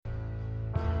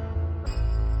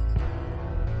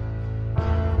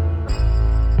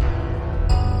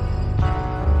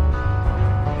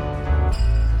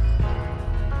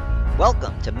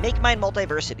Welcome to Make Mine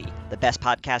Multiversity, the best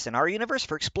podcast in our universe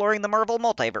for exploring the Marvel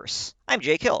multiverse. I'm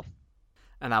Jake Hill.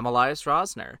 And I'm Elias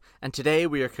Rosner, and today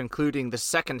we are concluding the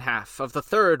second half of the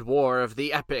third war of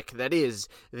the epic that is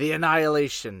the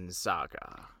Annihilation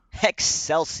Saga.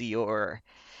 Excelsior.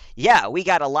 Yeah, we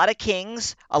got a lot of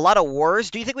kings, a lot of wars.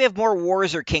 Do you think we have more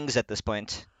wars or kings at this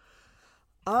point?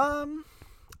 I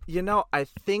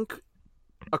think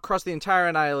across the entire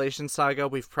Annihilation Saga,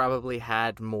 we've probably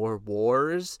had more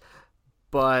wars,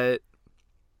 but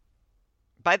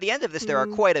by the end of this, there are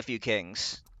quite a few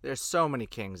kings. There's so many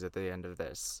kings at the end of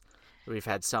this. We've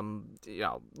had some,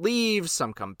 leave,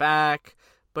 some come back,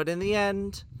 but in the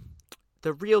end,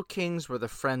 the real kings were the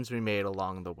friends we made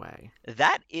along the way.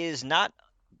 That is not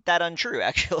that untrue,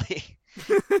 actually.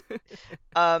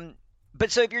 But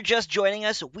so if you're just joining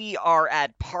us, we are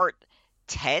at part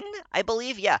 10, I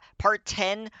believe. Yeah, part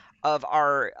 10 of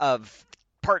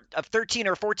 13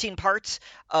 or 14 parts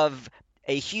of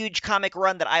a huge comic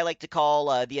run that I like to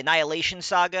call the Annihilation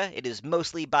Saga. It is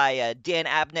mostly by Dan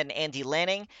Abnett and Andy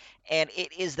Lanning, and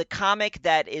it is the comic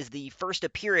that is the first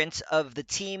appearance of the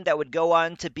team that would go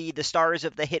on to be the stars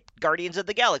of the hit Guardians of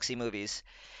the Galaxy movies.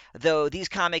 Though these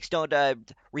comics don't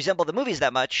resemble the movies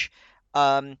that much.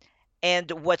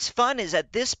 And what's fun is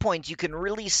at this point you can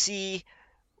really see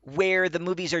where the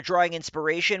movies are drawing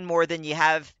inspiration more than you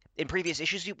have in previous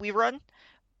issues we've run.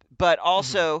 But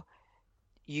also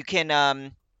you can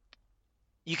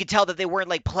tell that they weren't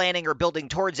like planning or building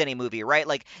towards any movie, right?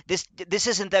 Like this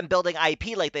isn't them building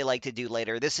IP like they like to do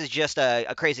later. This is just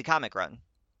a crazy comic run.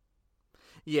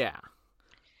 Yeah.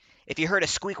 If you heard a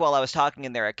squeak while I was talking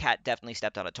in there, a cat definitely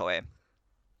stepped on a toy.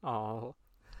 Oh,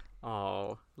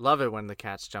 love it when the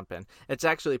cats jump in. It's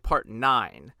actually part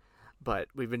 9, but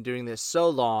we've been doing this so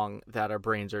long that our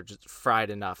brains are just fried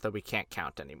enough that we can't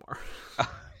count anymore.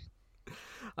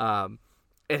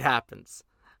 It happens.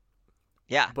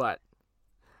 Yeah. But,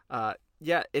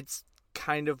 it's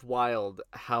kind of wild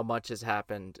how much has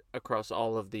happened across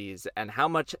all of these and how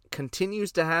much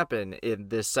continues to happen in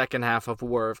this second half of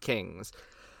War of Kings,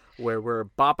 where we're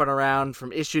bopping around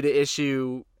from issue to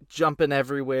issue, jumping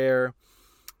everywhere.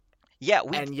 Yeah,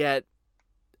 and yet,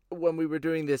 when we were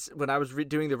doing this, when I was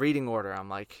doing the reading order, I'm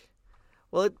like,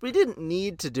 well, we didn't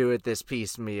need to do it this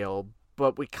piecemeal,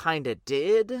 but we kind of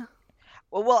did.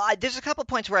 Well, there's a couple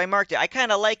points where I marked it. I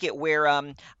kind of like it where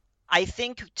I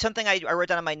think something I wrote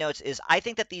down in my notes is I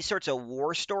think that these sorts of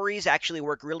war stories actually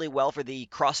work really well for the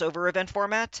crossover event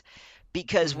format,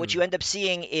 because what you end up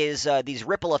seeing is these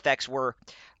ripple effects where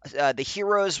the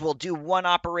heroes will do one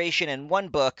operation in one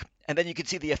book, and then you can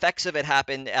see the effects of it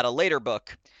happen at a later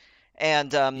book.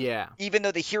 And even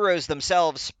though the heroes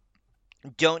themselves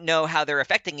don't know how they're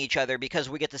affecting each other, because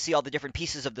we get to see all the different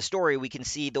pieces of the story, we can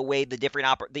see the way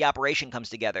the operation comes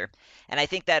together. And I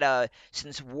think that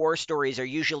since war stories are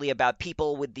usually about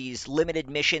people with these limited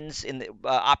missions in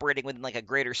operating within like a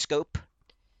greater scope,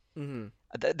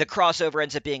 the crossover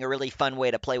ends up being a really fun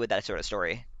way to play with that sort of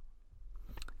story.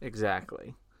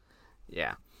 Exactly.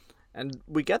 Yeah. And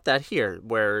we get that here,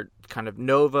 where kind of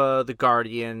Nova, the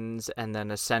Guardians, and then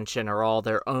Ascension are all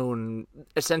their own,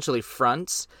 essentially,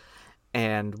 fronts,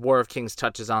 and War of Kings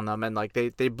touches on them, and like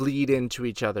they bleed into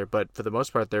each other, but for the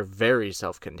most part, they're very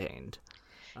self-contained.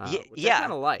 Which I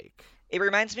kind of like. It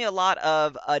reminds me a lot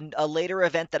of a later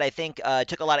event that I think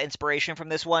took a lot of inspiration from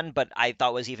this one, but I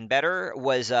thought was even better,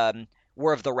 was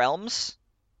War of the Realms.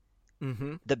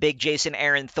 The big Jason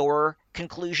Aaron Thor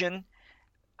conclusion.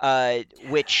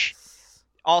 Which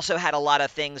also had a lot of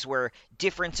things where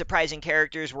different surprising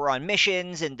characters were on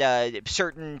missions, and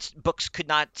certain books could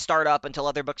not start up until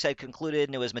other books had concluded,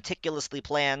 and it was meticulously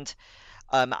planned.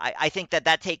 I think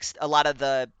that takes a lot of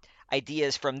the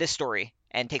ideas from this story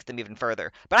and takes them even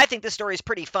further. But I think this story is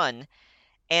pretty fun.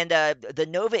 And the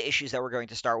Nova issues that we're going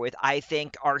to start with, I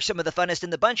think, are some of the funnest in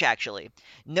the bunch, actually.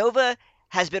 Nova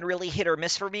has been really hit or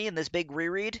miss for me in this big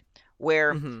reread,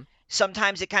 where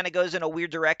sometimes it kind of goes in a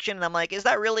weird direction, and I'm like, is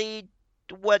that really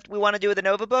what we want to do with the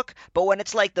Nova book? But when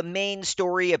it's like the main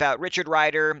story about Richard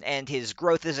Rider and his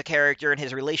growth as a character and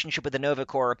his relationship with the Nova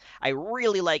Corps, I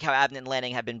really like how Abnett and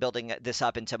Lanning have been building this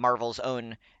up into Marvel's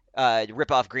own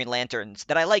rip-off Green Lanterns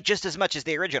that I like just as much as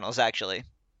the originals, actually.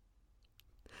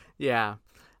 Yeah,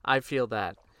 I feel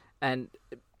that. And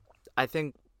I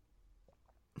think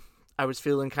I was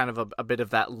feeling kind of a bit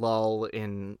of that lull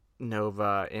in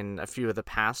Nova in a few of the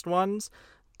past ones,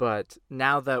 but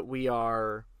now that we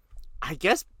are, I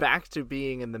guess, back to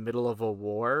being in the middle of a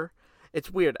war, it's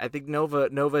weird. I think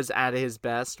Nova's at his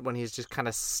best when he's just kind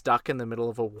of stuck in the middle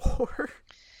of a war.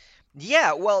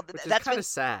 Yeah, well, which is that's kind been of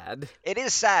sad. it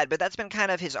is sad, but that's been kind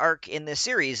of his arc in this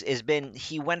series. Is been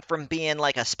he went from being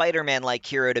like a Spider-Man like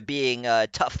hero to being a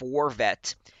tough war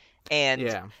vet, and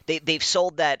Yeah. they've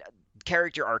sold that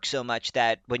character arc so much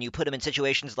that when you put him in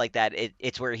situations like that,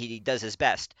 it's where he does his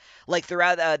best. Like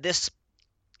throughout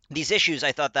these issues,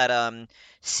 I thought that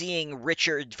seeing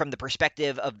Richard from the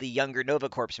perspective of the younger Nova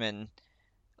Corpsman,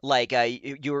 like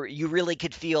you really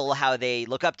could feel how they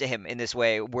look up to him in this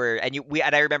way.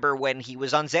 And I remember when he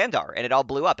was on Xandar and it all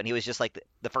blew up, and he was just like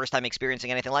the first time experiencing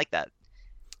anything like that.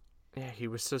 Yeah, he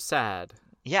was so sad.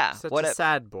 Yeah, Such a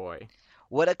sad boy.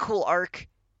 what a cool arc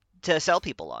to sell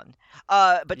people on.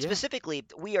 But Yeah. specifically,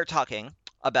 we are talking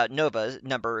about Nova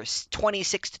numbers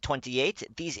 26 to 28.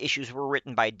 These issues were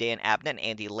written by Dan Abnett and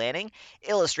Andy Lanning,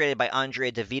 illustrated by Andre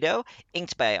DeVito,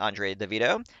 inked by Andre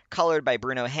DeVito, colored by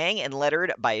Bruno Hang, and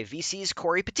lettered by VC's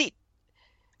Corey Petit.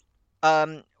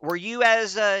 Were you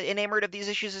as enamored of these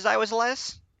issues as I was,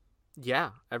 Elias?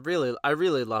 Yeah, I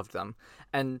really loved them.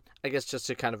 And I guess just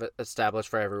to kind of establish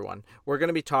for everyone, we're going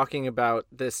to be talking about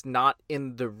this not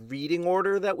in the reading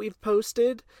order that we've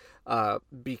posted,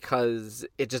 because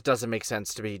it just doesn't make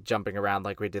sense to be jumping around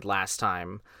like we did last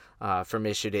time, from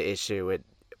issue to issue.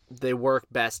 They work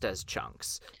best as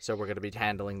chunks, so we're going to be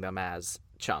handling them as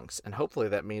chunks, and hopefully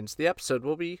that means the episode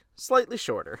will be slightly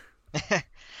shorter.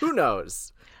 Who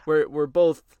knows? We're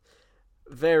both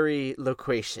very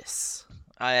loquacious.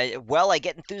 I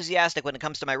get enthusiastic when it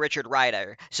comes to my Richard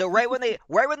Rider. So right when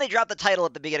they dropped the title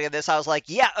at the beginning of this, I was like,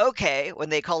 yeah, okay. When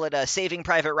they call it Saving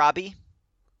Private Robbie.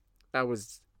 That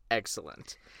was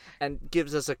excellent, and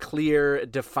gives us a clear,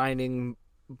 defining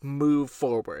move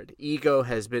forward. Ego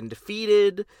has been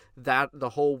defeated. That the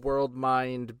whole world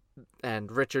mind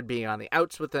and Richard being on the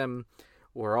outs with him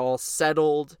were all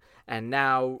settled, and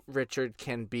now Richard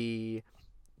can be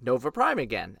Nova Prime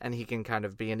again, and he can kind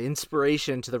of be an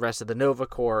inspiration to the rest of the Nova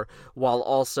Corps, while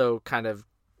also kind of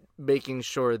making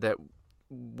sure that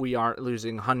we aren't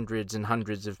losing hundreds and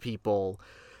hundreds of people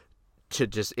to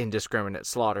just indiscriminate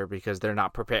slaughter because they're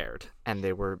not prepared, and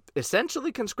they were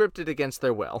essentially conscripted against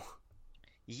their will.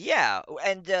 Yeah,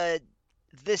 and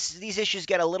these issues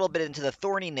get a little bit into the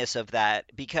thorniness of that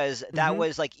because that Mm-hmm.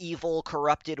 was like evil,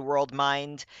 corrupted world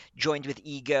mind joined with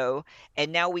ego,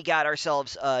 and now we got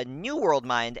ourselves a new world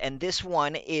mind, and this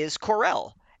one is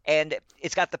Corel. And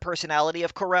it's got the personality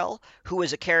of Corel, who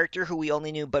is a character who we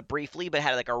only knew but briefly, but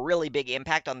had like a really big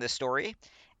impact on this story.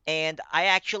 And I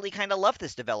actually kind of love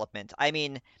this development. I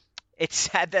mean, it's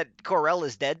sad that Corel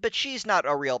is dead, but she's not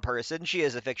a real person. She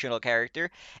is a fictional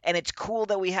character. And it's cool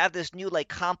that we have this new, like,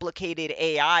 complicated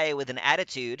AI with an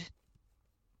attitude.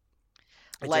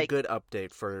 It's a Like, good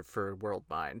update for World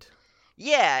Mind.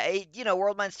 yeah,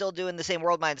 World Mind's still doing the same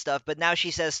World Mind stuff, but now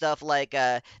she says stuff like,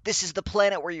 this is the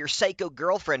planet where your psycho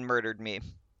girlfriend murdered me.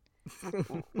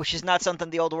 Which is not something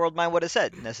the old World Mind would have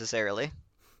said, necessarily.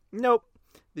 Nope.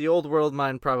 The old World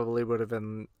Mind probably would have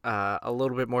been a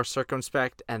little bit more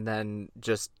circumspect, and then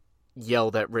just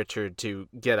yelled at Richard to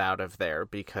get out of there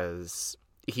because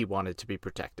he wanted to be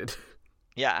protected.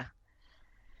 Yeah.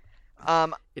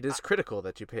 Um, It is critical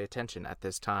that you pay attention at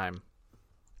this time.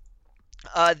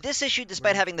 this issue,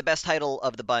 despite having the best title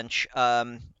of the bunch,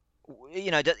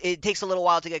 it takes a little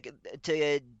while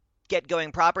to get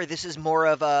going proper. This is more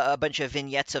of a bunch of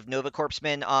vignettes of Nova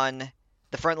Corpsmen on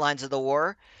the front lines of the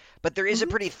war. But there is a Mm-hmm.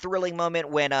 pretty thrilling moment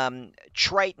when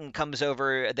Triton comes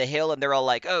over the hill and they're all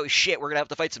like, "Oh shit, we're gonna have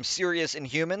to fight some serious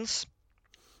Inhumans."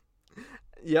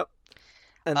 Yep.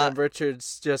 And Uh, then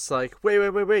Richard's just like, wait.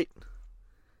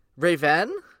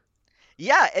 Raven?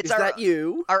 yeah, it's Is that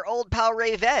you? our old pal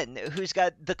Raven, who's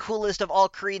got the coolest of all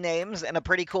Kree names and a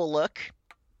pretty cool look.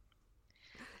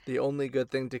 The only good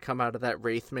thing to come out of that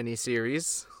Wraith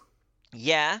miniseries.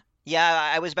 Yeah. Yeah,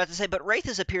 I was about to say, but Wraith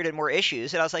has appeared in more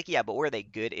issues, and I was like, yeah, but were they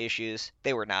good issues?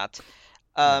 They were not.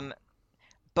 No. Um,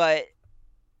 but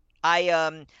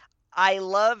I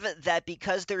love that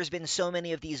because there's been so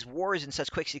many of these wars in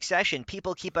such quick succession,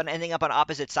 people keep on ending up on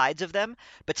opposite sides of them.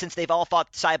 But since they've all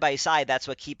fought side by side, that's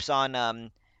what keeps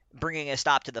on bringing a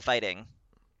stop to the fighting.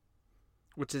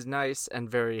 Which is nice and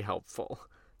very helpful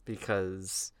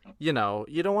because, you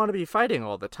don't want to be fighting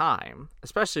all the time,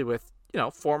 especially with,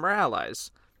 former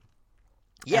allies.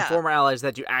 And Yeah, former allies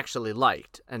that you actually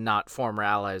liked, and not former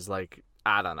allies like,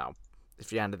 I don't know,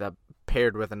 if you ended up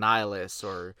paired with Annihilus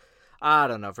or, I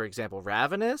don't know, for example,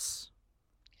 Ravenous?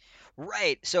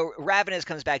 right. So Ravenous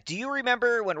comes back. Do you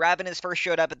remember when Ravenous first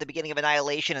showed up at the beginning of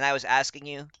Annihilation, and I was asking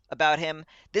you about him?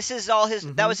 This is all his.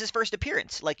 That Mm-hmm. was his first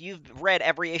appearance. Like you've read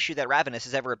every issue that Ravenous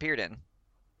has ever appeared in.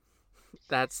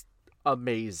 That's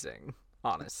amazing,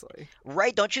 honestly.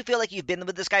 Right? Don't you feel like you've been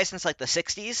with this guy since like the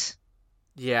 60s?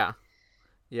 Yeah,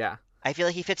 Yeah. I feel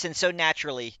like he fits in so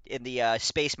naturally in the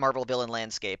space Marvel villain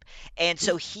landscape. And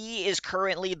so he is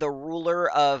currently the ruler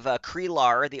of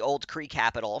Kree, the old Kree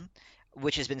capital,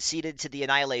 which has been ceded to the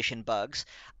Annihilation bugs.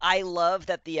 I love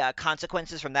that the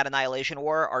consequences from that Annihilation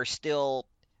War are still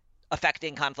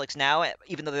affecting conflicts now,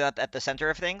 even though they're not at the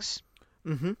center of things.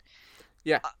 Mm-hmm.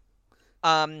 Yeah.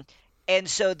 Um, and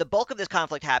so the bulk of this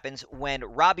conflict happens when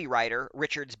Robbie Ryder,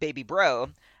 Richard's baby bro,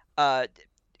 uh,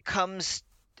 comes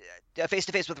face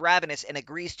to face with Ravenous and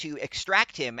agrees to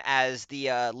extract him as the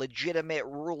legitimate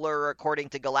ruler according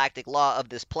to galactic law of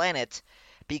this planet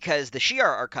because the Shi'ar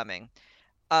are coming.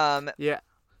 Yeah.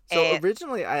 So And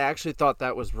originally, I actually thought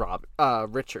that was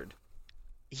Richard.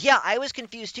 yeah, I was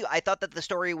confused too. I thought that the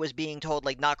story was being told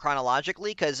like not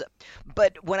chronologically,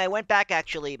 but when I went back,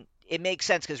 actually, it makes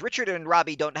sense because Richard and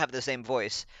Robbie don't have the same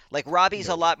voice. Like Robbie's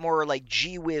a No. lot more like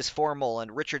gee whiz formal,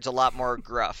 and Richard's a lot more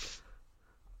gruff.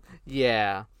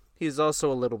 Yeah. He's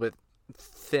also a little bit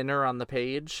thinner on the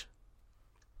page.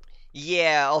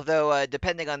 Yeah, although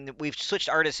depending on we've switched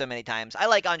artists so many times. I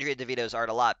like Andrea DeVito's art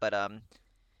a lot, but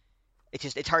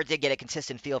it's hard to get a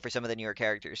consistent feel for some of the newer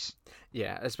characters.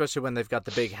 Yeah, especially when they've got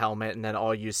the big helmet and then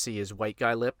all you see is white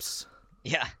guy lips.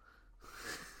 Yeah,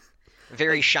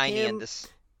 very Like shiny in him, this.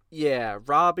 yeah,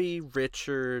 Robbie,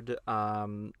 Richard,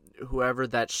 whoever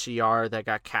that Shi'ar that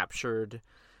got captured,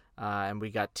 and we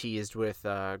got teased with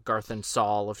Garth and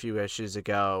Saul a few issues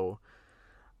ago.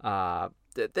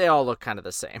 They all look kind of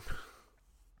the same.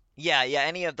 Yeah, yeah.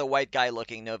 Any of the white guy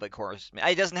looking Nova Corps.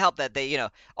 It doesn't help that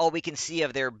all we can see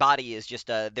of their body is just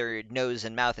their nose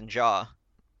and mouth and jaw.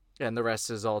 And the rest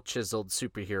is all chiseled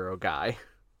superhero guy.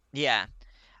 Yeah.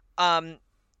 Um,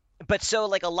 but so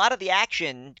like a lot of the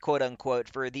action, quote unquote,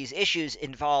 for these issues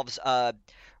involves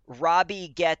Robbie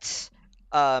gets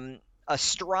a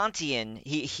Strontian.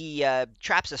 He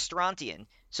traps a Strontian.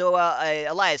 So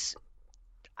Elias,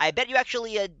 I bet you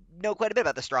actually know quite a bit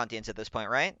about the Strontians at this point,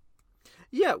 right?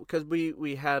 Yeah, because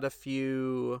we had a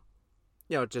few,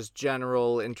 just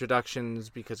general introductions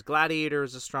because Gladiator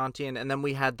is a Strontian, and then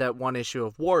we had that one issue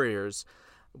of Warriors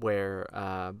where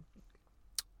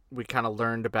we kind of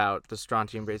learned about the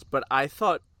Strontian race. But I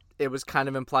thought it was kind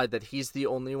of implied that he's the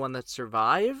only one that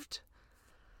survived.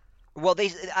 Well,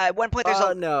 they at one point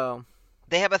No.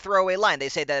 they have a throwaway line. They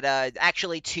say that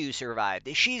actually two survived.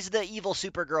 She's the evil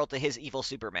Supergirl to his evil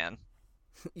Superman.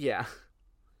 Yeah.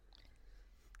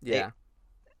 Yeah.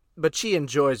 But she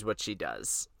enjoys what she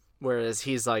does. Whereas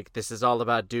he's like, this is all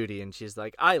about duty. And she's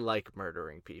like, I like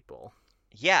murdering people.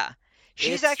 Yeah.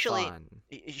 She's It's actually fun.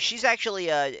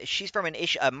 she's from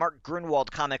a Mark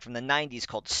Grunwald comic from the 90s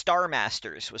called Star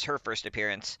Masters was her first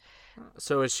appearance.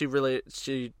 So is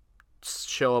she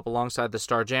show up alongside the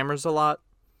Starjammers a lot?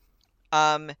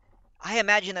 I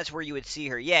imagine that's where you would see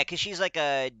her. Yeah, cuz she's like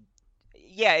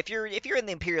if you're in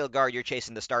the Imperial Guard, you're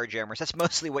chasing the Starjammers. That's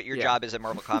mostly what your Yeah. job is in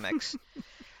Marvel Comics.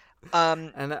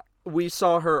 And we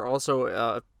saw her also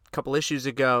a couple issues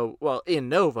ago, well, in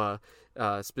Nova,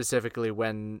 specifically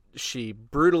when she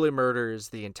brutally murders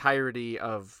the entirety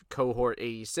of Cohort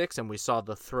 86, and we saw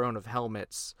the Throne of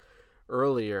Helmets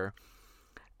earlier.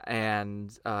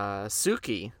 And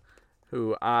Suki,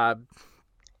 who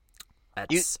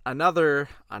that's another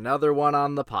one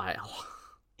on the pile.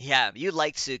 Yeah, you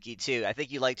liked Suki too. I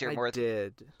think you liked her more. I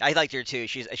did. I liked her too.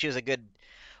 She was a good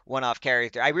one-off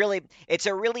character. It's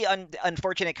a really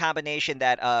unfortunate combination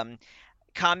that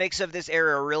comics of this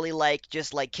era really like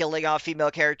just like killing off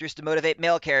female characters to motivate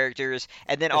male characters,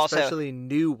 and then Especially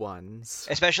new ones.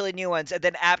 especially new ones, and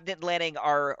then Abnett and Lanning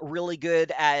are really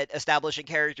good at establishing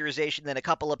characterization in a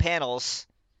couple of panels.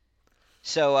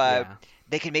 So Yeah.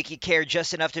 they can make you care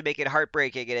just enough to make it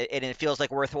heartbreaking, and it feels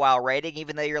like worthwhile writing,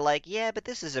 even though you're like, yeah, but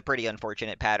this is a pretty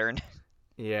unfortunate pattern.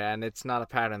 Yeah, and it's not a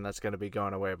pattern that's going to be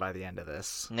going away by the end of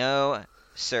this. No,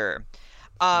 sir.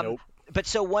 Um, Nope. but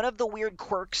so one of the weird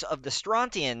quirks of the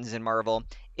Strontians in Marvel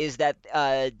is that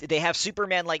they have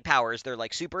Superman-like powers. They're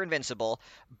like super invincible,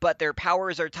 but their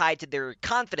powers are tied to their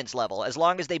confidence level. As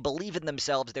long as they believe in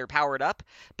themselves, they're powered up.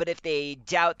 But if they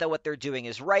doubt that what they're doing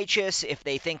is righteous, if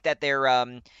they think that they're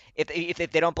if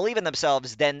they don't believe in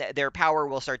themselves, then their power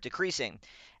will start decreasing.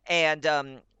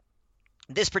 And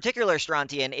this particular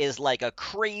Strontian is like a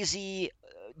crazy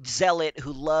zealot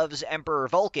who loves Emperor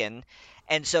Vulcan,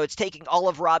 and so it's taking all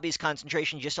of Robbie's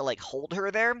concentration just to like hold her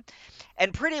there.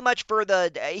 And pretty much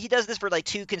he does this for like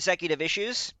two consecutive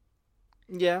issues.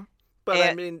 Yeah, but I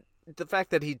And mean, the fact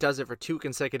that he does it for two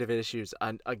consecutive issues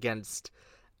against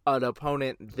an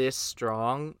opponent this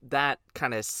strong, that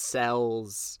kind of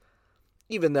sells,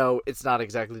 even though it's not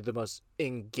exactly the most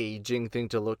engaging thing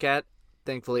to look at.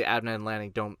 Thankfully, Abnett and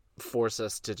Lanning don't force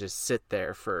us to just sit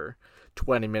there for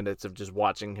 20 minutes of just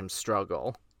watching him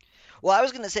struggle. Well, I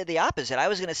was going to say the opposite. I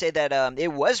was going to say that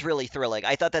it was really thrilling.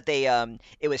 I thought that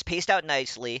it was paced out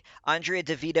nicely. Andrea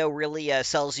DeVito really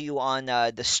sells you on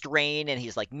the strain, and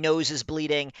he's like nose is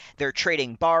bleeding. They're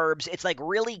trading barbs. It's like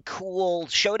really cool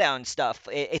showdown stuff.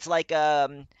 It's like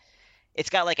it's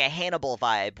got like a Hannibal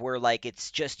vibe where like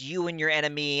it's just you and your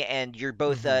enemy, and you're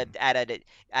both at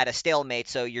a stalemate.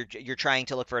 So you're trying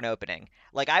to look for an opening.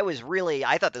 Like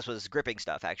I thought this was gripping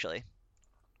stuff actually.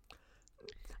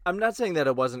 I'm not saying that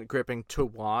it wasn't gripping to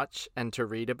watch and to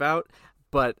read about,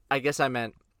 but I guess I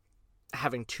meant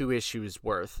having 2 issues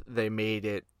worth. They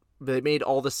made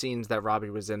all the scenes that Robbie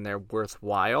was in there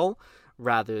worthwhile,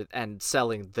 and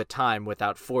selling the time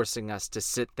without forcing us to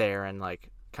sit there and like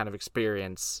kind of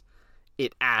experience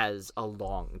it as a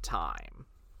long time.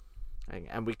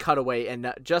 And we cut away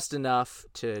and just enough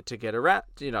to get around,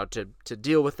 to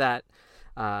deal with that,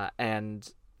 and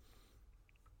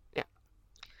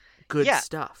good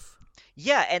stuff.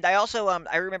 Yeah, and I also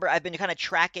I remember I've been kind of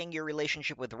tracking your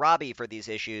relationship with Robbie for these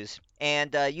issues,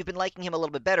 and you've been liking him a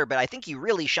little bit better, but I think he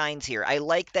really shines here. I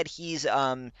like that he's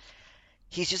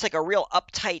just like a real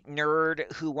uptight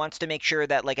nerd who wants to make sure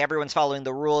that like everyone's following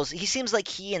the rules. He seems like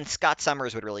he and Scott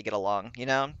Summers would really get along, you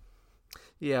know?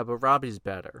 Yeah, but Robbie's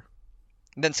better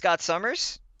than Scott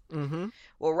Summers? Mm-hmm.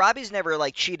 Well, Robbie's never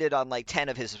like cheated on like 10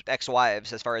 of his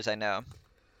ex-wives as far as I know.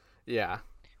 Yeah.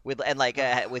 With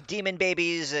demon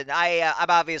babies, and I'm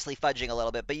obviously fudging a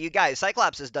little bit, but you guys,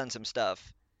 Cyclops has done some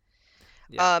stuff.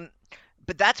 Yeah.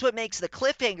 But that's what makes the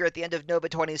cliffhanger at the end of Nova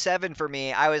 27 for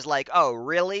me. I was like, oh,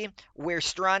 really? Where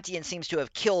Strontian seems to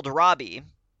have killed Robbie.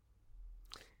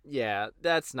 Yeah,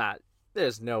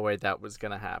 there's no way that was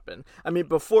going to happen. I mean,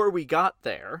 before we got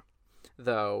there,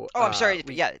 though... Oh, I'm sorry.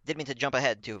 Yeah, didn't mean to jump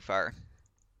ahead too far.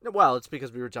 Well, it's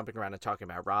because we were jumping around and talking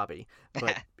about Robbie.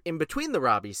 But in between the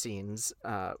Robbie scenes,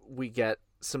 we get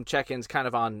some check-ins kind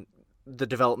of on the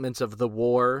developments of the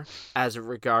war as it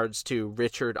regards to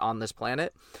Richard on this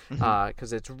planet.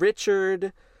 Because it's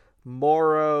Richard,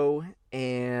 Morrow,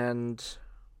 and...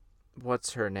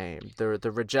 what's her name? The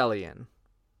Rigelian.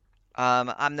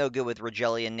 I'm no good with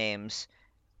Rigelian names.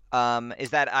 Is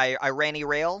that Irani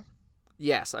Rail?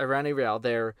 Yes, Irani Rail.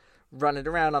 They're running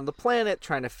around on the planet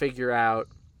trying to figure out,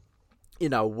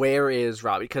 where is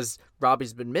Robbie? Because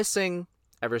Robbie's been missing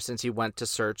ever since he went to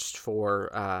search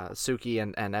for Suki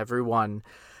and everyone,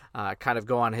 kind of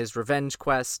go on his revenge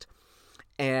quest.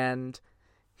 And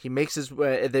he makes his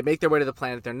way. They make their way to the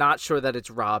planet. They're not sure that it's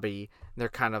Robbie. They're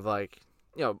kind of like,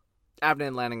 Abnett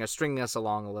and Lanning are stringing us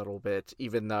along a little bit,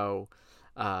 even though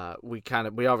we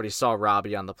already saw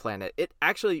Robbie on the planet.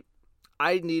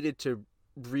 I needed to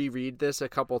reread this a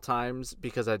couple times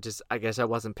because I guess I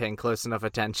wasn't paying close enough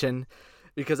attention,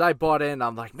 because I bought in.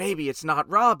 I'm like, maybe it's not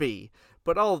Robbie,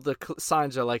 but all of the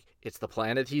signs are like, it's the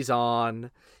planet he's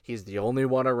on. He's the only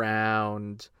one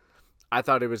around. I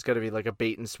thought it was going to be like a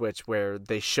bait and switch where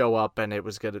they show up and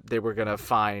they were going to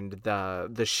find the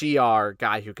Shi'ar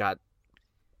guy who got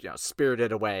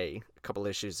spirited away a couple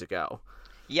issues ago.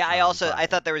 Yeah, I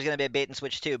thought there was going to be a bait and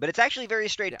switch too, but it's actually very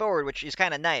straightforward, which is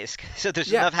kind of nice. So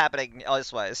there's enough happening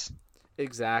elsewise.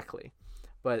 Exactly.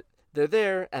 But they're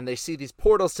there, and they see these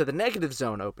portals to the negative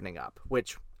zone opening up,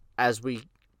 which, as we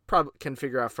probably can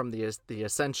figure out from the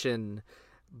Ascension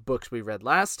books we read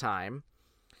last time,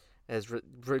 as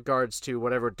regards to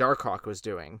whatever Darkhawk was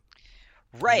doing.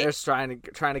 Right. And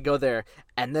they're trying to go there,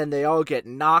 and then they all get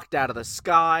knocked out of the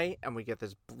sky, and we get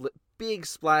this big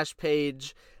splash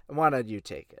page. Why don't you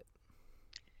take it?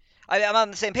 I'm on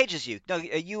the same page as you. No,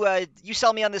 you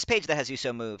sell me on this page that has you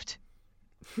so moved.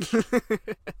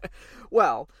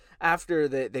 Well, after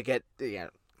they get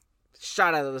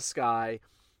shot out of the sky,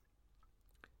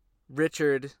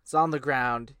 Richard is on the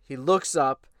ground. He looks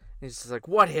up, and he's just like,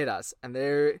 what hit us? And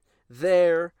they're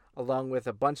there, along with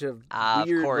a bunch of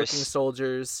weird-looking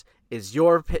soldiers, is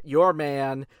your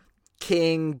man,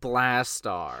 King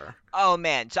Blastar. Oh,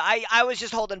 man. So I was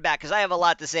just holding back because I have a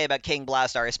lot to say about King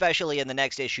Blastar, especially in the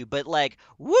next issue. But,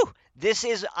 this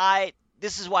is why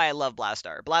I love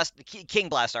Blastar. King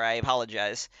Blastar, I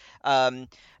apologize.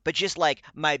 But just,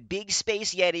 my big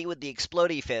space Yeti with the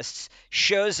explodey fists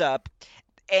shows up,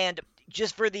 and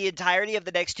just for the entirety of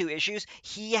the next 2 issues,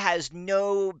 he has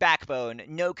no backbone,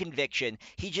 no conviction.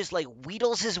 He just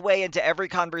wheedles his way into every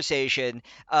conversation.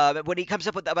 When he comes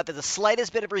up with about the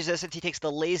slightest bit of resistance, he takes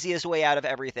the laziest way out of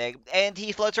everything, and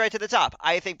he floats right to the top.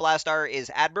 I think Blastar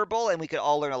is admirable, and we could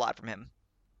all learn a lot from him.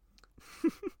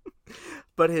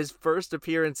 But his first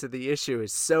appearance in the issue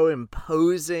is so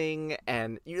imposing,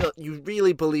 and you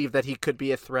really believe that he could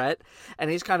be a threat, and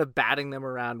he's kind of batting them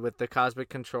around with the cosmic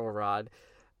control rod.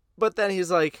 but then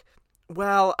he's like,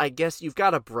 well, I guess you've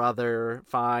got a brother.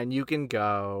 Fine, you can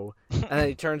go. And then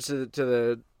he turns to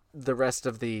the rest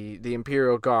of the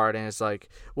Imperial Guard and is like,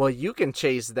 well, you can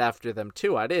chase after them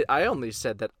too. I only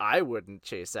said that I wouldn't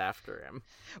chase after him.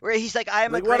 Where he's like, I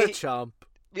am like, what a chump.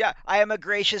 Yeah, I am a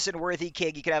gracious and worthy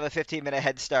king. You can have a 15-minute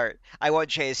head start. I won't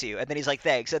chase you. And then he's like,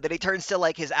 thanks. And then he turns to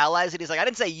like his allies and he's like, I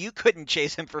didn't say you couldn't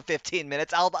chase him for 15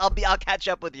 minutes. I'll catch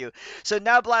up with you. So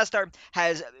now Blastar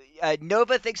has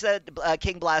Nova thinks that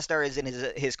King Blastar is in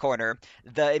his corner.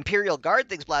 The Imperial Guard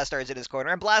thinks Blastar is in his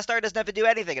corner, and Blastar doesn't have to do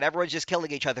anything, and everyone's just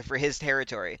killing each other for his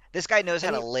territory. This guy knows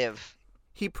how to live.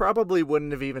 He probably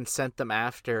wouldn't have even sent them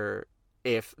after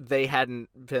if they hadn't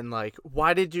been like,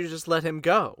 why did you just let him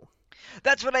go?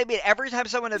 That's what I mean. Every time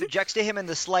someone objects to him in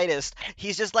the slightest,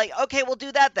 he's just like, okay, we'll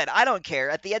do that then. I don't care.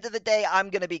 At the end of the day,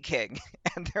 I'm going to be king.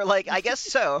 And they're like, I guess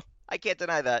so. I can't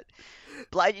deny that.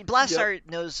 Blastar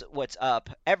knows what's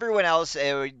up. Everyone else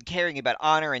caring about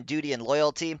honor and duty and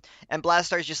loyalty. And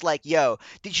Blastar's just like, yo,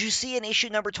 did you see in issue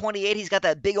number 28, he's got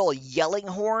that big old yelling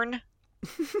horn?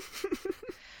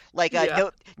 Like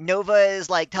Nova is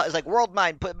like world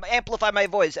mind, amplify my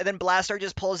voice, and then Blastar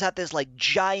just pulls out this like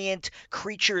giant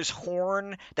creature's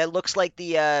horn that looks like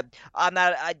the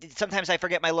sometimes I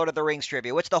forget my Lord of the Rings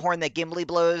trivia. What's the horn that Gimli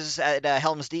blows at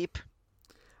Helm's Deep?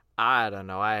 I don't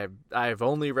know. I've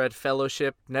only read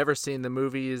Fellowship, never seen the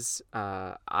movies.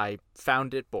 I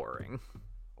found it boring.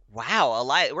 Wow,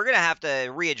 we're going to have to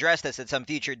readdress this at some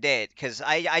future date, because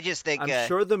I just think... I'm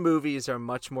sure the movies are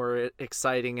much more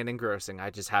exciting and engrossing. I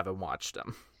just haven't watched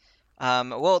them.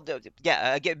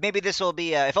 Maybe this will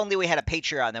be... if only we had a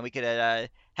Patreon, then we could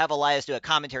have Elias do a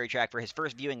commentary track for his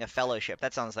first viewing of Fellowship.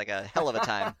 That sounds like a hell of a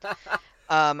time.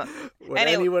 Would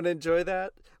anyone enjoy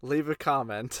that? Leave a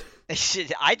comment.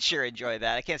 I'd sure enjoy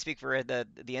that. I can't speak for the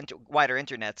wider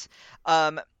internets.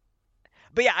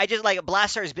 But yeah, I just like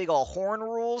Blastar's big old horn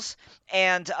rules,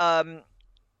 and the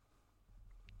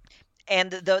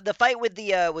fight with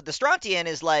the Strontian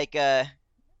is like it's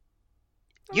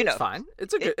fine.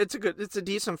 It's a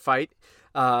decent fight.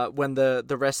 When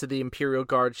the rest of the Imperial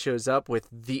Guard shows up with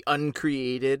the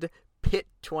uncreated Pit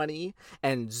 20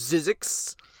 and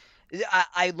Zizix.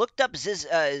 I looked up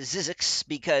Zizix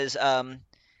because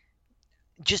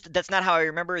that's not how I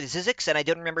remember Zizix, and I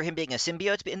don't remember him being a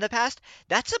symbiote in the past.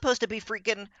 That's supposed to be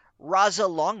freaking Raza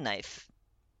Longknife.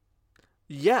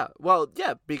 Yeah,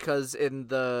 because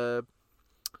I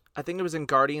think it was in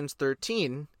Guardians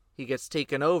 13, he gets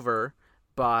taken over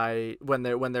by when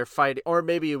they're fighting, or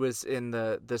maybe it was in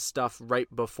the stuff right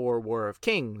before War of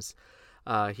Kings.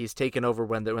 He's taken over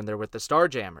when they're with the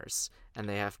Starjammers, and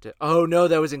they have to. Oh no,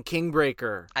 that was in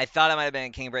Kingbreaker. I thought it might have been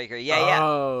in Kingbreaker. Yeah.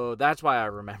 Oh, that's why I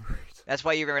remembered. That's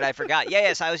why you remembered. I forgot.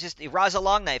 Yes. I was just Raza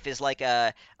Longknife is like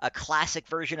a classic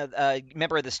version of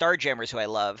member of the Starjammers who I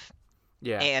love.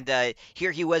 Yeah. And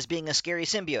here he was being a scary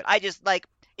symbiote. I just like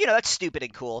that's stupid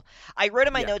and cool. I wrote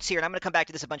in my notes here, and I'm going to come back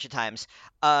to this a bunch of times.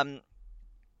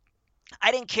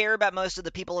 I didn't care about most of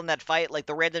the people in that fight, like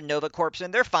the random Nova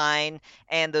Corpsmen. They're fine,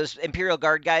 and those Imperial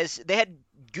Guard guys, they had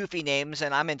goofy names,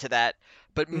 and I'm into that.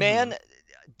 But man,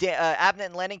 Abnett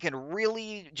and Lennon can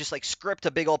really just like script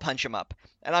a big old punch 'em up.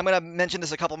 And I'm gonna mention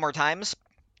this a couple more times,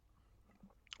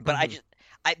 but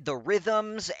the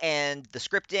rhythms and the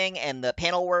scripting and the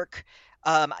panel work,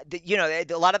 a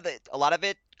lot of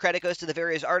it. Credit goes to the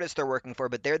various artists they're working for,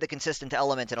 but they're the consistent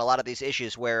element in a lot of these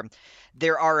issues where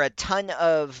there are a ton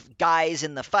of guys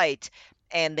in the fight,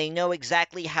 and they know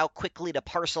exactly how quickly to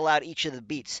parcel out each of the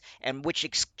beats and which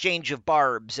exchange of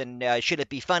barbs, and should it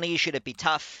be funny, should it be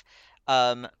tough,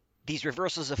 these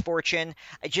reversals of fortune.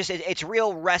 It's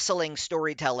real wrestling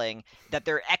storytelling that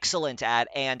they're excellent at,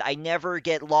 and I never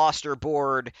get lost or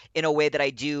bored in a way that I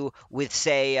do with,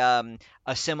 say,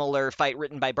 a similar fight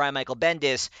written by Brian Michael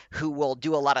Bendis, who will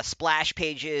do a lot of splash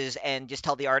pages and just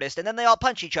tell the artist, and then they all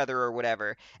punch each other or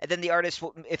whatever. And then the artist,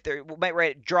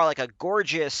 draw like a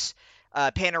gorgeous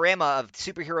panorama of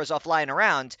superheroes all flying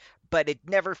around, but it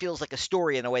never feels like a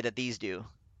story in the way that these do.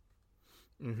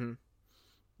 Mm-hmm.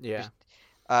 Yeah.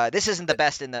 This isn't the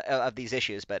best of these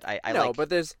issues, but I like. But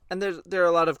there are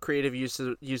a lot of creative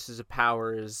uses of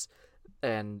powers,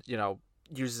 and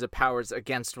uses of powers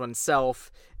against oneself,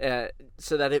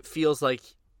 so that it feels like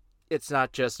it's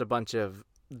not just a bunch of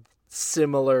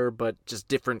similar but just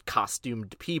different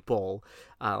costumed people.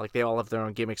 Like they all have their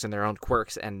own gimmicks and their own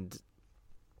quirks, and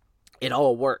it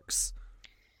all works.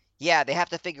 Yeah, they have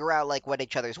to figure out like what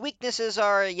each other's weaknesses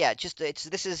are. Yeah,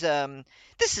 this is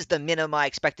the minimum I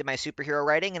expect in my superhero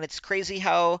writing, and it's crazy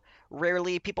how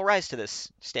rarely people rise to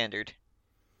this standard.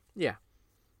 Yeah,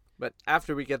 but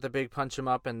after we get the big punch 'em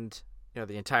up and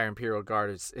the entire Imperial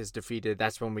Guard is defeated,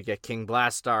 that's when we get King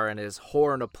Blastar and his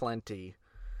horn aplenty.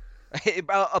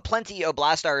 Aplenty of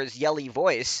Blastar's yelly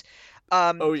voice.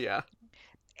 Um, Oh yeah.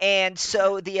 and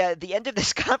so the end of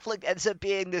this conflict ends up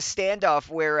being this standoff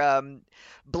where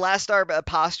Blastar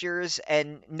postures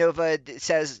and Nova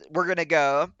says, "We're gonna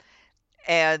go,"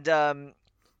 and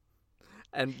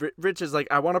Rich is like,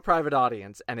 "I want a private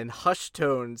audience," and in hushed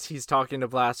tones, he's talking to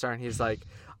Blastar, and he's like,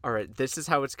 "All right, this is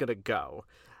how it's gonna go.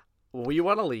 We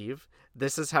want to leave.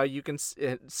 This is how you can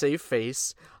save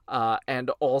face.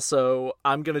 And also,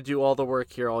 I'm going to do all the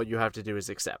work here. All you have to do is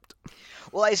accept."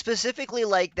 Well, I specifically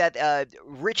like that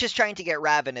Rich is trying to get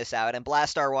Ravenous out, and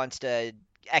Blastar wants to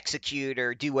execute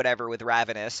or do whatever with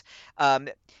Ravenous.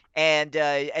 And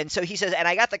so he says, "And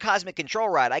I got the cosmic control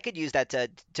rod. I could use that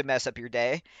to mess up your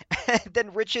day." And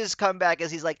then Rich's comeback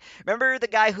is he's like, "Remember the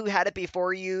guy who had it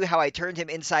before you? How I turned him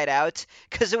inside out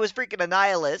because it was freaking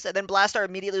Annihilus." And then Blastar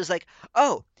immediately was like,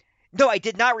 "Oh, no, I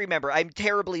did not remember. I'm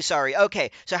terribly sorry.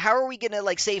 Okay, so how are we gonna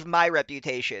save my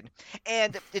reputation?"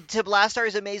 And to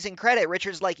Blastar's amazing credit,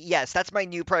 Richard's like, "Yes, that's my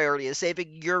new priority, is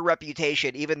saving your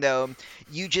reputation, even though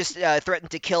you just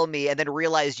threatened to kill me and then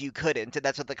realized you couldn't." And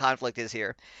that's what the conflict is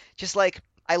here. Just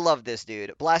I love this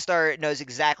dude. Blastar knows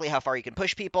exactly how far he can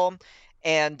push people,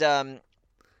 and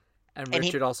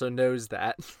Richard also knows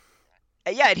that.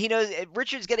 Yeah, and he knows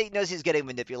knows he's getting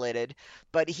manipulated,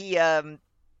 but he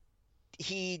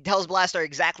tells Blastar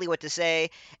exactly what to say,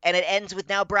 and it ends with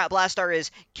now Blastar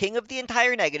is king of the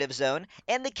entire negative zone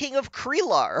and the king of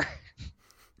Kreelar.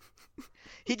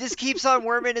 He just keeps on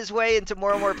worming his way into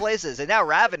more and more places, and now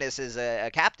Ravenous is a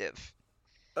captive.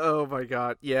 Oh my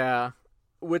god, yeah.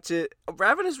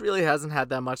 Ravenous really hasn't had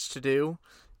that much to do,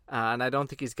 and I don't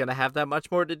think he's going to have that much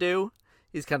more to do.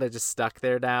 He's kind of just stuck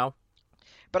there now.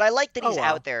 But I like that he's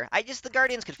out there. The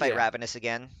Guardians could fight Ravenous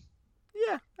again.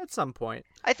 Yeah, at some point.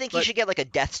 I think he should get a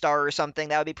Death Star or something.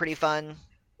 That would be pretty fun.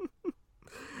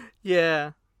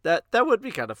 Yeah, that would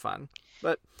be kind of fun.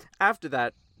 But after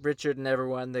that, Richard and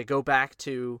everyone, they go back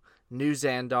to New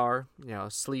Xandar,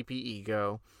 Sleepy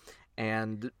Ego,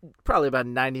 and probably about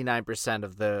 99%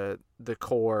 of the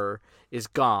core is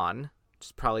gone, which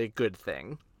is probably a good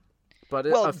thing. But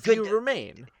a few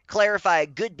remain. Clarify,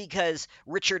 good because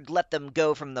Richard let them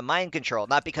go from the mind control,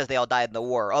 not because they all died in the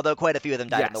war, although quite a few of them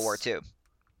died in the war too.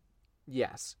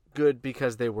 Yes, good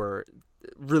because they were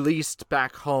released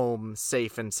back home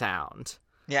safe and sound.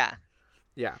 Yeah.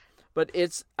 Yeah. But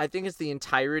I think it's the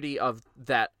entirety of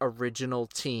that original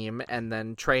team and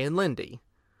then Trey and Lindy.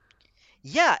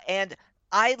 Yeah, and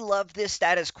I love this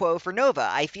status quo for Nova.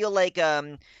 I feel like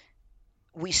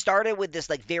we started with this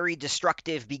very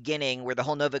destructive beginning where the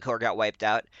whole Nova Corps got wiped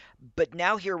out, but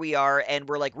now here we are and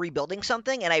we're rebuilding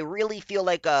something, and I really feel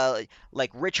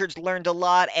like Richard's learned a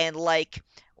lot, and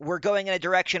we're going in a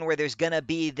direction where there's gonna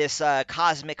be this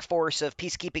cosmic force of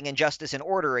peacekeeping and justice and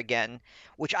order again,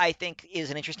 which I think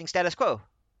is an interesting status quo.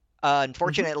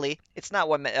 Unfortunately, it's not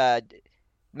one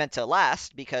meant to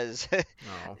last, because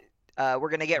we're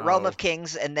gonna get Realm of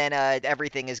Kings, and then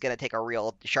everything is gonna take a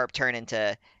real sharp turn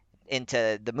into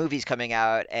the movies coming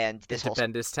out, and this whole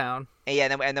Bendis Town. Yeah,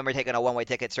 and then we're taking a one-way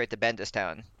ticket straight to Bendis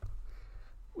Town.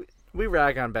 We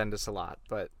rag on Bendis a lot,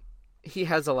 but he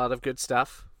has a lot of good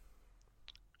stuff.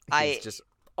 He's just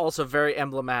also very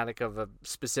emblematic of a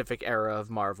specific era of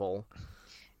Marvel.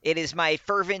 It is my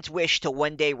fervent wish to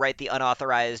one day write the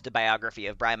unauthorized biography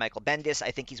of Brian Michael Bendis.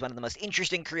 I think he's one of the most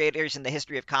interesting creators in the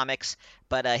history of comics,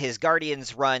 but his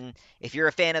Guardians run, if you're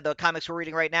a fan of the comics we're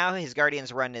reading right now, his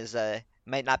Guardians run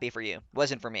might not be for you.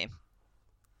 Wasn't for me.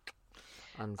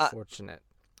 Unfortunate.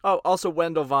 Also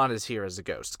Wendell Vaughn is here as a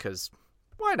ghost, because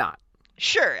why not?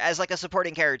 Sure, as a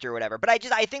supporting character or whatever. But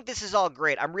I think this is all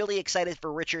great. I'm really excited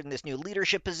for Richard in this new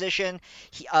leadership position.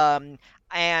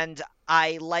 And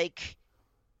I like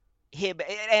him.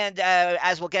 And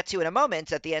as we'll get to in a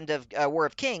moment, at the end of War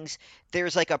of Kings,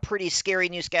 there's a pretty scary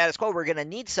new status quo. We're gonna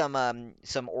need some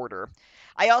order.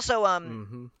 I also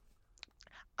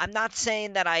I'm not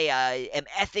saying that I am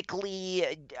ethically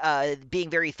being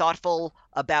very thoughtful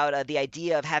about the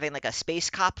idea of having a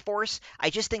space cop force. I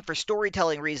just think for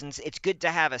storytelling reasons, it's good to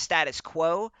have a status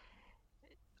quo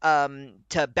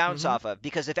to bounce off of,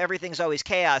 because if everything's always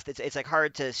chaos, it's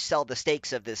hard to sell the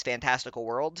stakes of this fantastical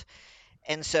world.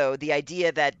 And so the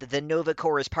idea that the Nova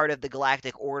Corps is part of the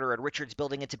Galactic Order and Richard's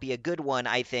building it to be a good one,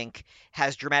 I think,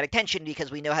 has dramatic tension,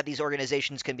 because we know how these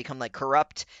organizations can become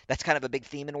corrupt. That's kind of a big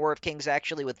theme in War of Kings,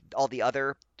 actually, with all the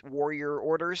other warrior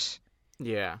orders.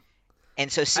 Yeah.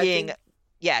 And so seeing...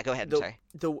 Yeah, go ahead. Sorry.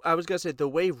 I was going to say, the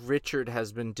way Richard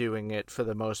has been doing it, for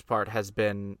the most part, has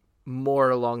been more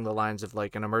along the lines of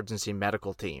an emergency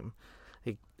medical team.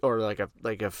 or like a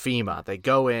FEMA. They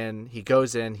go in, he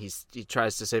goes in, he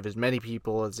tries to save as many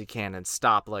people as he can and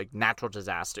stop like natural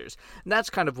disasters. And that's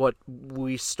kind of what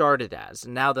we started as.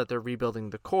 And now that they're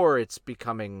rebuilding the core, it's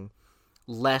becoming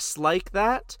less like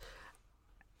that,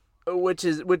 which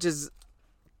is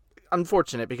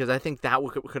unfortunate, because I think that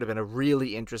could have been a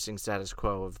really interesting status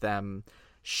quo of them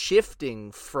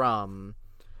shifting from,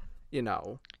 you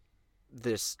know,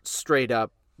 this straight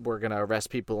up, we're going to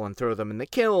arrest people and throw them in the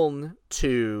kiln,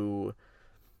 to,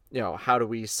 you know, how do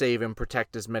we save and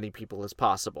protect as many people as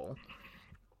possible?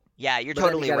 Yeah, you're but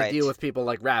totally then you gotta right. deal with people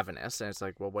like Ravenous, and it's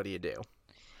like, well, what do you do?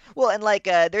 Well, and like,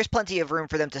 there's plenty of room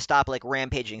for them to stop like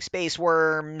rampaging space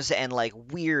worms and like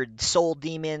weird soul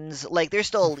demons. Like, there's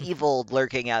still evil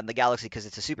lurking out in the galaxy because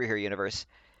it's a superhero universe.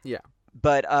 Yeah.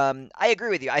 But I agree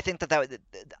with you. I think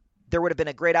there would have been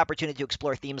a great opportunity to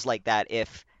explore themes like that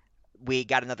if we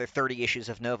got another 30 issues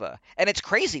of Nova. And it's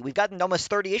crazy. We've gotten almost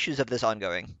 30 issues of this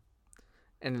ongoing.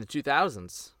 And in the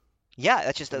 2000s. Yeah,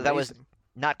 that's just Amazing. That was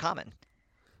not common.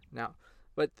 No.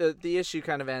 But the issue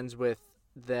kind of ends with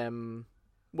them.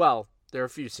 Well, there are a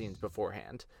few scenes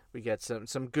beforehand. We get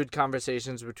some good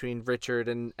conversations between Richard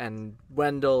and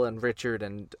Wendell, and Richard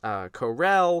and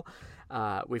Corell.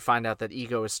 We find out that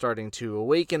Ego is starting to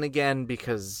awaken again,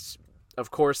 because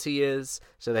of course he is.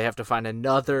 So they have to find a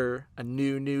new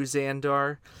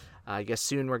Xandar. I guess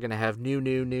soon we're going to have new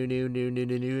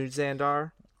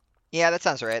Xandar. Yeah, that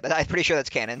sounds right. I'm pretty sure that's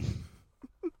canon.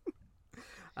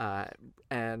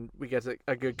 And we get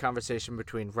a good conversation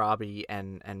between Robbie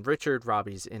and Richard.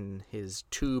 Robbie's in his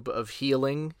tube of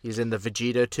healing. He's in the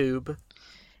Vegeta tube.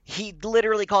 He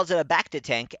literally calls it a Bacta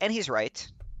tank, and he's right.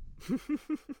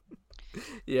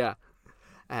 Yeah.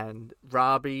 And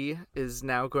Robbie is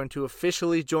now going to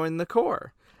officially join the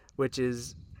Corps, which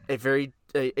is a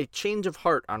change of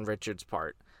heart on Richard's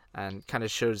part, and kind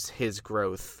of shows his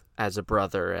growth as a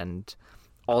brother, and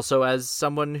also as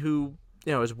someone who,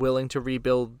 you know, is willing to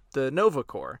rebuild the Nova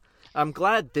Corps. I'm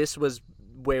glad this was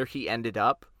where he ended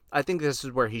up. I think this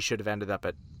is where he should have ended up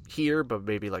at here, but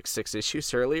maybe like 6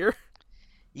 issues earlier.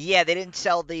 Yeah, they didn't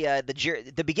sell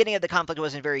the beginning of the conflict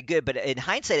wasn't very good, but in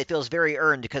hindsight, it feels very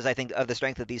earned because I think of the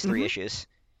strength of these 3 issues.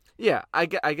 Yeah, I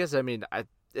guess, I mean,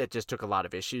 it just took a lot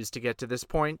of issues to get to this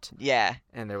point. Yeah.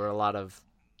 And there were a lot of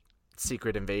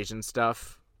secret invasion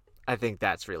stuff. I think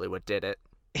that's really what did it.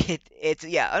 It's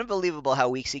unbelievable how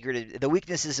the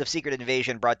weaknesses of Secret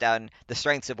Invasion brought down the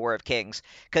strengths of War of Kings,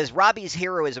 because Robbie's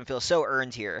heroism feels so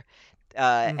earned here.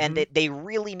 And they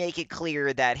really make it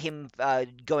clear that him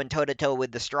going toe-to-toe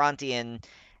with the Strontian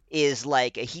is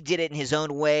like he did it in his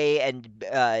own way, and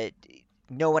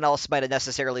no one else might have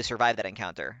necessarily survived that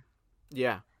encounter.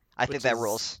 Yeah. I think that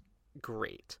rules.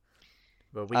 Great.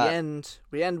 But we end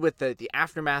with the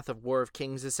aftermath of War of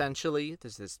Kings, essentially.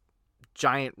 There's this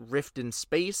giant rift in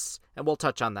space, and we'll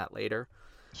touch on that later.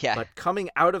 Yeah. But coming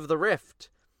out of the rift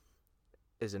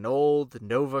is an old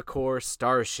Nova Corps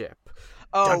starship.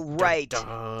 Oh, dun, right. Dun,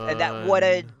 dun.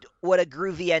 That what a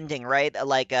groovy ending, right?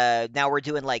 Like now we're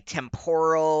doing like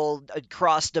temporal,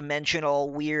 cross-dimensional,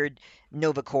 weird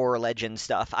Nova Corps legend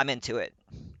stuff. I'm into it.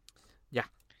 Yeah,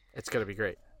 it's gonna be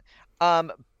great.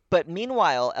 But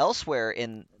meanwhile, elsewhere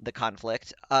in the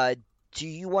conflict, do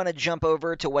you want to jump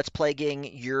over to what's plaguing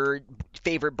your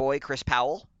favorite boy, Chris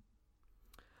Powell?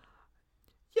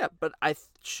 Yeah, but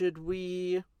should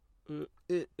we?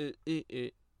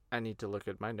 I need to look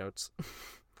at my notes.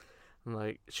 I'm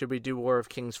like, should we do War of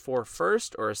Kings 4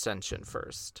 first or Ascension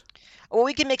first? Well,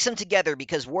 we can mix them together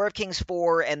because War of Kings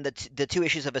 4 and the 2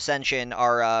 issues of Ascension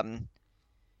are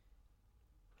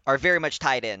very much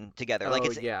tied in together.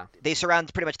 They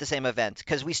surround pretty much the same event.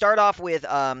 Because we start off with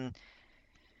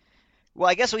well,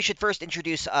 I guess we should first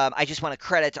introduce. I just want to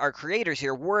credit our creators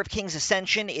here. War of Kings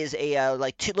Ascension is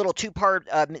a two-part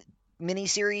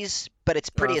mini-series, but it's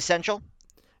pretty essential.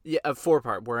 Yeah, a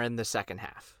 4-part. We're in the second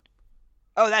half.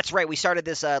 Oh, that's right. We started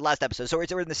this last episode. So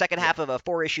we're in the second half of a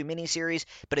 4-issue miniseries,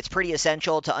 but it's pretty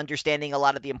essential to understanding a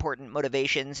lot of the important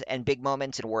motivations and big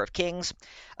moments in War of Kings.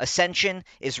 Ascension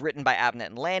is written by Abnett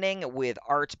and Lanning, with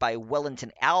art by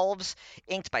Wellington Alves,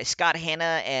 inked by Scott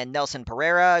Hanna and Nelson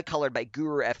Pereira, colored by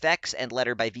Guru FX, and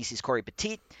lettered by VC's Corey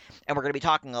Petit. And we're going to be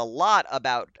talking a lot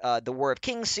about the War of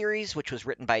Kings series, which was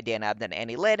written by Dan Abnett and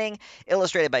Annie Lanning,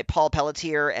 illustrated by Paul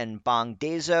Pelletier and Bong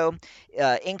Dezo,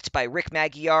 inked by Rick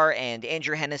Magyar and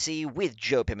Andrew Hennessy with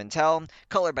Joe Pimentel,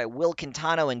 colored by Will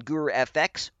Quintano and Guru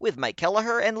FX with Mike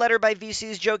Kelleher, and lettered by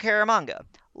VC's Joe Caramanga. A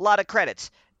lot of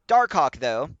credits. Darkhawk,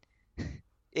 though,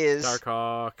 is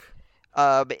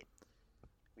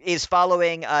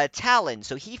following Talon.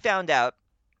 So he found out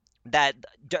that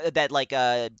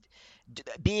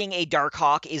being a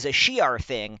Darkhawk is a Shi'ar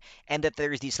thing, and that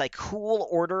there's these like cool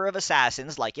order of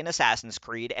assassins, like in Assassin's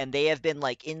Creed, and they have been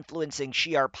like influencing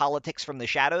Shi'ar politics from the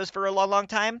shadows for a long, long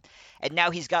time. And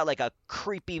now he's got like a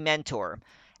creepy mentor.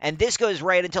 And this goes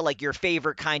right into like your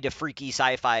favorite kind of freaky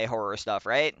sci-fi horror stuff,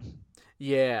 right?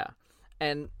 Yeah,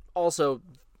 and also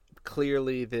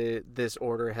clearly this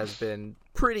order has been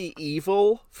pretty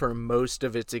evil for most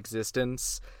of its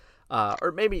existence,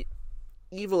 or maybe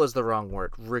evil is the wrong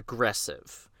word.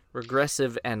 Regressive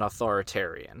and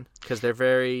authoritarian, because they're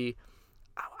very.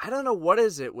 I don't know what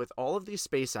is it with all of these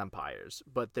space empires,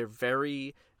 but they're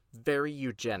very, very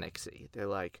eugenicsy. They're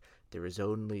like, there is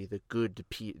only the good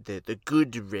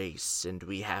race, and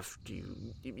we have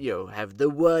to have the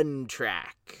one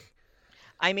track.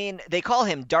 I mean, they call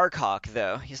him Darkhawk,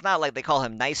 though. He's not like they call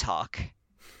him Nice Hawk.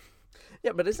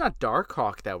 Yeah, but it's not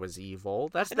Darkhawk that was evil.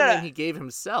 That's the name he gave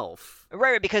himself.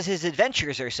 Right, because his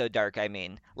adventures are so dark, I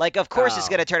mean. Like, of course it's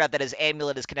going to turn out that his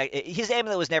amulet is connected. His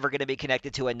amulet was never going to be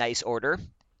connected to a nice order.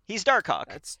 He's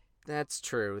Darkhawk. That's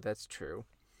true.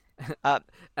 And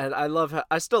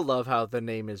I still love how the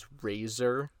name is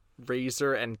Razor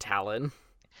and Talon.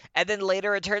 And then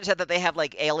later it turns out that they have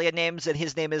like alien names, and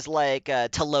his name is like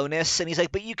Talonus, and he's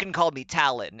like, but you can call me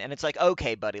Talon. And it's like,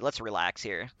 okay, buddy, let's relax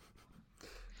here.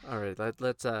 All right,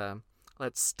 let's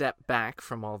step back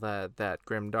from all that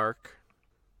grimdark,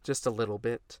 just a little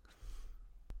bit.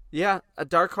 Yeah, a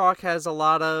Darkhawk has a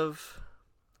lot of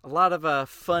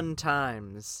fun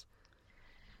times.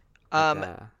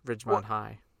 Ridgemont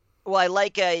High. Well, I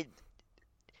like.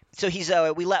 So he's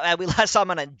we last saw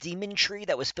him on a demon tree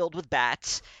that was filled with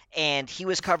bats, and he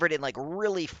was covered in like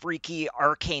really freaky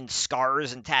arcane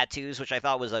scars and tattoos, which I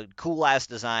thought was a cool ass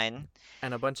design.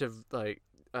 And a bunch of like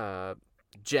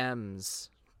gems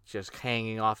just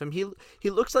hanging off him. He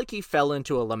looks like he fell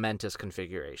into a Lamentus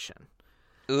configuration.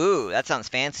 Ooh, that sounds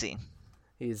fancy.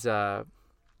 He's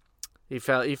he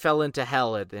fell into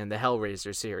hell in the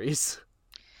Hellraiser series.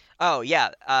 Oh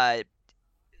yeah.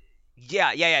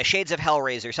 Yeah. Shades of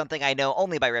Hellraiser, something I know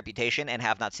only by reputation and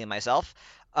have not seen myself.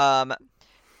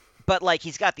 But like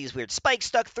he's got these weird spikes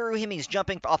stuck through him. He's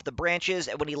jumping off the branches,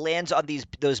 and when he lands on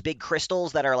those big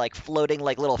crystals that are like floating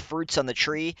like little fruits on the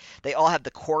tree, they all have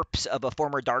the corpse of a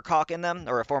former Darkhawk in them,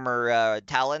 or a former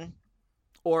Talon,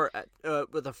 or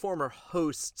with the former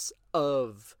hosts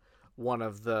of one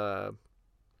of the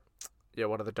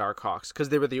Darkhawks, because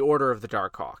they were the Order of the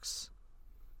Darkhawks.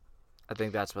 I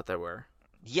think that's what they were.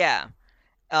 Yeah.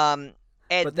 And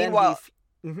but then meanwhile,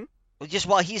 just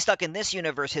while he's stuck in this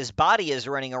universe, his body is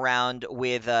running around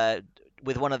with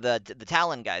one of the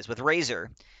Talon guys, with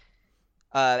Razor.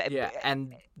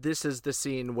 And this is the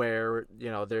scene where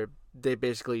they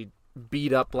basically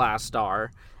beat up Blastar,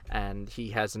 and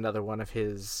he has another one of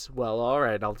his, well, all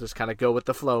right, I'll just kind of go with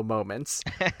the flow moments,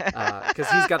 because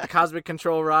he's got the cosmic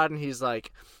control rod, and he's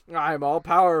like, I'm all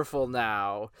powerful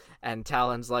now, and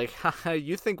Talon's like, haha,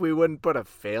 you think we wouldn't put a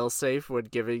failsafe when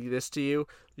giving this to you?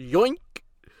 Yoink!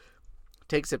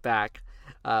 Takes it back.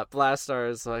 Blastar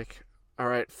is like, all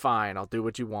right, fine, I'll do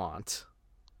what you want.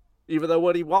 Even though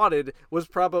what he wanted was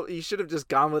probably, he should have just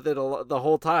gone with it the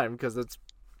whole time, because it's,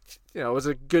 it was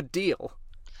a good deal.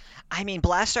 I mean,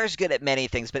 Blastar's good at many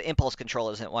things, but impulse control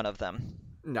isn't one of them.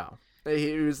 No.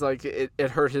 He was like, it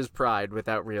hurt his pride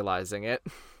without realizing it.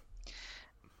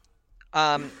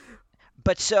 But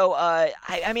so,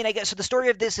 I mean, I guess, so the story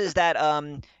of this is that,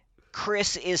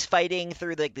 Chris is fighting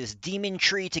through like this demon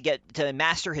tree to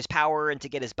master his power and to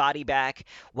get his body back,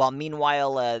 while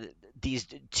meanwhile, these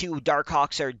two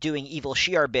Darkhawks are doing evil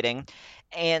Shi'ar bidding.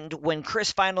 And when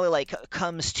Chris finally like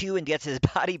comes to and gets his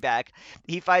body back,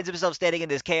 he finds himself standing in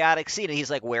this chaotic scene, and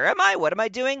he's like, "Where am I? What am I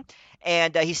doing?"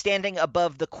 And he's standing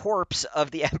above the corpse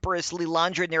of the Empress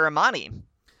Lilandra Neramani.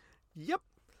 Yep,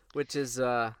 which is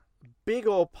a big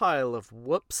old pile of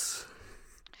whoops.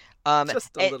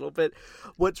 Just a little bit.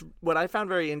 What I found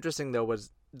very interesting though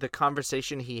was the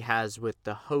conversation he has with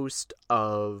the host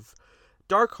of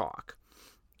Darkhawk.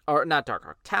 Or not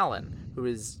Darkhawk, Talon, who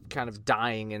is kind of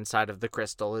dying inside of the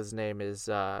crystal. His name is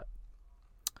where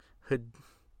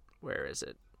is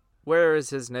it? Where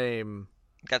is his name?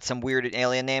 Got some weird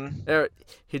alien name.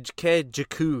 Hijke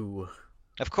Jakku.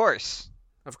 Of course.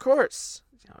 It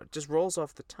just rolls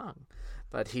off the tongue.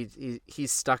 But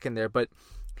he's stuck in there. But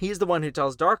he's the one who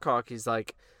tells Darkhawk, he's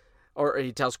like, or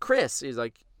he tells Chris, he's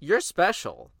like, you're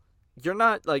special. You're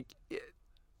not like.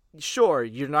 Sure,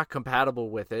 you're not compatible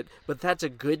with it, but that's a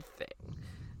good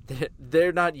thing.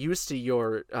 They're not used to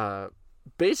your,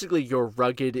 basically your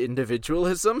rugged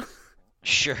individualism.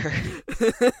 Sure.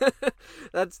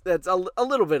 That's a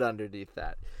little bit underneath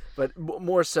that. but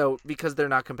more so because they're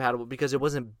not compatible, because it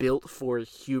wasn't built for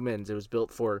humans. It was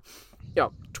built for,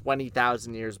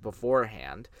 20,000 years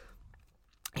beforehand.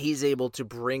 He's able to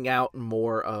bring out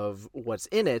more of what's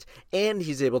in it, and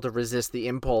he's able to resist the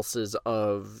impulses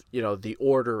of, the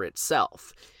order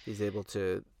itself. He's able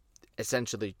to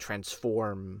essentially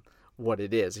transform what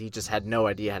it is. He just had no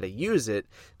idea how to use it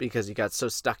because he got so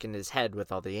stuck in his head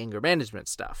with all the anger management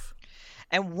stuff.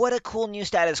 And what a cool new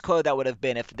status quo that would have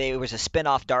been if there was a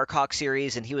spin-off Darkhawk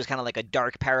series and he was kind of like a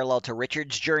dark parallel to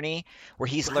Richard's journey, where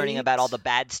he's learning about all the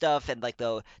bad stuff and like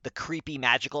the creepy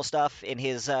magical stuff in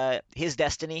his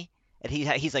destiny, and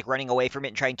he's like running away from it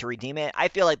and trying to redeem it. I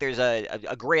feel like there's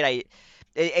a great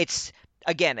it's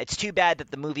it's too bad that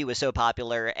the movie was so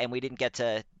popular and we didn't get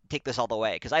to take this all the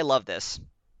way, because I love this.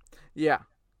 Yeah,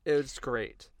 it was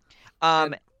great.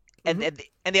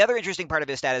 And the other interesting part of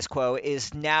his status quo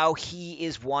is now he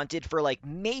is wanted for like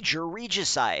major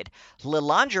regicide.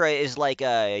 Lilandra is like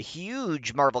a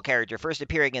huge Marvel character, first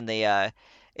appearing in the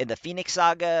Phoenix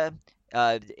Saga,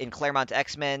 in Claremont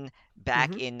X-Men back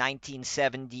in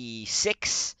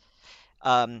 1976.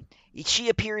 She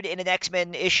appeared in an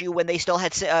X-Men issue when they still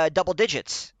had double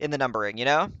digits in the numbering.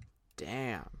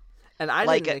 Damn. And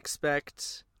I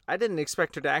didn't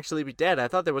expect her to actually be dead. I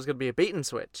thought there was going to be a bait and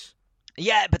switch.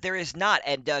 Yeah, but there is not,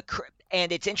 and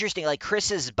it's interesting. Like,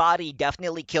 Chris's body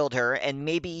definitely killed her, and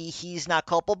maybe he's not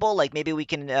culpable. Like, maybe we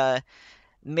can,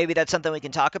 maybe that's something we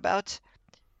can talk about.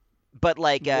 But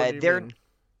like, they're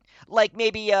like,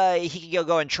 maybe he could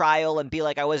go on trial and be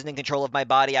like, I wasn't in control of my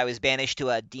body. I was banished to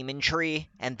a demon tree,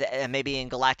 and maybe in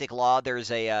galactic law there's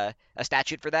a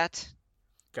statute for that.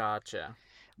 Gotcha.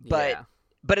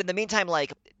 But in the meantime,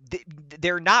 like,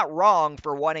 they're not wrong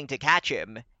for wanting to catch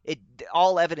him.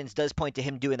 All evidence does point to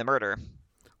him doing the murder.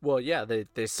 Well, yeah,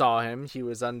 they saw him. He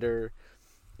was under,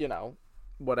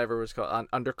 whatever it was called,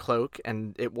 under cloak,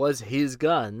 and it was his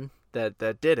gun that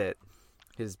did it.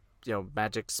 His,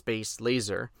 magic space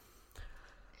laser.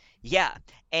 Yeah,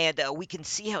 and we can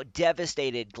see how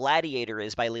devastated Gladiator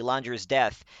is by Lilandra's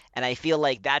death, and I feel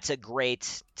like that's a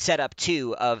great setup,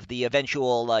 too, of the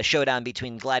eventual showdown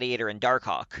between Gladiator and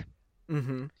Darkhawk.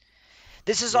 Mm-hmm.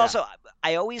 This is also,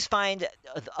 I always find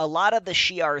a lot of the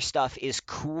Shi'ar stuff is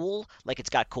cool, like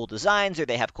it's got cool designs or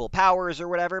they have cool powers or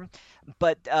whatever,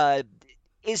 but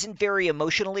isn't very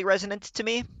emotionally resonant to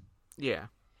me. Yeah.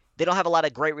 They don't have a lot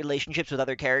of great relationships with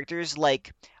other characters.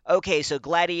 Like, okay, so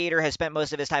Gladiator has spent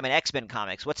most of his time in X-Men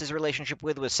comics. What's his relationship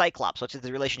with Cyclops? What's his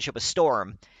relationship with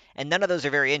Storm? And none of those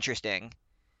are very interesting.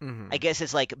 Mm-hmm. I guess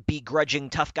it's like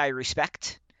begrudging tough guy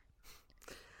respect.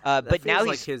 That but feels now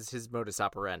like he's his modus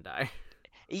operandi.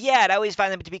 Yeah, and I always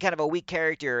find him to be kind of a weak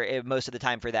character most of the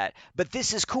time for that. But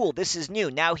this is cool. This is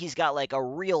new. Now he's got like a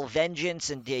real vengeance,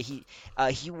 and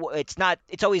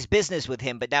it's always business with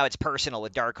him, but now it's personal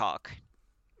with Darkhawk.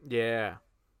 Yeah.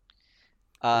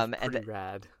 Pretty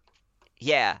rad.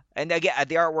 Yeah, and again,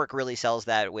 the artwork really sells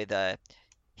that with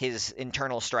his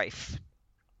internal strife.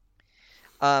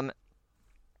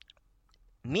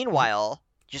 Meanwhile,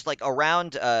 just like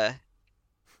around.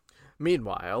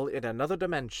 Meanwhile, in another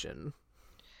dimension.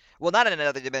 Well, not in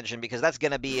another dimension, because that's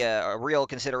going to be a real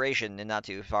consideration and not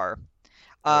too far.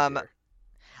 Dear.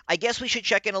 I guess we should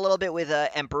check in a little bit with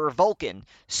Emperor Vulcan.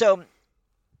 So,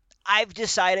 I've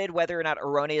decided, whether or not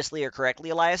erroneously or correctly,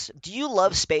 Elias, do you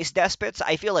love space despots?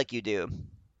 I feel like you do.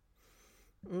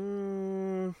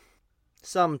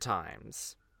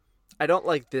 Sometimes. I don't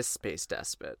like this space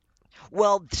despot.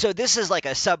 Well, so this is like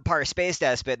a subpar space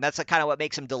despot, and that's kind of what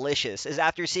makes him delicious, is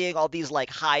after seeing all these like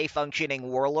high-functioning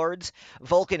warlords,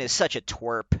 Vulcan is such a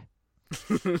twerp.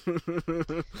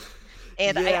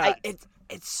 And yeah,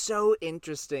 it's so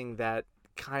interesting that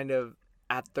kind of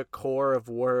at the core of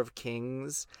War of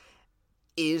Kings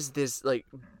is this like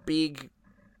big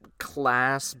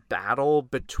class battle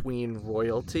between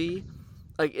royalty.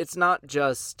 Like, it's not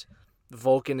just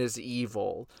Vulcan is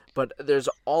evil, but there's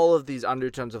all of these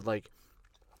undertones of like,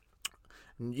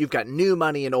 you've got new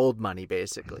money and old money,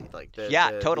 basically. Like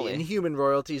totally. The Inhuman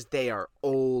royalties, they're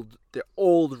old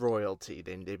royalty.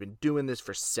 They've been doing this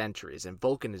for centuries, and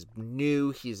Vulcan is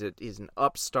new. He's an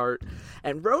upstart,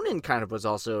 and Ronan kind of was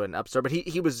also an upstart, but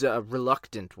he was a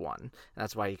reluctant one.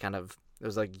 That's why it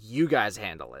was like, you guys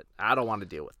handle it. I don't want to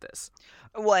deal with this.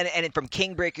 Well, and from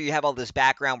Kingbreaker, you have all this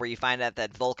background where you find out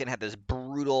that Vulcan had this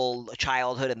brutal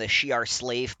childhood in the Shi'ar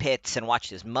slave pits and watched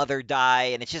his mother die,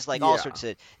 and it's just like all sorts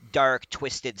of dark,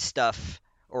 twisted stuff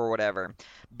or whatever.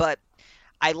 But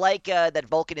I like that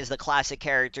Vulcan is the classic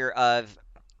character of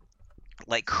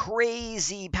like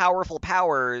crazy powerful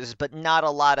powers, but not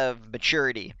a lot of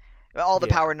maturity. All the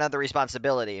power, none of the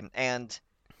responsibility. And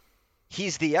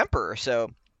he's the Emperor,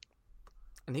 so...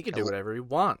 And he can do whatever he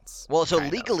wants. Well, so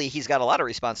legally he's got a lot of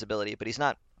responsibility, but he's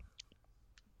not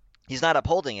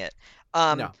upholding it.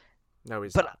 No,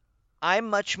 he's not. I'm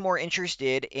much more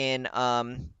interested in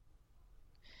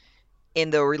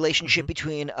the relationship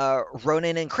between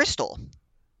Ronan and Crystal.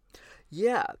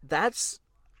 Yeah, that's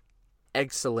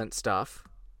excellent stuff.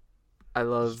 I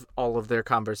love all of their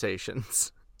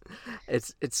conversations.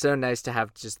 It's so nice to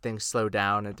have just things slow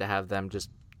down and to have them just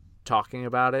talking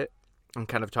about it and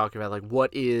kind of talking about like what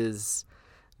is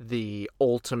the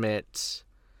ultimate,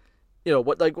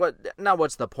 not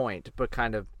what's the point, but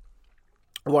kind of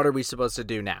what are we supposed to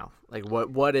do now? Like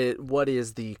what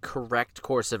is the correct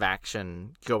course of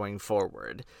action going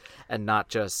forward, and not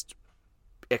just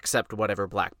accept whatever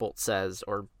Black Bolt says,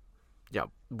 or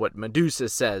what Medusa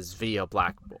says via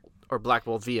Black Bolt, or Black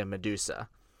Bolt via Medusa.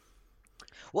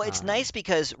 Well, it's nice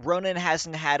because Ronan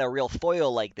hasn't had a real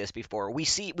foil like this before. We've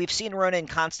seen Ronan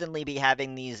constantly be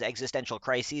having these existential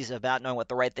crises about knowing what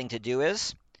the right thing to do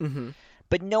is. Mm-hmm.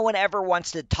 But no one ever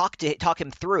wants to talk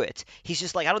him through it. He's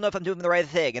just like, I don't know if I'm doing the right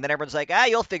thing. And then everyone's like,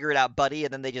 you'll figure it out, buddy.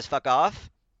 And then they just fuck off.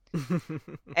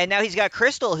 And now he's got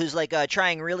Crystal, who's like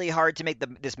trying really hard to make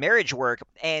this marriage work,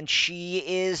 and she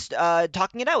is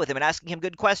talking it out with him and asking him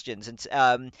good questions.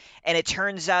 And it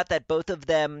turns out that both of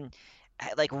them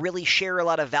like really share a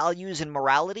lot of values and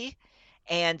morality.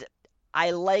 And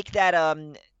I like that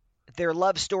their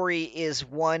love story is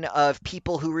one of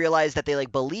people who realize that they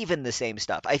like believe in the same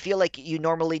stuff. I feel like you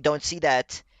normally don't see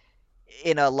that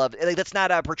in a love, like that's not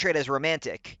portrayed as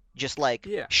romantic, just like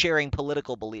sharing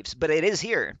political beliefs, but it is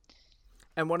here.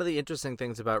 And one of the interesting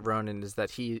things about Ronan is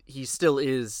that he still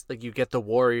is like, you get the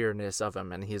warriorness of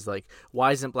him, and he's like,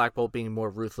 why isn't Black Bolt being more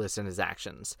ruthless in his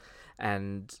actions?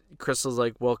 And Crystal's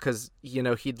like, well, because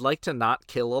he'd like to not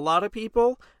kill a lot of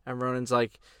people. And Ronan's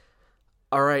like,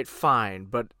 all right, fine,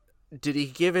 but did he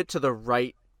give it to the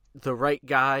right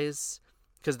guys?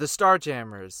 Because the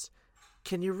Starjammers,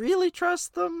 can you really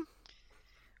trust them?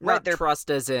 Not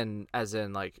trust as in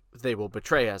like they will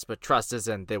betray us, but trust as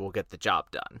in they will get the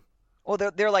job done. Well,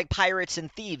 they're like pirates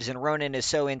and thieves, and Ronan is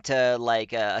so into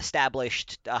like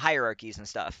established hierarchies and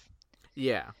stuff.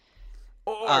 Yeah.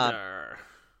 Order.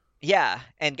 Yeah,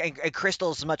 and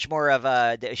Crystal's much more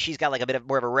of she's got like a bit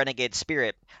more of a renegade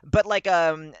spirit, but like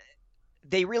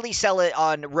they really sell it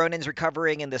on Ronan's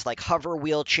recovering in this like hover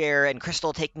wheelchair, and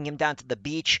Crystal taking him down to the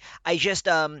beach. I just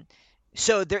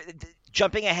so they're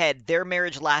jumping ahead. Their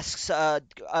marriage lasts a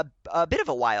bit of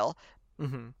a while.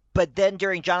 Mm-hmm. But then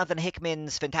during Jonathan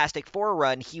Hickman's Fantastic Four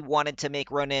run, he wanted to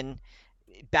make Ronan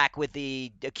back with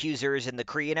the accusers and the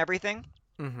Kree and everything.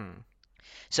 Mm-hmm.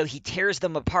 So he tears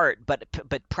them apart.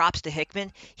 But props to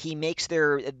Hickman, he makes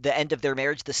the end of their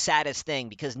marriage the saddest thing,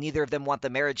 because neither of them want the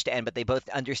marriage to end, but they both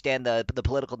understand the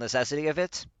political necessity of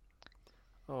it.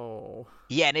 Oh.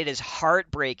 Yeah, and it is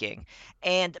heartbreaking.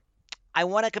 And I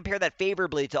want to compare that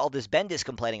favorably to all this Bendis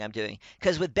complaining I'm doing.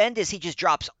 Because with Bendis, he just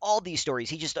drops all these stories.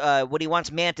 He just, when he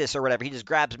wants Mantis or whatever, he just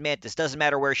grabs Mantis. Doesn't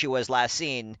matter where she was last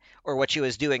seen or what she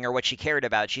was doing or what she cared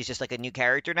about. She's just like a new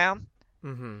character now.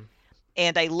 Mm-hmm.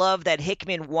 And I love that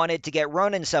Hickman wanted to get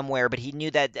Ronan somewhere, but he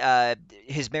knew that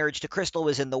his marriage to Crystal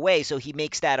was in the way, so he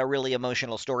makes that a really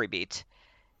emotional story beat.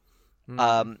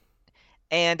 Mm-hmm.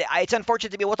 And it's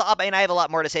unfortunate to be able to, and I have a lot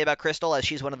more to say about Crystal, as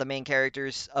she's one of the main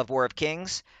characters of War of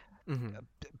Kings. Mm-hmm.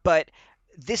 But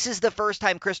this is the first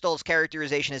time Crystal's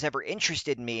characterization has ever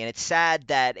interested me, and it's sad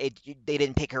that they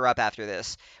didn't pick her up after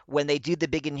this. When they do the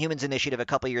big Inhumans initiative a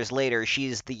couple years later,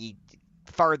 she's the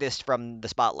farthest from the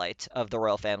spotlight of the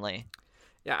royal family.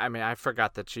 Yeah, I mean, I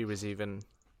forgot that she was even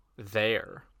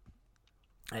there.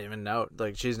 I didn't even know.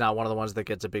 Like, she's not one of the ones that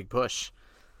gets a big push.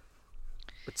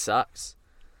 It sucks.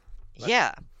 But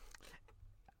yeah.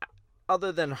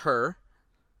 Other than her,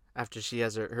 after she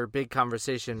has her big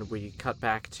conversation, we cut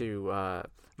back to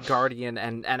Guardian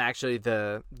and actually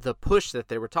the push that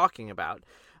they were talking about,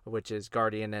 which is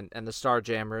Guardian and the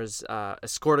Starjammers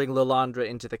escorting Lilandra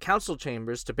into the council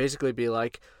chambers to basically be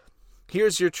like,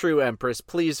 here's your true Empress,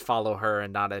 please follow her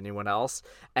and not anyone else.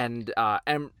 And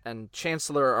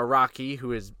Chancellor Araki,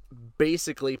 who is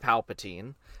basically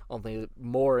Palpatine, only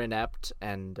more inept,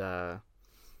 and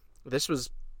this was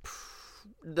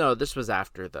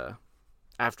after the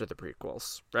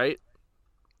prequels, right?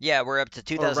 Yeah, we're up to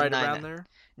 2009. Right around there?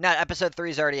 No, episode 3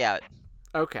 is already out.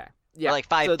 Okay. Yeah. We're like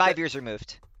five years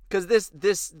removed. Because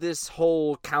this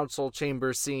whole council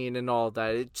chamber scene and all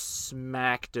that, it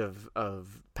smacked of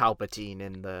Palpatine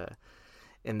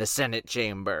in the Senate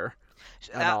chamber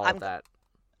and all that.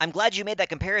 I'm glad you made that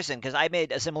comparison, because I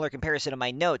made a similar comparison in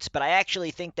my notes, but I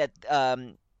actually think that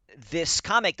this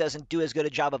comic doesn't do as good a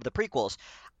job of the prequels.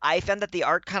 I found that the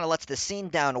art kind of lets the scene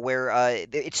down where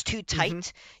it's too Mm-hmm.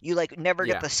 tight. You like never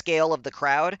get Yeah. the scale of the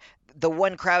crowd. The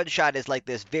one crowd shot is like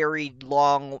this very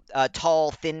long,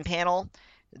 tall, thin panel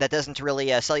that doesn't really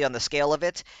sell you on the scale of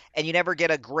it, and you never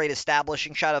get a great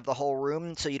establishing shot of the whole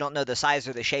room, so you don't know the size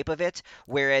or the shape of it.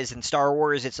 Whereas in Star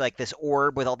Wars, it's like this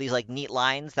orb with all these like neat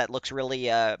lines that looks really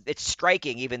it's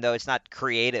striking, even though it's not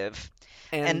creative.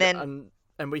 And And then um,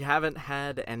 and we haven't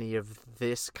had any of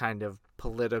this kind of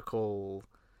political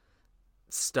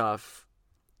stuff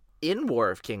in War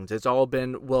of Kings. It's all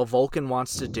been, well, Vulcan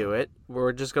wants to do it.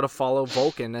 We're just going to follow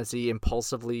Vulcan as he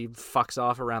impulsively fucks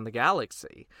off around the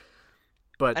galaxy.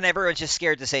 But and everyone's just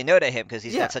scared to say no to him because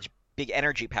he's yeah, got such big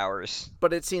energy powers.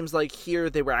 but it seems like here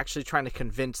they were actually trying to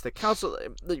convince the council.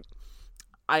 Like,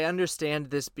 I understand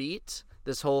this beat,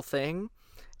 this whole thing.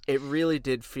 It really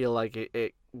did feel like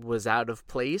it was out of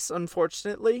place,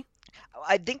 unfortunately.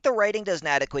 I think the writing does an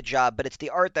adequate job, but it's the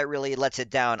art that really lets it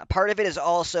down. Part of it is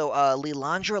also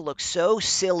Lilandra looks so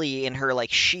silly in her like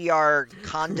Shi'ar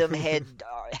condom head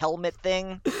helmet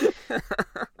thing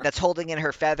that's holding in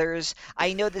her feathers.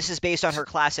 I know this is based on her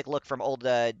classic look from old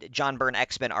John Byrne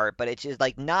X-Men art, but it's just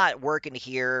like not working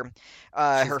here. She's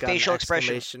Her got an facial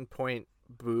expression, exclamation point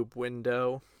boob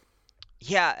window.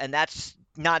 yeah, and that's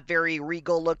not very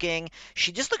regal looking.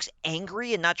 She just looks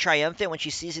angry and not triumphant when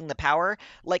she's seizing the power.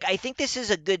 Like I think this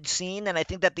is a good scene, and I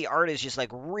think that the art is just like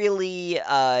really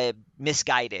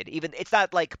misguided. Even it's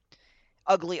not like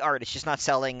ugly art; it's just not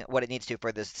selling what it needs to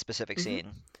for this specific Mm-hmm. scene.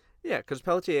 Yeah, because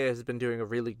Pelletier has been doing a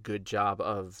really good job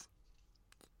of,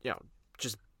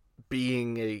 just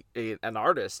being an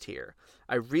artist here.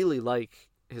 I really like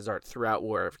his art throughout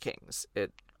War of Kings.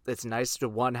 It's nice to,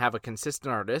 one, have a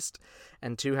consistent artist,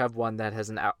 and two, have one that has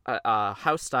a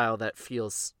house style that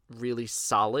feels really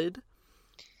solid.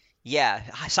 Yeah,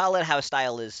 solid house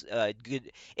style is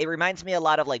good. It reminds me a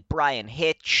lot of like Brian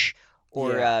Hitch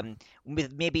or Yeah.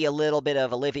 with maybe a little bit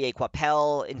of Olivier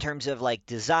Coipel in terms of like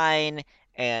design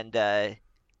and the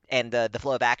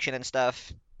flow of action and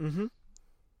stuff. Mm-hmm.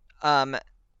 Um,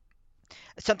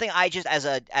 Something I just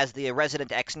as the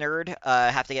resident X nerd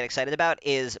have to get excited about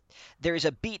is there's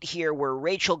a beat here where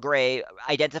Rachel Gray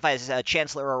identifies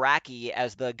Chancellor Araki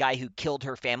as the guy who killed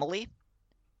her family.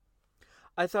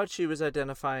 I thought she was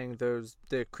identifying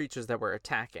the creatures that were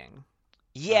attacking.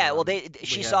 Yeah, well, We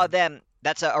she saw have. them.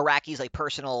 That's Araki's like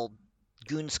personal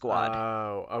goon squad.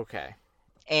 Oh, okay.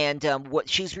 And what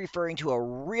she's referring to a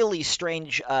really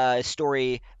strange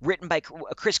story written by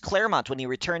Chris Claremont when he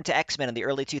returned to X-Men in the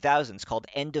early 2000s called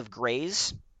End of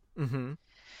Greys. Mm-hmm.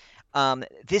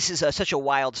 This is such a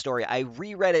wild story. I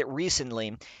reread it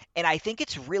recently, and I think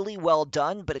it's really well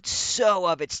done, but it's so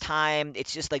of its time.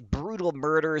 It's just like brutal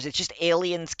murders. It's just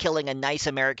aliens killing a nice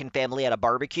American family at a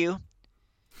barbecue.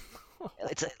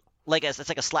 It's it's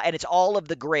like a slide, and it's all of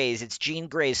the Greys. It's Jean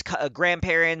Grey's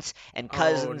grandparents and Oh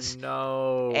cousins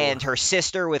no. and her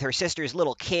sister with her sister's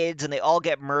little kids, and they all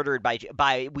get murdered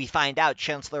by we find out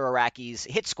Chancellor Araki's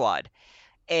hit squad.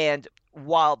 And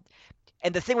while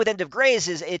and the thing with End of Greys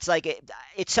is it's like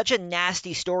it's such a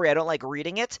nasty story. I don't like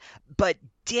reading it, but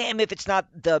damn if it's not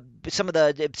some of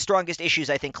the strongest issues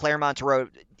I think Claremont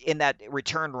wrote in that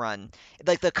return run.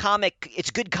 Like the comic, it's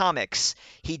good comics.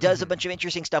 He does a Mm-hmm. bunch of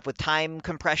interesting stuff with time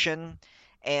compression,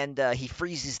 and he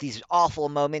freezes these awful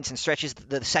moments and stretches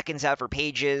the seconds out for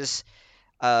pages.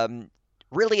 Um,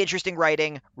 really interesting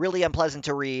writing, really unpleasant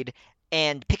to read,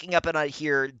 and picking up on it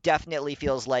here definitely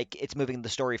feels like it's moving the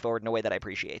story forward in a way that I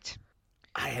appreciate.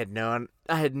 I had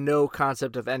no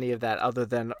concept of any of that other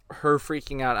than her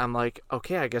freaking out. I'm like,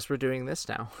 okay, I guess we're doing this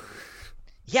now.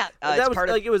 Yeah, That it's was part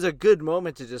of. like, it was a good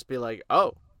moment to just be like,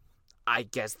 oh, I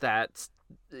guess that's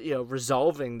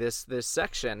resolving this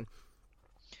section.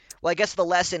 Well, I guess the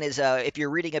lesson is if you're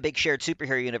reading a big shared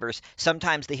superhero universe,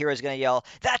 sometimes the hero's going to yell,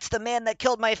 "That's the man that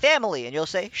killed my family," and you'll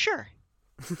say, "Sure,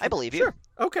 I believe you." Sure,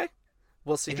 okay,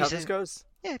 we'll see If you how this say, goes.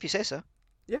 yeah, if you say so.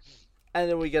 Yeah, and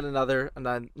then we get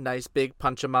a nice big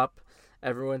punch 'em up.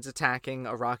 Everyone's attacking.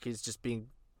 Araki's just being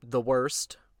the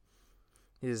worst.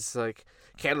 He's like,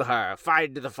 kill her,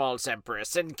 find the false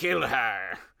empress, and kill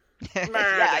her. Murder.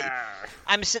 Yeah,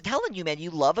 I'm telling you, man, you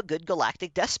love a good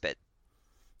galactic despot.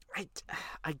 I,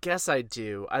 I guess I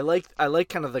do. I like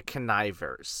kind of the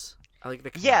connivers. I like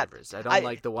the Yeah, connivers. I don't I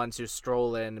like the ones who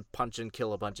stroll in, punch and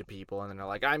kill a bunch of people, and then they're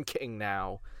like, "I'm king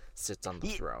now," sits on the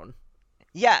y- throne.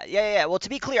 yeah. Well, to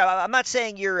be clear, I'm not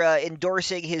saying you're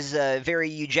endorsing his very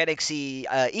eugenicsy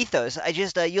ethos. I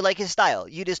just you like his style.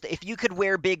 You just if you could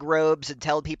wear big robes and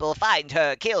tell people find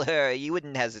her, kill her, you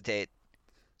wouldn't hesitate.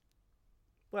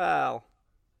 Well,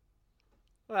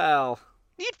 well,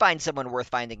 You'd find someone worth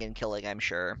finding and killing, I'm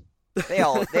sure. They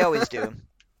always do.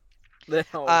 They Um,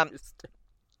 always do.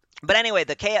 But anyway,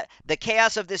 the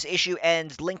chaos of this issue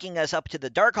ends, linking us up to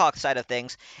the Darkhawk side of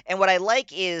things. And what I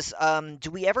like is, do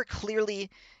we ever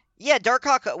clearly? Yeah,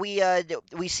 Darkhawk.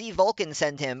 We see Vulcan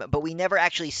send him, but we never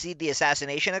actually see the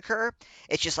assassination occur.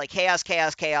 It's just like chaos,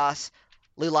 chaos, chaos.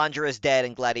 Lilandra is dead,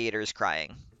 and Gladiator is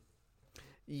crying.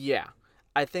 Yeah.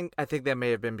 I think that may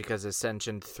have been because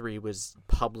Ascension 3 was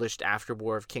published after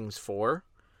War of Kings 4.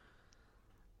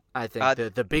 I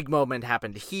think the big moment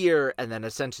happened here, and then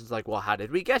Ascension's like, well, how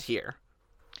did we get here?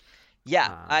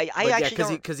 Yeah, I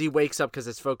actually because he wakes up because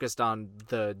it's focused on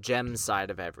the gem side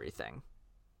of everything.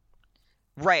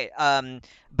 Right.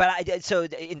 So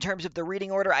in terms of the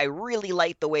reading order, I really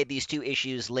like the way these two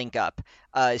issues link up.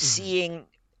 Seeing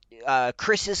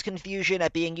Chris's confusion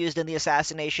at being used in the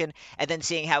assassination, and then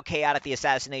seeing how chaotic the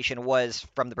assassination was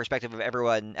from the perspective of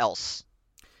everyone else.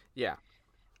 Yeah.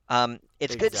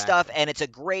 It's good stuff, and it's a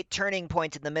great turning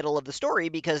point in the middle of the story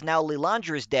because now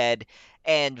Lilandra is dead,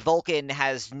 and Vulcan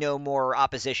has no more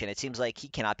opposition. It seems like he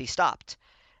cannot be stopped.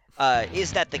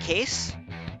 Is that the case?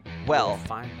 Well, we'll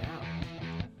find out.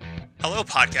 Hello,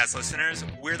 podcast listeners.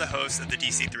 We're the hosts of the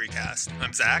DC3 cast.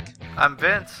 I'm Zach. I'm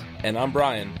Vince. And I'm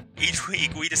Brian. Each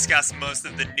week, we discuss most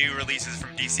of the new releases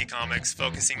from DC Comics,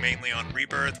 focusing mainly on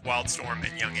Rebirth, Wildstorm,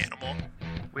 and Young Animal.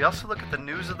 We also look at the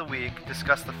news of the week,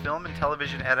 discuss the film and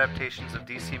television adaptations of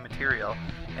DC material,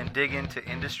 and dig into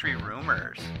industry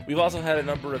rumors. We've also had a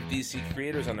number of DC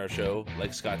creators on our show,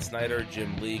 like Scott Snyder,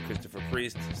 Jim Lee, Christopher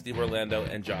Priest, Steve Orlando,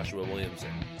 and Joshua Williamson.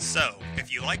 So,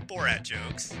 if you like Borat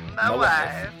jokes, my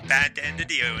wife, bad Dan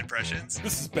DiDio impressions,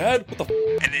 this is bad? What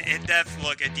the and an in-depth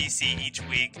look at DC each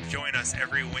week, join us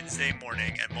every Wednesday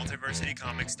morning at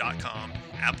multiversitycomics.com,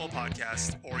 Apple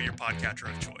Podcasts, or your podcatcher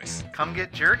of choice. Come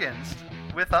get Jurgens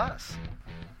with us.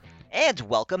 And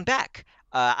welcome back.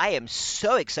 I am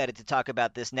so excited to talk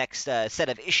about this next set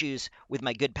of issues with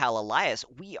my good pal Elias.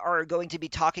 We are going to be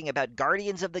talking about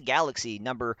Guardians of the Galaxy,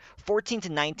 number 14 to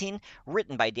 19,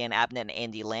 written by Dan Abnett and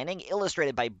Andy Lanning,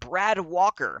 illustrated by Brad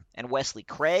Walker and Wesley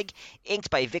Craig, inked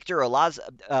by Victor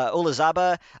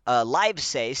Olazaba,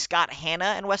 Livesay, Scott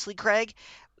Hanna, and Wesley Craig,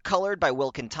 colored by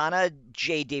Will Quintana,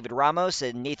 J. David Ramos,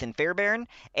 and Nathan Fairbairn,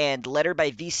 and lettered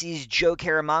by VC's Joe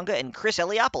Caramanga and Chris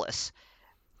Eliopoulos.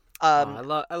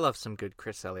 I love some good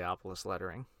Chris Eliopoulos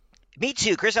lettering. Me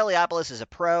too. Chris Eliopoulos is a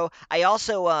pro. I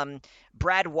also,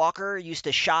 Brad Walker used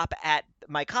to shop at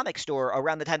my comic store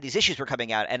around the time these issues were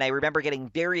coming out, and I remember getting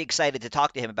very excited to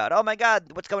talk to him about, oh my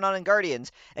god, what's going on in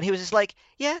Guardians? And he was just like,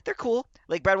 yeah, they're cool.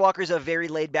 Like, Brad Walker's a very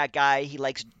laid-back guy. He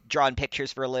likes drawing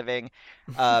pictures for a living.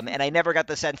 And I never got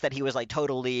the sense that he was, like,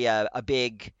 totally a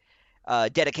big,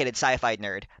 dedicated sci-fi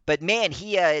nerd. But man,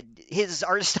 his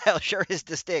art style sure is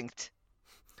distinct.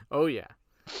 Oh, yeah,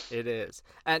 it is.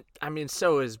 And, I mean,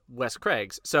 so is Wes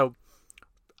Craig's. So,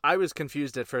 I was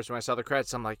confused at first when I saw the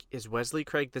credits. I'm like, is Wesley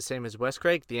Craig the same as Wes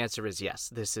Craig? The answer is yes.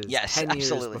 This is 10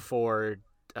 years before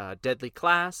Deadly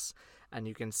Class, and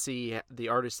you can see the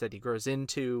artist that he grows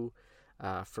into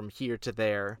from here to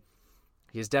there.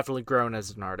 He's definitely grown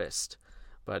as an artist,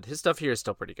 but his stuff here is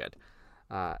still pretty good.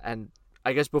 And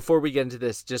I guess before we get into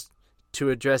this, just to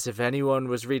address if anyone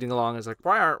was reading along is like,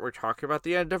 why aren't we talking about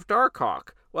the end of Darkhawk?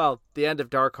 Well, the end of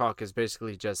Darkhawk is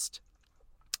basically just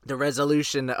the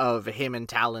resolution of him and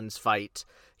Talon's fight.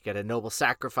 You get a noble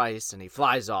sacrifice, and he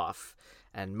flies off.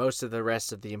 And most of the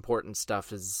rest of the important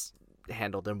stuff is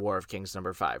handled in War of Kings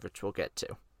number 5, which we'll get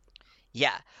to.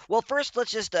 Yeah. Well, first,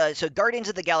 let's just... so Guardians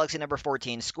of the Galaxy number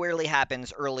 14 squarely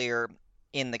happens earlier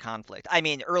in the conflict. I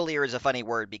mean, earlier is a funny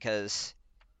word because...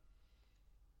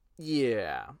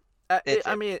 Yeah.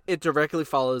 It directly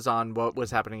follows on what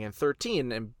was happening in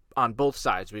 13, and on both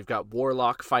sides. We've got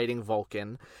Warlock fighting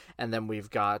Vulcan, and then we've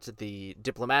got the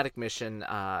diplomatic mission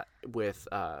with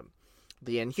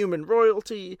the Inhuman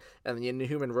royalty, and the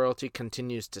Inhuman royalty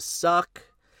continues to suck.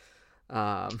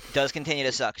 Does continue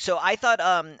to suck. So I thought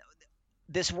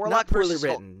this Warlock not poorly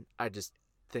written. I just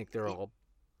think they're all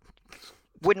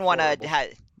wouldn't want to.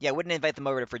 Wouldn't invite them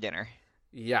over for dinner.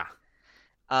 Yeah.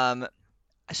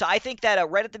 So I think that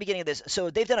right at the beginning of this, so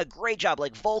they've done a great job.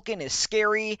 Like, Vulcan is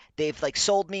scary. They've, like,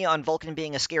 sold me on Vulcan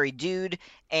being a scary dude.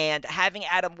 And having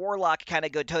Adam Warlock kind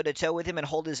of go toe-to-toe with him and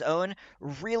hold his own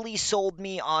really sold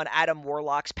me on Adam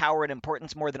Warlock's power and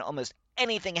importance more than almost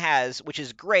anything has, which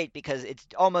is great because it's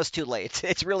almost too late.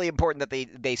 It's really important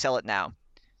that they sell it now.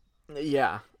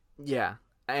 Yeah.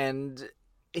 And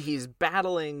he's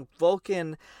battling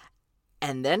Vulcan,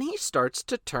 and then he starts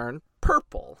to turn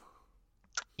purple.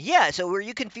 Yeah, so were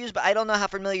you confused? But I don't know how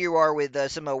familiar you are with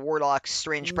some of Warlock's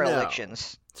strange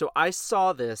predilections. No. So I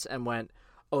saw this and went,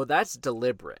 oh, that's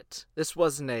deliberate. This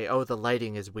wasn't the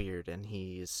lighting is weird and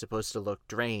he's supposed to look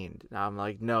drained. I'm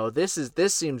like, no, this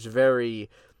seems very,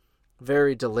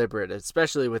 very deliberate,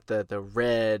 especially with the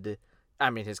red. I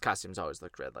mean, his costumes always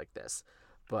look red like this,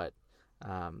 but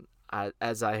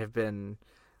as I have been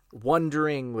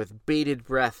wondering with bated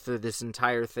breath through this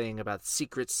entire thing about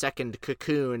secret second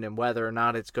cocoon and whether or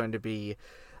not it's going to be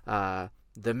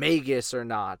the Magus or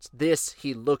not.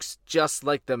 He looks just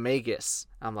like the Magus.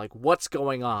 I'm like, what's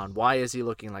going on? Why is he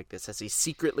looking like this? Has he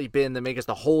secretly been the Magus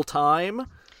the whole time?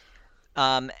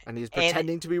 And he's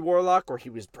pretending to be Warlock, or he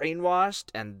was brainwashed,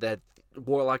 and that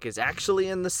Warlock is actually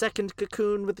in the second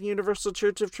cocoon with the Universal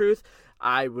Church of Truth.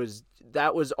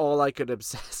 That was all I could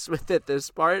obsess with at this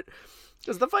part,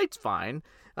 because the fight's fine.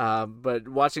 But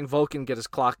watching Vulcan get his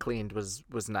clock cleaned was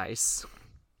nice.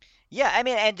 Yeah, I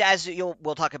mean, and as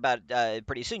we'll talk about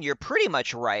pretty soon, you're pretty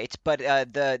much right, but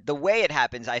the way it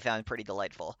happens I found pretty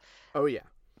delightful. Oh, yeah.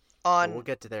 We'll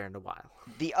get to there in a while.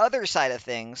 The other side of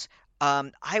things,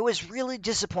 I was really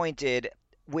disappointed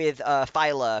with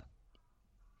Phyla.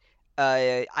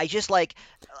 I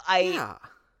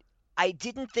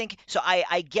didn't think... So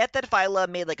I get that Phyla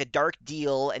made like a dark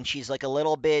deal, and she's like a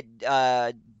little bit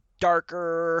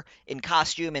darker in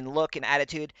costume and look and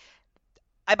attitude.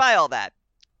 I buy all that.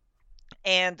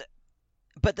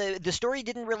 But the story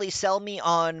didn't really sell me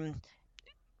on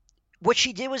what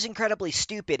she did. Was incredibly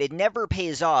stupid. It never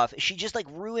pays off. She just like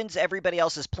ruins everybody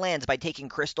else's plans by taking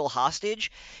Crystal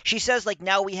hostage. She says like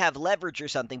now we have leverage or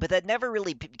something, but that never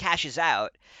really cashes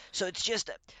out. So it's just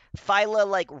Phyla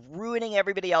like ruining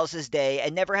everybody else's day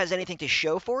and never has anything to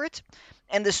show for it.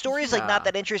 And the story is like not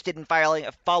that interested in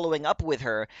following up with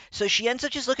her. So she ends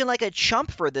up just looking like a chump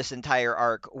for this entire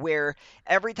arc, where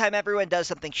every time everyone does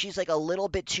something, she's like a little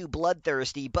bit too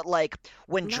bloodthirsty. But like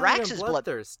when not Drax is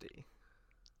bloodthirsty.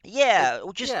 Yeah,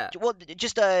 just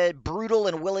brutal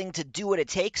and willing to do what it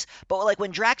takes. But like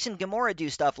when Drax and Gamora do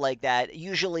stuff like that,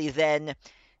 usually then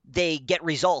they get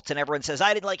results and everyone says,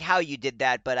 I didn't like how you did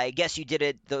that, but I guess you did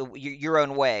it your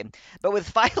own way. But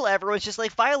with Phyla, everyone's just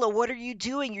like, Phyla, what are you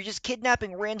doing? You're just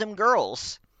kidnapping random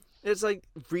girls. It's like,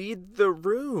 read the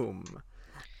room.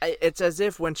 It's as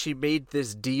if when she made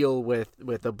this deal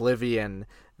with Oblivion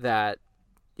that,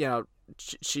 you know,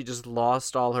 she just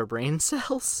lost all her brain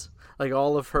cells. Like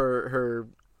all of her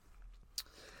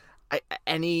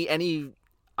any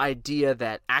idea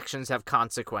that actions have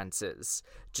consequences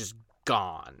just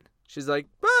gone. She's like,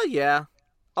 well, yeah,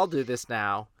 I'll do this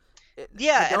now.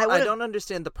 Yeah, I don't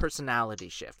understand the personality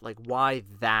shift. Like why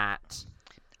that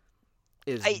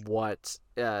is what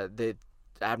the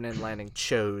Abnett Landing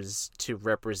chose to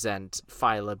represent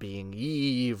Phyla being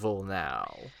evil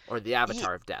now, or the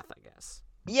Avatar of Death, I guess.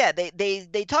 Yeah,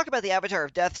 they talk about the Avatar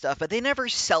of Death stuff, but they never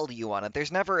sell you on it.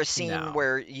 There's never a scene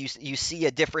where you see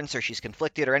a difference or she's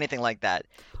conflicted or anything like that.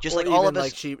 Just or like all of us,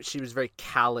 like she was very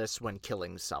callous when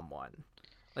killing someone.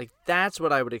 Like that's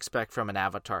what I would expect from an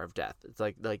Avatar of Death. It's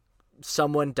like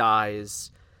someone dies,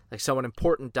 like someone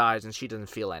important dies, and she doesn't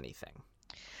feel anything.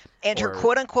 And her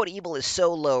quote unquote evil is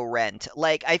so low rent.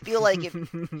 Like I feel like if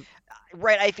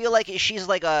right, I feel like she's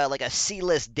like a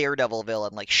C-list Daredevil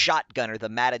villain, like Shotgun or the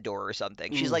Matador or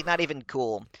something. She's like not even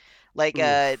cool. Like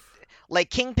like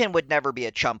Kingpin would never be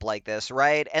a chump like this,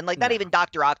 right? And like not even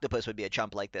Dr. Octopus would be a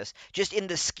chump like this. Just in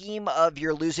the scheme of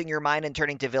you're losing your mind and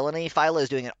turning to villainy, Phyla is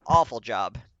doing an awful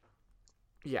job.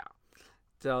 Yeah.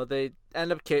 So they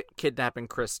end up kidnapping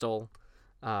Crystal.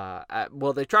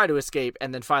 Well, they try to escape,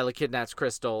 and then Phyla kidnaps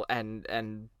Crystal,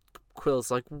 and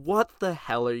Quill's like, what the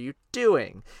hell are you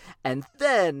doing? And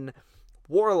then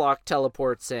Warlock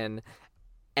teleports in,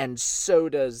 and so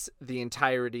does the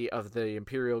entirety of the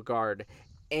Imperial Guard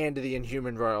and the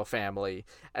Inhuman royal family,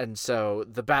 and so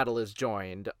the battle is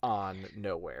joined on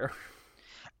Nowhere.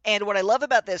 And what I love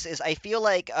about this is I feel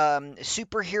like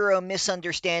superhero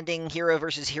misunderstanding hero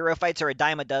versus hero fights are a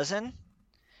dime a dozen.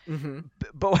 Mm-hmm.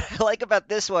 But what I like about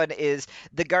this one is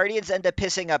the Guardians end up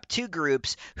pissing up two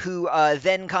groups who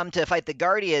then come to fight the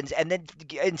Guardians and then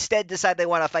instead decide they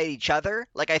want to fight each other.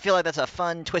 Like, I feel like that's a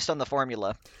fun twist on the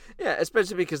formula. Yeah,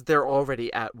 especially because they're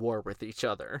already at war with each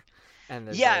other. And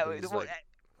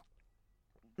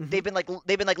they've been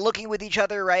like looking with each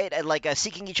other, right, and like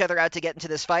seeking each other out to get into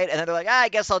this fight, and then they're like, I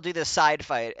guess I'll do this side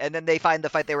fight, and then they find the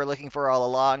fight they were looking for all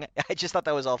along. I just thought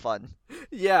that was all fun.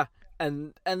 Yeah,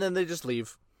 and then they just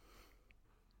leave.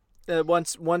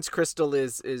 Once Crystal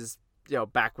is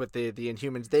back with the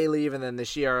Inhumans, they leave, and then the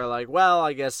Shi'ar are like, well,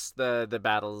 I guess the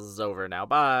battle's over now.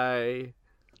 Bye.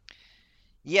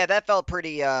 Yeah, that felt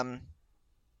pretty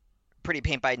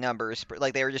paint by numbers.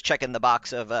 Like they were just checking the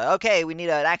box of okay, we need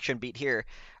an action beat here.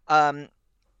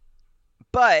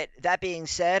 But that being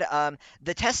said,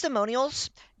 the testimonials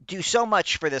do so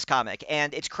much for this comic,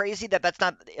 and it's crazy that that's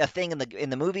not a thing in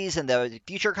the movies and the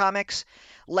future comics.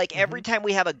 Like every time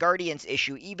we have a Guardians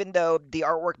issue, even though the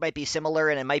artwork might be similar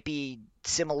and it might be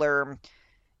similar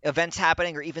events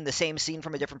happening or even the same scene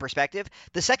from a different perspective,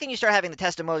 the second you start having the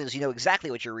testimonials, you know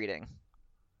exactly what you're reading.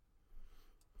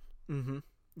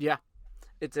 Yeah,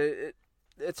 it's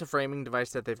a framing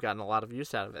device that they've gotten a lot of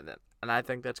use out of it, and I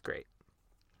think that's great.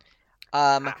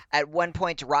 At one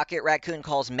point, Rocket Raccoon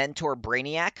calls Mentor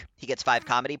Brainiac. He gets 5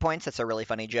 comedy points. That's a really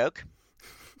funny joke.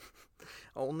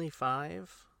 Only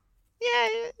 5? Yeah,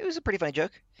 it was a pretty funny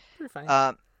joke. Pretty funny.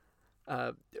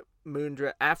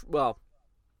 Well,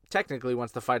 technically,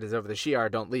 once the fight is over, the Shi'ar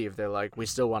don't leave. They're like, we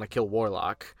still want to kill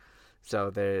Warlock. So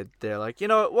they're like, you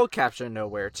know what, we'll capture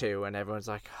Nowhere too. And everyone's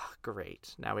like, oh,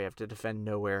 great. Now we have to defend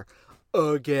Nowhere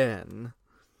again.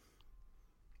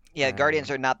 Yeah, Guardians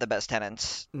are not the best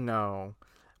tenants. No.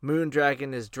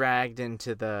 Moondragon is dragged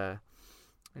into the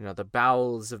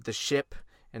bowels of the ship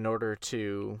in order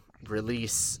to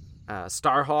release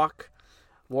Starhawk.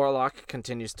 Warlock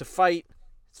continues to fight.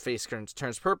 His face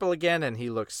turns purple again, and he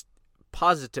looks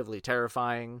positively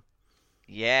terrifying.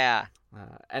 Yeah.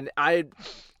 And I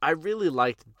really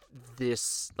liked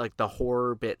this, like the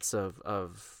horror bits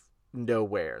of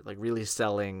Nowhere, like really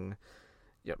selling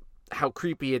how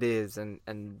creepy it is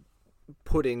and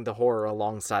putting the horror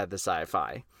alongside the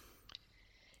sci-fi.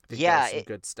 Yeah, some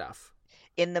good stuff.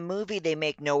 In the movie, they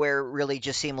make Nowhere really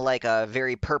just seem like a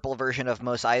very purple version of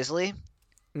Mos Eisley.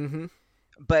 Mm-hmm.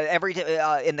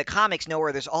 But in the comics,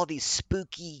 Nowhere, there's all these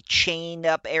spooky chained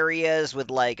up areas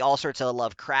with like all sorts of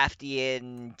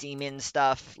Lovecraftian demon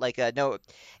stuff.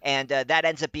 And that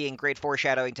ends up being great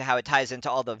foreshadowing to how it ties into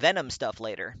all the Venom stuff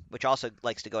later, which also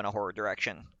likes to go in a horror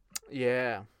direction.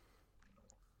 Yeah.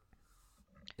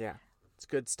 Yeah, it's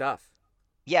good stuff.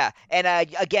 Yeah, and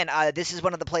again, this is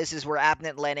one of the places where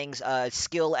Abnett Lanning's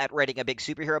skill at writing a big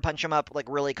superhero punch 'em up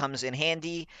really comes in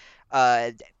handy.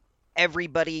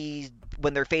 Everybody,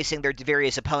 when they're facing their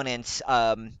various opponents,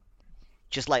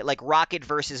 just like Rocket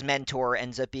versus Mentor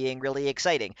ends up being really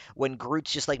exciting. When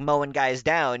Groot's just mowing guys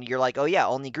down, you're like, oh yeah,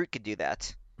 only Groot could do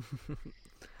that.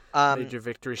 Major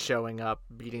Victory showing up,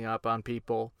 beating up on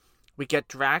people. We get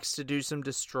Drax to do some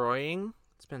destroying.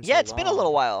 It's been a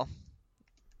little while.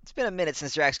 It's been a minute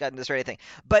since Drax got destroyed anything.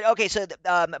 But okay, so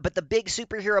but the big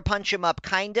superhero punch 'em up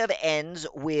kind of ends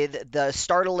with the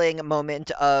startling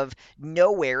moment of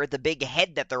Nowhere, the big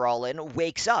head that they're all in,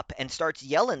 wakes up and starts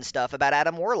yelling stuff about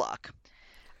Adam Warlock.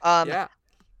 Yeah.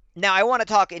 Now, I want to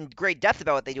talk in great depth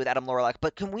about what they do with Adam Warlock,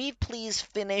 but can we please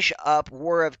finish up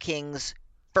War of Kings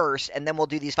first, and then we'll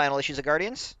do these final issues of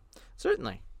Guardians?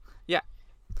 Certainly. Yeah.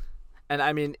 And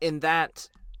I mean, in that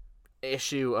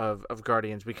issue of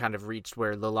Guardians, we kind of reached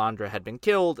where Lilandra had been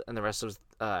killed, and the rest of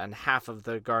and half of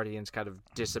the Guardians kind of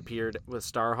disappeared with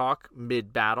Starhawk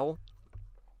mid-battle.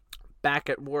 Back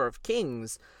at War of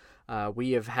Kings,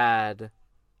 we have had...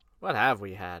 What have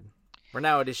we had? We're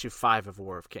now at issue 5 of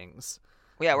War of Kings.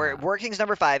 Yeah, we're at War of Kings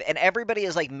number 5, and everybody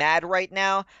is mad right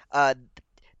now.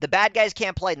 The bad guys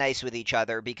can't play nice with each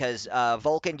other because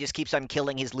Vulcan just keeps on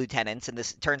killing his lieutenants, and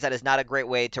this turns out is not a great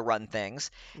way to run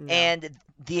things. No. And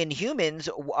the Inhumans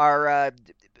are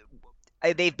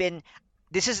they've been...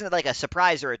 This isn't like a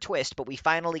surprise or a twist, but we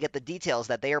finally get the details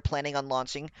that they are planning on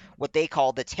launching what they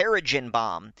call the Terrigen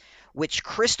bomb, which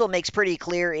Crystal makes pretty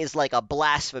clear is like a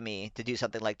blasphemy to do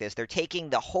something like this. They're taking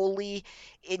the holy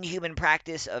Inhuman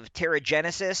practice of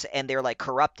Terrigenesis, and they're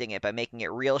corrupting it by making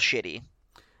it real shitty.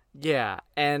 Yeah,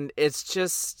 and it's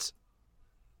just...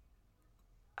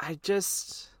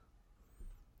 It's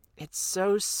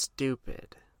so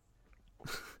stupid.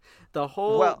 the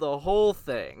whole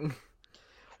thing.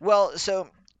 Well, so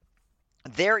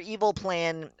their evil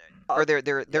plan, or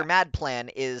their mad plan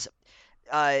is...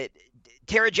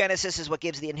 Terrigenesis is what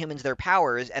gives the Inhumans their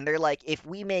powers, and they're like, if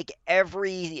we make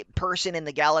every person in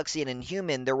the galaxy an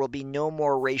Inhuman, there will be no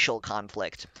more racial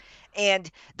conflict. And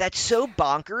that's so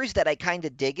bonkers that I kind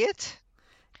of dig it.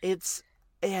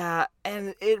 Yeah,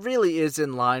 and it really is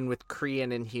in line with Kree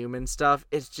and Inhuman stuff.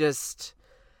 It's just...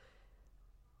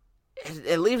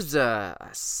 It leaves a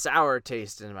sour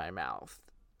taste in my mouth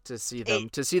to see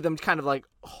them kind of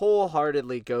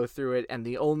wholeheartedly go through it, and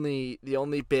the only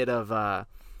bit of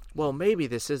well, maybe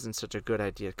this isn't such a good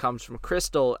idea comes from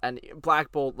Crystal and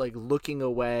Black Bolt looking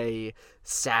away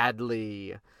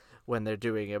sadly when they're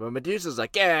doing it. But Medusa's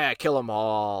like, yeah, kill them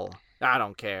all. I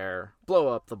don't care. Blow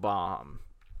up the bomb.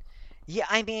 Yeah,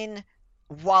 I mean,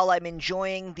 while I'm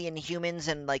enjoying the Inhumans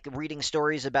and reading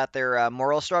stories about their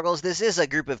moral struggles, this is a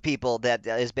group of people that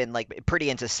has been pretty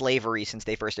into slavery since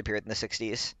they first appeared in the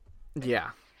 60s.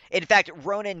 Yeah. In fact,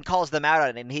 Ronan calls them out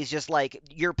on it, and he's just like,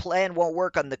 your plan won't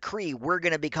work on the Kree. We're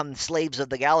going to become slaves of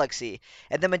the galaxy.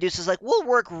 And then Medusa's like, we'll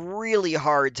work really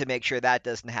hard to make sure that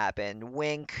doesn't happen.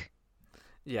 Wink.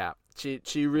 Yeah,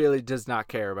 she really does not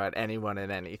care about anyone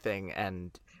and anything,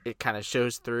 and it kind of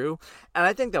shows through. And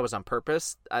I think that was on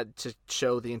purpose, to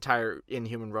show the entire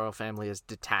Inhuman royal family is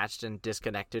detached and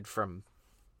disconnected from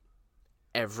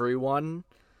everyone.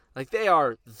 Like, they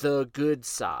are the good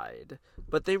side,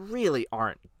 but they really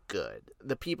aren't good.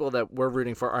 The people that we're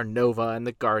rooting for are Nova and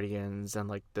the Guardians and,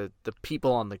 like, the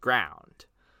people on the ground.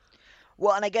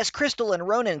 Well, and I guess Crystal and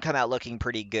Ronan come out looking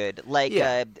pretty good. Like,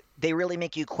 Yeah. They really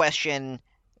make you question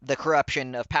the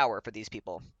corruption of power for these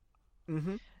people.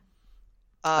 Mm-hmm.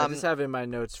 I just have in my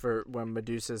notes for when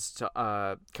Medusa's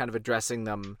kind of addressing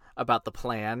them about the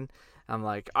plan. I'm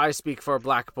like, I speak for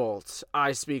Black Bolt.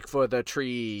 I speak for the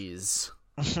trees.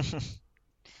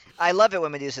 I love it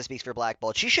when Medusa speaks for Black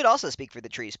Bolt. She should also speak for the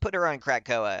trees. Put her on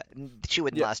Krakoa. She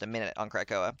wouldn't last a minute on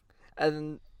Krakoa.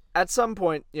 And at some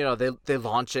point, they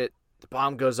launch it. The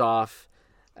bomb goes off,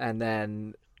 and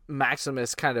then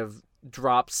Maximus kind of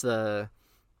drops a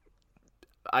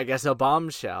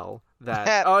bombshell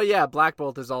that, oh yeah, Black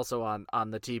Bolt is also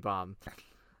on the T-bomb.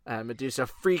 And Medusa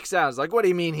freaks out. It's like, what do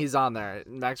you mean he's on there?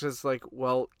 And Maximus is like,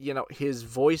 well, his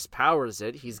voice powers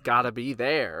it. He's got to be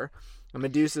there. And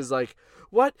Medusa's like,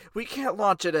 what? We can't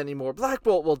launch it anymore. Black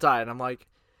Bolt will die. And I'm like,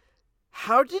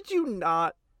 how did you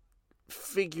not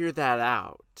figure that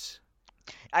out?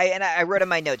 I wrote in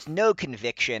my notes, no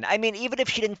conviction. I mean, even if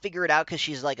she didn't figure it out because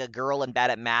she's like a girl and bad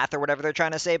at math or whatever they're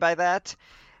trying to say by that,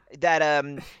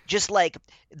 just like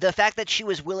the fact that she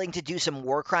was willing to do some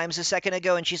war crimes a second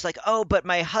ago, and she's like, oh, but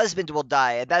my husband will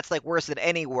die, and that's like worse than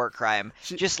any war crime.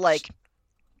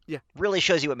 Yeah, really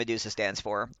shows you what Medusa stands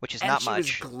for, which is not much. And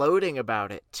she was gloating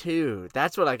about it too.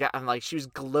 That's what I got. I'm like, she was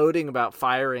gloating about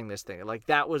firing this thing. Like,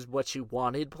 that was what she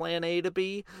wanted Plan A to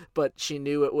be, but she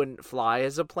knew it wouldn't fly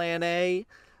as a Plan A,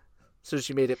 so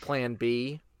she made it Plan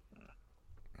B.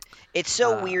 It's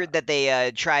so weird that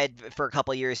they tried for a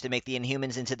couple years to make the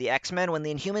Inhumans into the X-Men when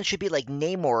the Inhumans should be like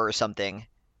Namor or something.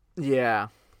 Yeah,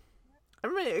 I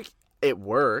mean, it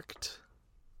worked.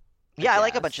 Yeah, I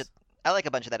like a bunch of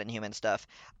that Inhuman stuff.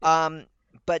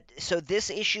 But so this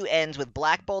issue ends with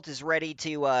Black Bolt is ready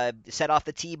to set off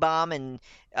the T-bomb and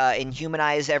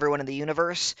inhumanize everyone in the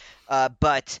universe.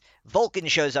 But Vulcan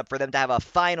shows up for them to have a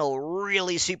final,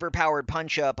 really super-powered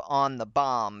punch-up on the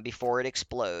bomb before it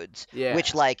explodes. Yeah.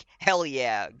 Which, like, hell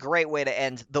yeah, great way to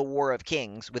end the War of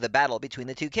Kings with a battle between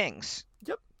the two kings.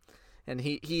 Yep. And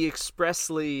he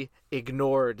expressly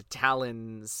ignored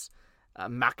Talon's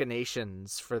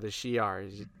machinations for the Shi'ar.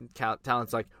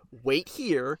 Talon's like, wait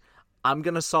here, I'm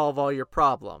gonna solve all your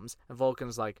problems. And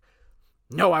Vulcan's like,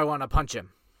 no, I want to punch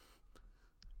him.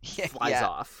 Flies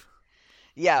off.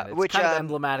 Yeah, it's which kind of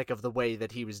emblematic of the way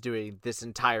that he was doing this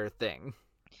entire thing.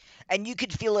 And you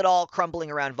could feel it all crumbling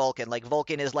around Vulcan. Like,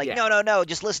 Vulcan is like, no,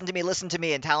 just listen to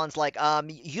me. And Talon's like,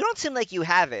 you don't seem like you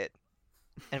have it.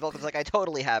 And Vulcan's like, I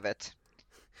totally have it.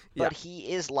 But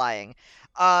he is lying.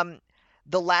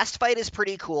 The last fight is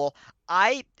pretty cool.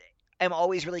 I am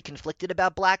always really conflicted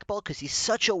about Black Bolt because he's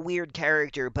such a weird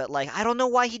character, but like I don't know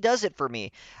why he does it for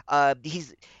me.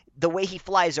 He's the way he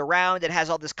flies around. It has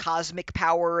all this cosmic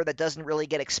power that doesn't really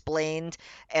get explained,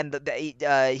 and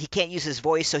he can't use his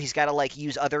voice, so he's got to like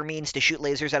use other means to shoot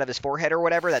lasers out of his forehead or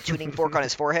whatever. That tuning fork on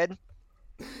his forehead.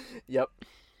 Yep.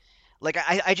 Like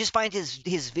I just find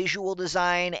his visual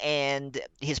design and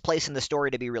his place in the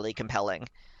story to be really compelling.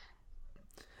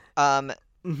 And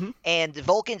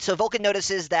Vulcan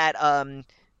notices that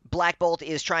Black Bolt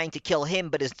is trying to kill him,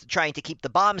 but is trying to keep the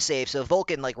bomb safe. So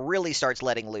Vulcan like really starts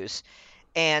letting loose.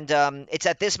 And it's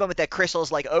at this moment that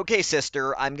Crystal's like, "Okay,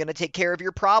 sister, I'm gonna take care of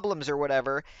your problems or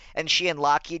whatever." And she and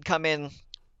Lockheed come in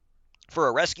for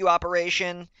a rescue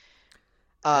operation.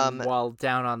 While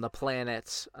down on the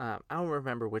planet, I don't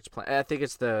remember which planet. I think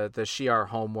it's the Shi'ar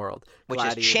homeworld, which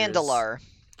is Chandalar.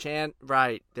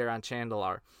 Right, they're on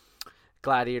Chandalar.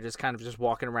 Gladiator's kind of just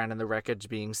walking around in the wreckage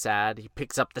being sad. He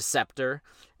picks up the scepter,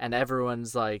 and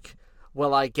everyone's like,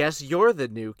 well, I guess you're the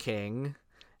new king.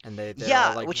 And they're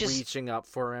all like reaching up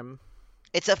for him.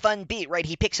 It's a fun beat, right?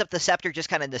 He picks up the scepter just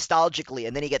kind of nostalgically,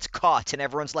 and then he gets caught, and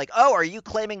everyone's like, oh, are you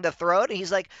claiming the throne? And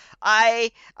he's like,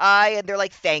 I, and they're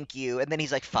like, thank you. And then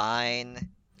he's like, fine.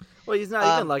 Well, he's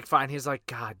not even like, fine. He's like,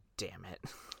 God damn it.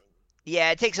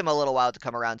 Yeah, it takes him a little while to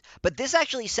come around. But this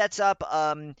actually sets up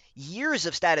years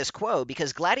of status quo,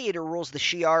 because Gladiator rules the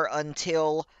Shi'ar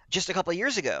until just a couple of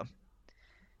years ago.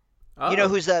 Oh. You know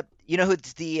who's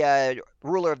the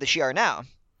ruler of the Shi'ar now?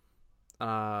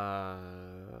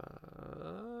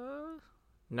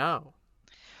 No.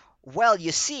 Well,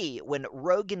 you see, when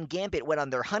Rogue and Gambit went on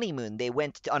their honeymoon, they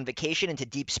went on vacation into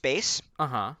deep space.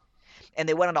 Uh-huh. And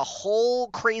they went on a whole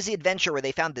crazy adventure where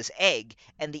they found this egg,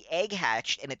 and the egg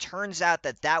hatched, and it turns out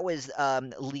that that was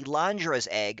Lilandra's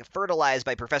egg, fertilized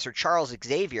by Professor Charles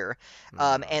Xavier,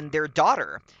 and their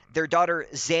daughter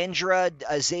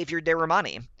Xandra Xavier de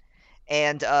Romani.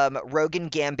 And Rogan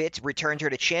Gambit returned her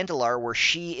to Chandalar, where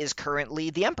she is currently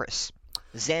the Empress.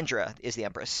 Xandra is the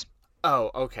Empress.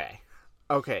 Oh, okay.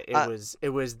 Okay,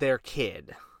 it was their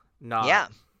kid, not... Yeah.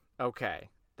 Okay,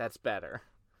 that's better.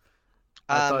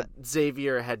 I thought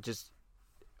Xavier had just...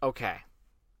 Okay.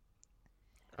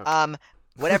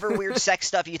 Whatever weird sex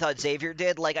stuff you thought Xavier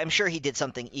did, like, I'm sure he did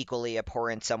something equally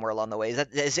abhorrent somewhere along the way.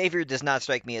 Xavier does not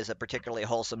strike me as a particularly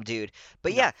wholesome dude.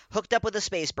 But yeah, hooked up with a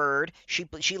space bird,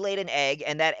 she laid an egg,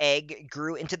 and that egg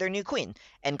grew into their new queen.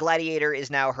 And Gladiator is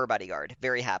now her bodyguard,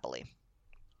 very happily.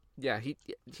 Yeah,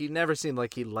 he never seemed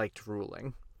like he liked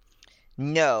ruling.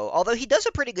 No, although he does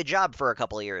a pretty good job for a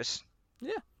couple of years.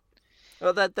 Yeah.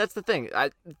 Well, that's the thing.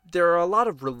 There are a lot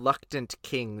of reluctant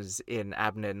kings in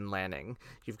Abnett and Lanning.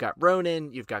 You've got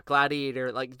Ronan, you've got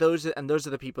Gladiator, like those are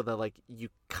the people that like you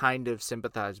kind of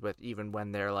sympathize with, even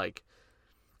when they're like,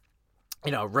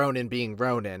 you know, Ronan being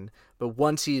Ronan. But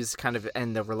once he's kind of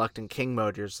in the reluctant king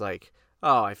mode, you're just like,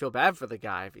 oh, I feel bad for the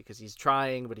guy because he's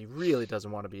trying, but he really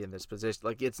doesn't want to be in this position.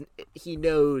 Like he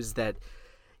knows that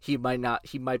he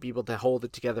might be able to hold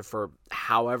it together for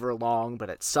however long, but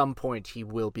at some point he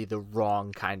will be the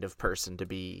wrong kind of person to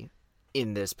be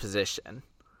in this position.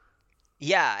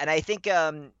 Yeah, and I think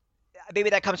maybe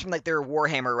that comes from like their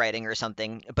Warhammer writing or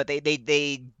something, but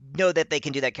they know that they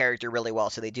can do that character really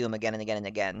well, so they do him again and again and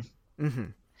again. Mm-hmm.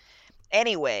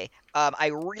 Anyway, I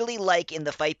really like in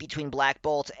the fight between Black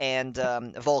Bolt and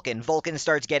Vulcan. Vulcan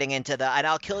starts getting into and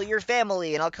I'll kill your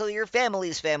family, and I'll kill your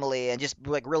family's family, and just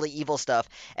like really evil stuff.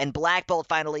 And Black Bolt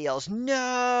finally yells,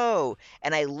 "No!"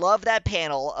 And I love that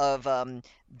panel of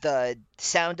the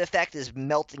sound effect is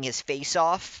melting his face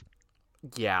off.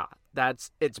 Yeah,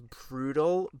 it's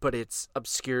brutal, but it's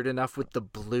obscured enough with the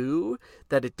blue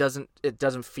that it doesn't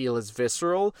feel as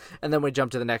visceral. And then we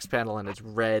jump to the next panel and it's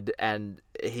red and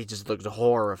he just looks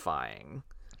horrifying.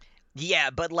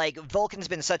 Yeah, but like Vulcan's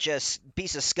been such a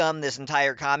piece of scum this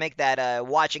entire comic that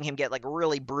watching him get like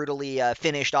really brutally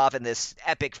finished off in this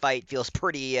epic fight feels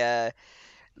pretty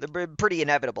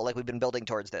inevitable. Like we've been building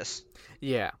towards this.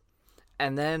 Yeah,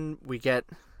 and then we get.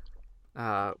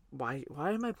 Why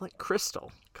am I playing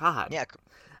Crystal? God. Yeah.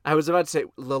 I was about to say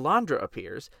Lilandra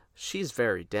appears. She's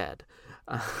very dead.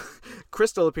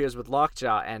 Crystal appears with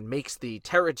Lockjaw and makes the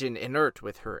Terrigen inert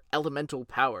with her elemental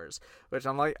powers, which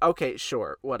I'm like, okay,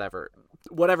 sure, whatever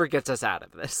gets us out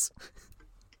of this.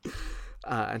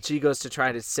 And she goes to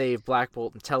try to save Black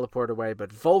Bolt and teleport away,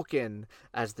 but Vulcan,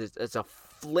 as a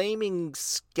flaming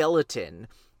skeleton,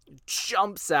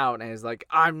 jumps out and is like,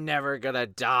 I'm never gonna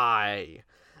die.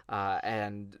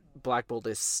 And Black Bolt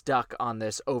is stuck on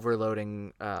this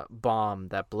overloading bomb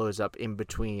that blows up in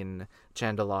between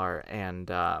Chandalar and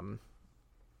the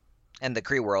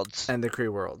Kree worlds. And the Kree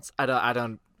worlds.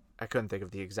 I couldn't think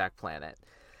of the exact planet.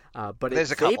 But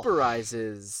There's it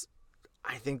vaporizes,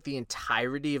 I think, the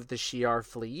entirety of the Shi'ar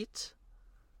fleet.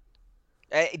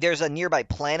 There's a nearby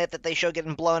planet that they show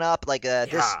getting blown up. Like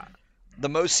this, the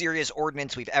most serious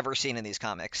ordnance we've ever seen in these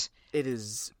comics. It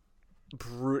is.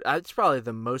 It's probably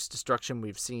the most destruction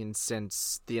we've seen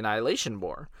since the Annihilation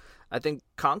War. I think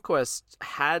Conquest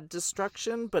had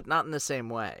destruction, but not in the same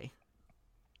way.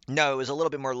 No, it was a little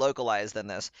bit more localized than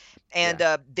this. And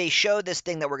they show this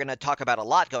thing that we're going to talk about a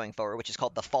lot going forward, which is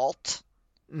called the Fault.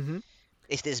 Mm-hmm.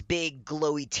 It's this big,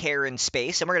 glowy tear in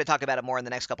space, and we're going to talk about it more in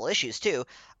the next couple issues, too.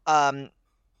 But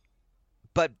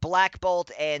Black Bolt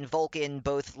and Vulcan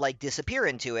both, like, disappear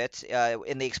into it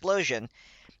in the explosion.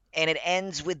 And it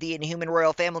ends with the Inhuman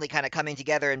royal family kind of coming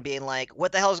together and being like,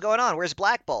 what the hell's going on? Where's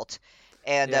Black Bolt?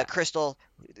 And Crystal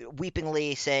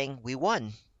weepingly saying, we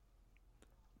won.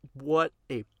 What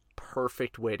a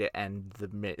perfect way to end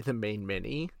the main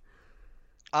mini.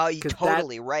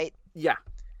 Totally, right? Yeah.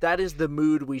 That is the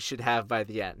mood we should have by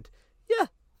the end. Yeah,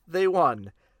 they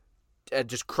won. And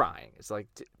just crying. It's like,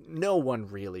 no one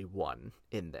really won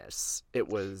in this. It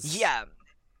was... Yeah.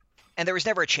 And there was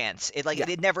never a chance.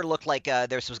 It never looked like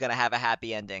this was going to have a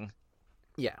happy ending.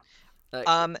 Yeah.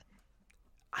 I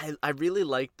really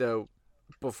like, though,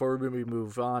 before we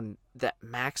move on, that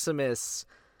Maximus,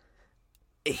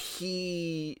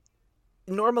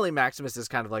 normally Maximus is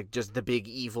kind of like just the big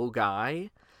evil guy,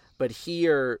 but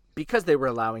here, because they were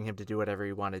allowing him to do whatever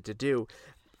he wanted to do,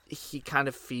 he kind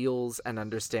of feels and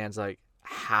understands like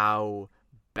how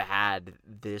bad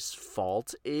this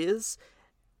fault is.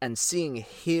 and seeing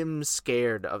him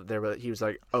scared of there, he was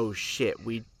like, oh shit,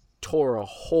 we tore a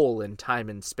hole in time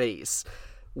and space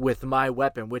with my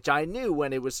weapon, which I knew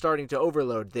when it was starting to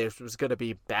overload, this was going to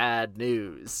be bad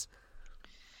news.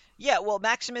 Yeah, well,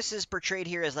 Maximus is portrayed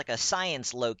here as like a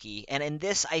science Loki, and in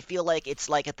this, I feel like it's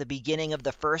like at the beginning of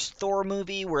the first Thor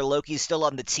movie where Loki's still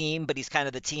on the team, but he's kind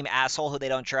of the team asshole who they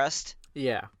don't trust.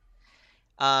 Yeah.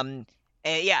 And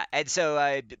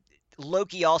so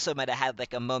Loki also might have had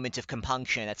like a moment of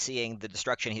compunction at seeing the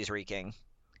destruction he's wreaking.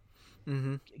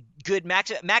 Mm-hmm. Good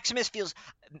Maximus feels,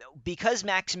 because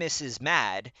Maximus is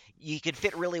mad, you could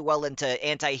fit really well into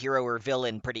anti-hero or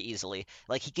villain pretty easily.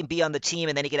 Like, he can be on the team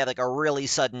and then he can have like a really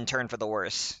sudden turn for the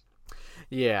worse.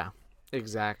 Yeah,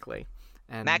 exactly.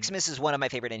 And Maximus is one of my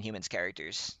favorite Inhumans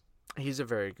characters. he's a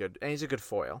good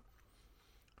foil.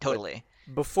 Totally.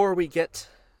 But before we get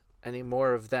any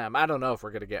more of them, I don't know if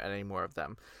we're going to get any more of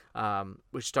them.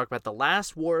 We should talk about the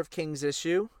last War of Kings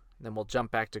issue. Then we'll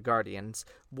jump back to Guardians.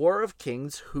 War of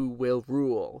Kings, Who Will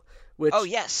Rule? Which, oh,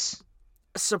 yes.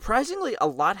 Surprisingly, a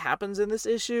lot happens in this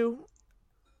issue.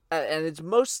 And it's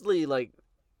mostly, like,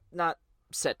 not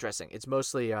set dressing. It's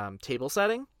mostly table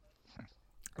setting.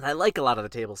 And I like a lot of the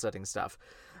table setting stuff.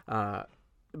 Well,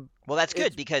 that's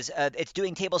good, because it's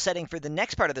doing table setting for the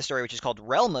next part of the story, which is called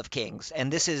Realm of Kings.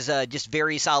 And this is just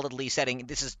very solidly setting...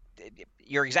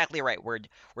 You're exactly right.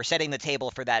 We're setting the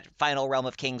table for that final Realm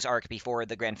of Kings arc before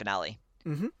the grand finale.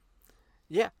 Mm-hmm.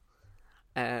 Yeah.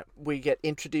 We get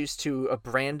introduced to a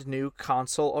brand new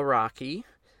Consul Araki,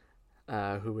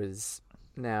 who is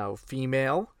now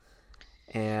female.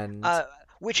 And...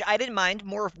 which I didn't mind.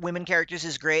 More women characters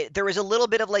is great. There was a little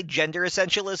bit of like gender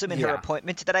essentialism in her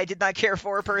appointment that I did not care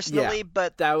for personally,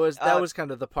 but that was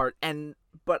kind of the part.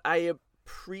 But I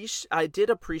did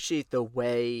appreciate the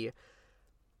way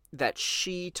that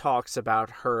she talks about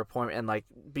her appointment, and like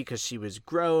because she was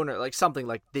grown or like something,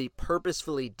 like they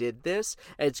purposefully did this.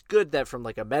 And it's good that from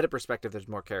like a meta perspective there's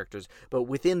more characters, but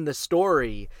within the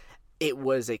story it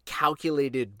was a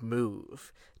calculated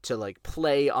move to like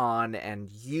play on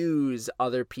and use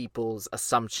other people's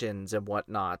assumptions and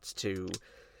whatnot to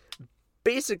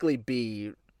basically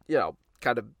be,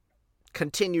 kind of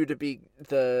continue to be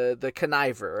the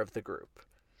conniver of the group.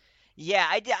 Yeah,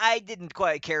 I didn't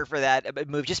quite care for that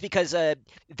move, just because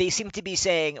they seem to be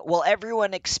saying, well,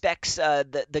 everyone expects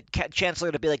the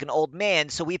Chancellor to be like an old man,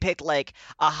 so we picked like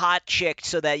a hot chick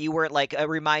so that you weren't like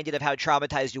reminded of how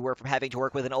traumatized you were from having to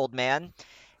work with an old man.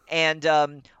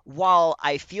 And while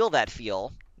I feel that's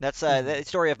the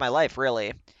story of my life,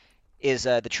 really, is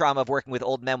the trauma of working with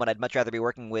old men when I'd much rather be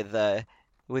working with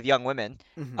young women.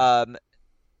 Mm-hmm.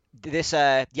 This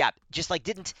just like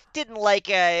didn't like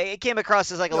it came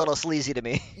across as like a little sleazy to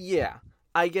me. Yeah,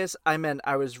 I guess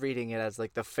I was reading it as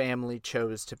like the family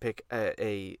chose to pick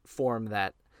a form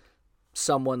that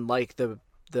someone like the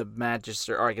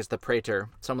Magister, or I guess the Praetor,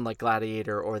 someone like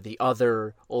Gladiator or the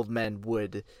other old men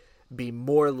would be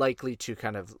more likely to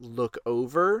kind of look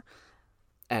over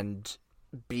and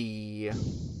be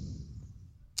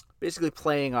basically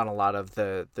playing on a lot of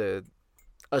the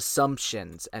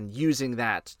assumptions and using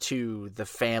that to the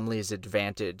family's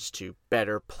advantage to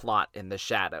better plot in the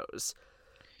shadows,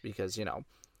 because the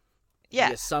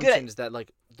assumptions that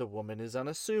like the woman is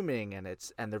unassuming,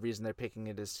 and the reason they're picking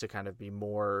it is to kind of be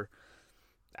more,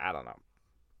 I don't know,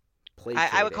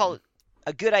 I would call it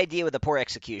a good idea with a poor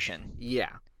execution.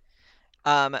 Yeah.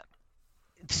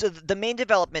 So the main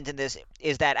development in this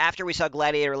is that after we saw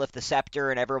Gladiator lift the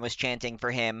scepter and everyone was chanting for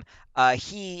him,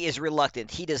 he is reluctant.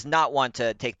 He does not want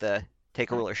to take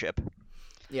rulership.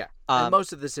 Yeah, and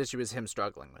most of this issue is him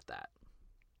struggling with that.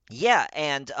 Yeah,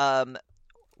 and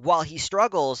while he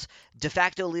struggles, de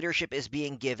facto leadership is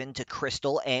being given to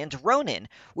Crystal and Ronan,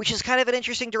 which is kind of an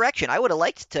interesting direction. I would have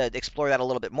liked to explore that a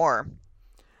little bit more.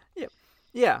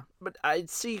 Yeah, but I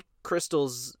see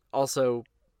Crystal's also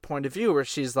point of view where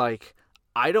she's like,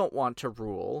 I don't want to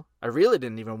rule. I really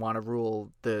didn't even want to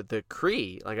rule the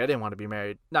Kree. Like, I didn't want to be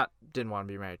married. Didn't want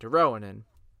to be married to Rowan, and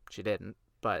she didn't.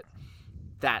 But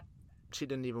she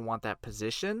didn't even want that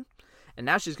position. And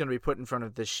now she's going to be put in front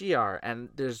of the Shi'ar. And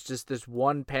there's just this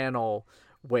one panel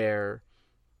where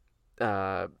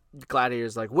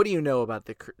Gladiator's like, what do you know about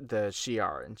the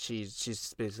Shi'ar? And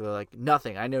she's basically like,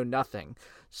 nothing. I know nothing.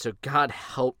 So God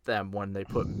help them when they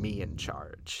put me in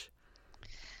charge.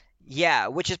 Yeah,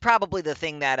 which is probably the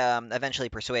thing that eventually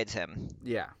persuades him.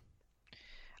 Yeah.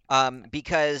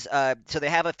 Because so they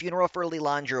have a funeral for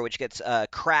Lilandra, which gets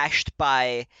crashed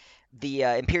by the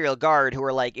Imperial Guard, who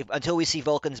are like, until we see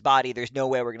Vulcan's body, there's no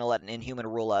way we're going to let an Inhuman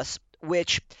rule us.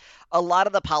 Which a lot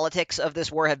of the politics of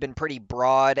this war have been pretty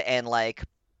broad and like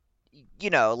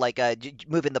like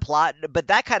moving the plot. But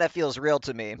that kind of feels real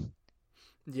to me.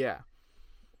 Yeah.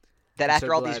 That I'm after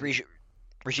so all glad these regime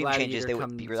Gladiator changes, they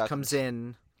would be reluctant. comes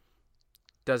in,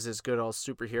 does his good old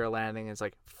superhero landing, and is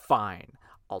like, fine,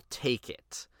 I'll take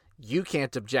it. You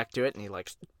can't object to it. And he,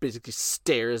 like, basically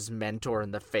stares Mentor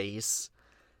in the face.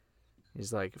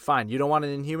 He's like, fine, you don't want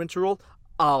an Inhuman to rule?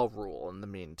 I'll rule in the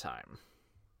meantime.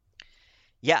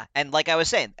 Yeah, and like I was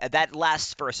saying, that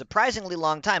lasts for a surprisingly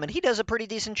long time, and he does a pretty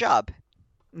decent job.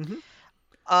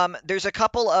 There's a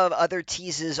couple of other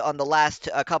teases on the last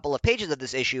couple of pages of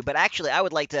this issue, but actually I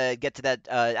would like to get to that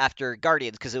after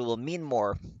Guardians, because it will mean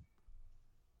more.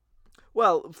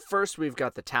 Well, first we've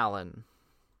got the Talon.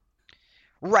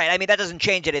 Right, I mean, that doesn't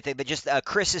change anything, but just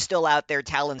Chris is still out there,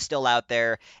 Talon's still out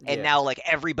there, and now, like,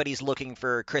 everybody's looking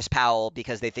for Chris Powell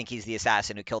because they think he's the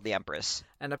assassin who killed the Empress.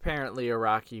 And apparently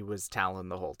Araki was Talon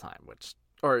the whole time,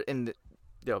 or in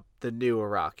the new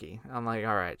Araki. I'm like,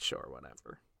 all right, sure,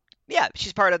 whatever. Yeah,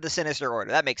 she's part of the Sinister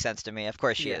Order. That makes sense to me. Of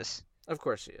course she is. Of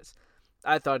course she is.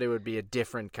 I thought it would be a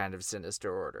different kind of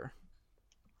Sinister Order.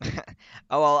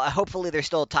 Oh, well, hopefully there's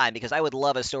still time, because I would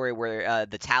love a story where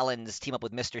the Talons team up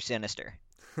with Mr. Sinister.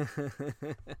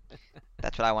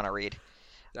 That's what I want to read.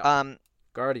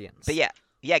 Guardians. But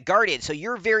yeah, Guardians. So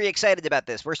you're very excited about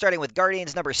this. We're starting with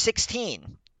Guardians number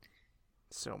 16.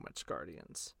 So much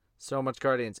Guardians.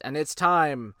 And it's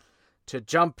time to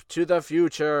jump to the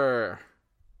future.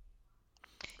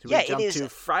 We jump to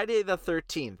Friday the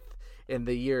 13th in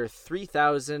the year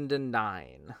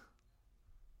 3009.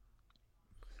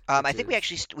 I think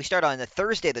we start on the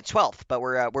Thursday the 12th, but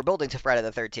we're building to Friday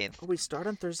the 13th. Oh, we start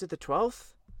on Thursday the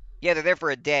 12th? Yeah, they're there for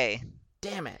a day.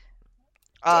 Damn it.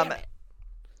 Apparently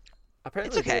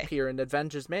it's okay. They appear in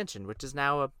Avengers Mansion, which is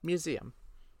now a museum.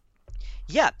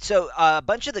 Yeah, so a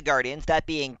bunch of the Guardians, that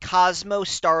being Cosmo,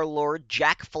 Star-Lord,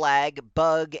 Jack Flag,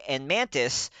 Bug, and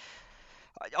Mantis,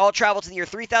 all travel to the year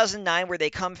 3009, where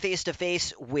they come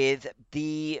face-to-face with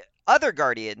the other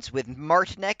Guardians, with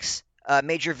Martinex,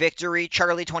 Major Victory,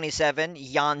 Charlie 27,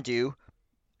 Yondu,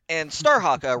 and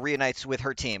Starhawk reunites with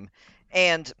her team.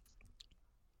 And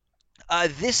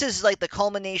this is like the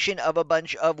culmination of a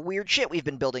bunch of weird shit we've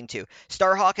been building to.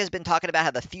 Starhawk has been talking about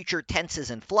how the future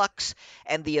tenses in flux,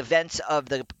 and the events of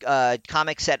the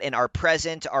comic set in our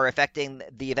present are affecting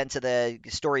the events of the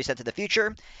story set to the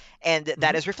future. And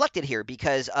that is reflected here,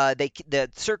 because the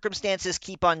circumstances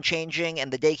keep on changing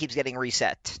and the day keeps getting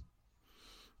reset.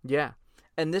 Yeah.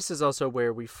 And this is also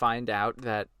where we find out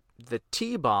that the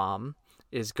T-bomb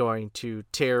is going to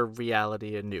tear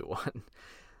reality a new one.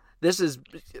 This is,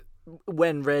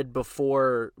 when read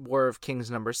before War of Kings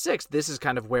number 6, this is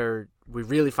kind of where we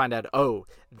really find out, oh,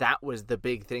 that was the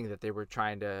big thing that they were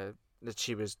that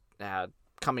she was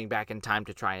coming back in time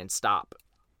to try and stop.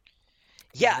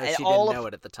 Yeah, and she didn't know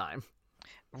it at the time.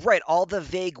 Right, all the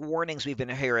vague warnings we've been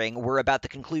hearing were about the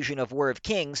conclusion of War of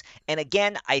Kings, and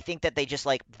again, I think that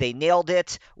they nailed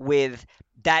it with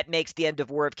that makes the end of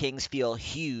War of Kings feel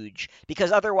huge,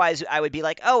 because otherwise I would be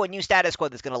like, oh, a new status quo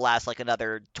that's going to last like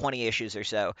another 20 issues or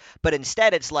so, but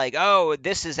instead it's like, oh,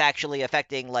 this is actually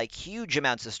affecting like huge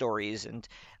amounts of stories,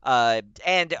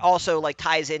 and also like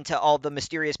ties into all the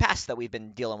mysterious pasts that we've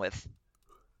been dealing with.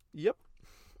 Yep.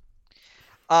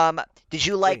 Did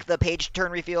you like the page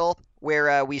turn reveal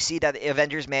where we see that the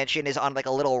Avengers Mansion is on like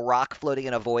a little rock floating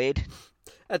in a void?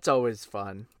 That's always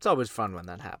fun. It's always fun when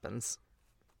that happens.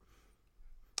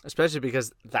 Especially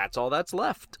because that's all that's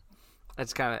left.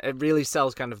 It really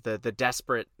sells kind of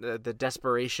the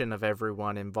desperation of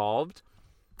everyone involved.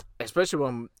 Especially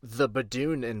when the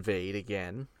Badoon invade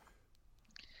again.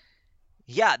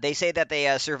 Yeah, they say that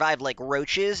they survived like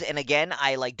roaches, and again,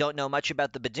 I don't know much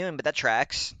about the Badoon, but that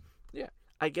tracks. Yeah.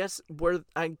 I guess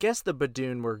the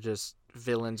Badoon were just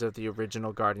villains of the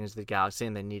original Guardians of the Galaxy,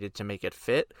 and they needed to make it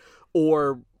fit.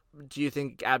 Or do you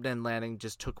think Abnett Lanning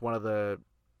just took one of the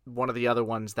other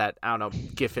ones that, I don't know,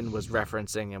 Giffen was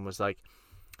referencing and was like,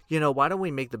 why don't we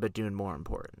make the Badoon more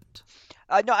important?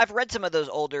 No, I've read some of those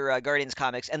older Guardians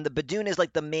comics, and the Badoon is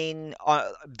like the main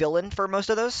villain for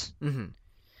most of those. Mm-hmm.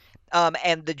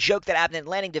 And the joke that Abnett and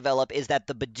Lanning develop is that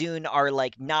the Badoon are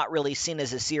like not really seen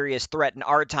as a serious threat in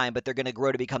our time, but they're going to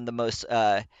grow to become the most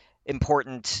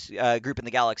important group in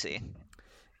the galaxy.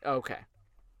 Okay.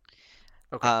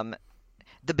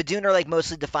 The Badoon are like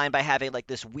mostly defined by having like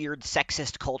this weird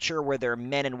sexist culture where their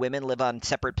men and women live on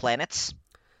separate planets.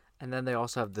 And then they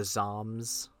also have the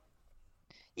Zoms.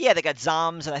 Yeah, they got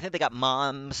Zoms, and I think they got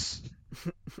Moms.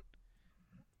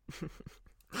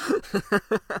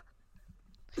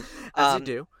 As you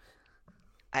do.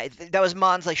 That was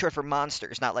Mons, like short for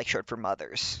monsters, not like short for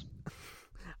mothers.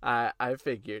 I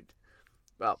figured.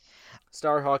 Well,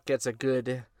 Starhawk gets a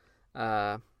good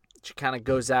She kind of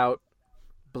goes out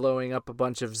blowing up a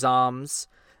bunch of zombs.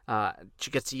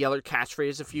 She gets to yell her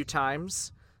catchphrase a few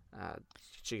times.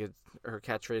 She gets her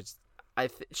catchphrase.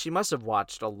 She must have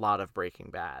watched a lot of Breaking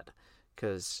Bad,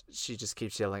 because she just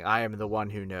keeps yelling, "I am the one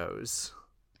who knows."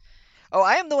 Oh,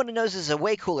 I am the one who knows is a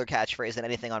way cooler catchphrase than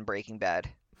anything on Breaking Bad.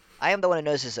 I am the one who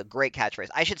knows is a great catchphrase.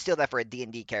 I should steal that for a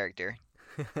D&D character.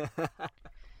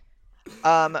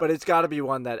 But it's got to be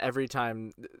one that every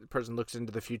time the person looks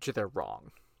into the future, they're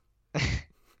wrong.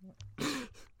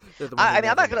 I'm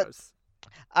not gonna.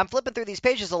 I'm flipping through these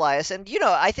pages, Elias, and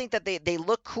I think that they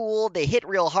look cool. They hit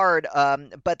real hard.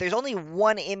 But there's only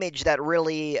one image that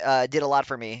really did a lot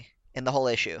for me in the whole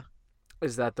issue.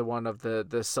 Is that the one of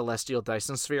the celestial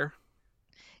Dyson sphere?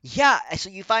 Yeah,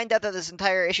 so you find out that this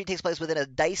entire issue takes place within a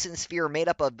Dyson sphere made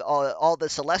up of all the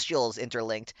Celestials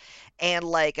interlinked, and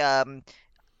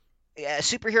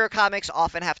superhero comics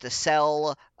often have to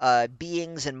sell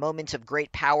beings and moments of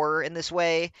great power in this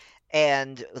way.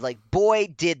 And boy,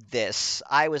 did this!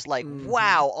 I was like,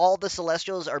 wow, all the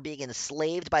Celestials are being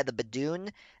enslaved by the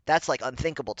Badoon. That's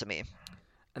unthinkable to me.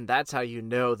 And that's how you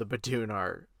know the Badoon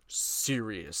are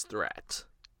serious threat.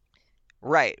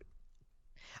 Right.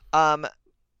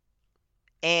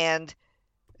 And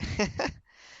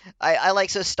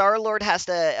so Star-Lord has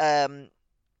to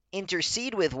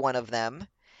intercede with one of them,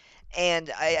 and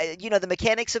the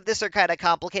mechanics of this are kind of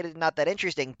complicated and not that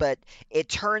interesting, but it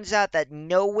turns out that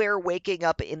nowhere waking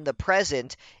up in the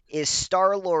present is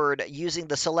Star-Lord using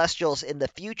the Celestials in the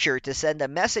future to send a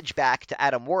message back to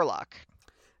Adam Warlock.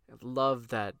 I love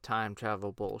that time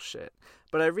travel bullshit.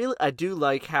 But I do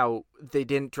like how they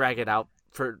didn't drag it out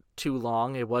for too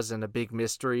long. It wasn't a big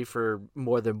mystery for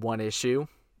more than one issue.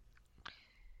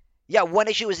 Yeah, one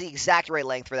issue was the exact right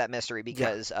length for that mystery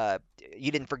because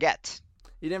you didn't forget.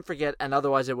 You didn't forget, and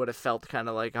otherwise it would have felt kind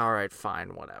of like, all right,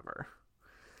 fine, whatever.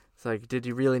 It's like, did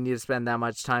you really need to spend that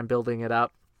much time building it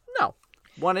up? No.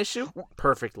 One issue,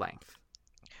 perfect length.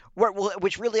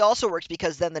 Which really also works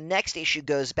because then the next issue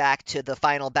goes back to the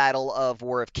final battle of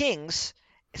War of Kings.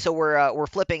 So we're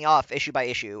flipping off issue by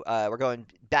issue. We're going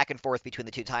back and forth between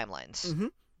the two timelines. Mm-hmm.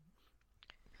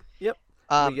 Yep.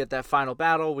 We get that final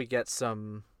battle. We get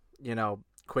some,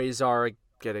 Quasar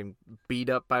getting beat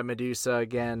up by Medusa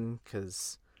again,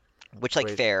 which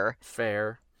fair.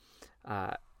 Fair.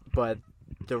 But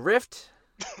the rift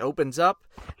opens up,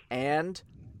 and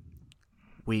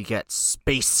we get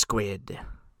Space Squid.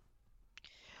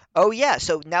 Oh, yeah,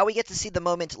 so now we get to see the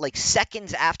moment,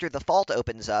 seconds after the fault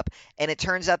opens up, and it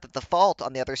turns out that the fault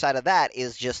on the other side of that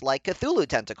is just like Cthulhu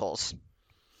tentacles.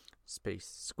 Space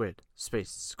Squid, Space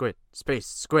Squid, Space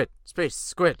Squid, Space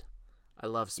Squid. I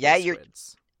love Space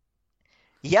Squids.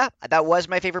 Yeah, that was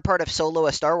my favorite part of Solo: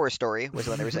 A Star Wars Story, was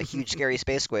when there was a huge scary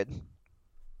space squid.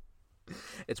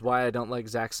 It's why I don't like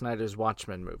Zack Snyder's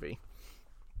Watchmen movie.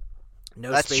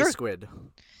 No That's Space true. Squid.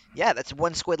 Yeah, that's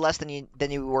one squid less than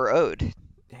you were owed.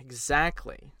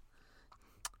 Exactly.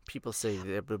 People say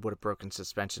it would have broken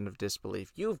suspension of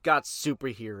disbelief. You've got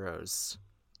superheroes.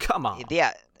 Come on.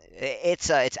 Yeah, it's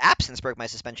absence broke my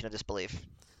suspension of disbelief.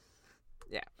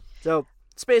 Yeah. So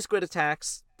Space Squid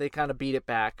attacks. They kind of beat it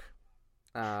back.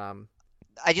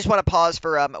 I just want to pause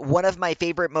for one of my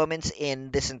favorite moments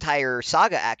in this entire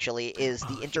saga. Actually, is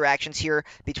the interactions here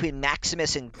between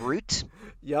Maximus and Groot.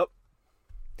 Yep.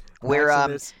 Where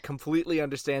Maximus completely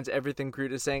understands everything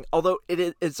Groot is saying, although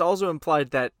it's also implied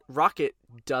that Rocket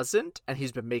doesn't, and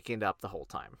he's been making it up the whole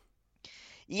time.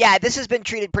 Yeah, this has been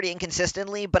treated pretty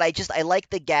inconsistently, but I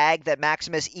like the gag that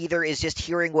Maximus either is just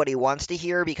hearing what he wants to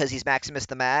hear because he's Maximus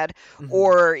the Mad,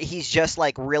 or he's just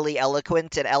really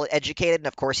eloquent and educated, and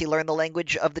of course he learned the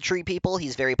language of the tree people.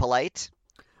 He's very polite.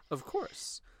 Of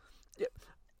course. Yeah.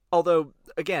 Although,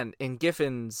 again, in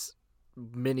Giffen's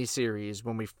miniseries,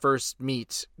 when we first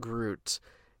meet Groot,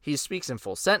 he speaks in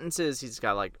full sentences. He's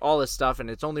got all this stuff, and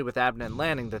it's only with Abnett and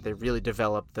Lanning that they really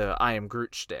develop the "I am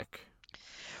Groot" shtick.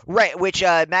 Right, which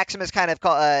Maximus kind of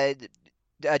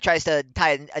tries to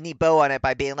tie a neat bow on it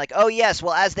by being like, "Oh yes,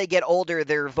 well as they get older,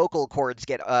 their vocal cords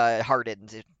get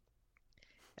hardened."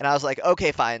 And I was like,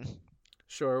 "Okay, fine."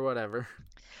 Sure, whatever.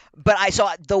 But I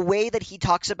saw the way that he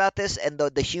talks about this and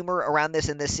the humor around this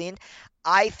in this scene.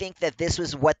 I think that this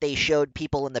was what they showed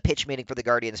people in the pitch meeting for the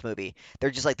Guardians movie. They're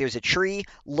just like, there's a tree,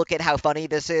 look at how funny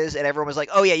this is, and everyone was like,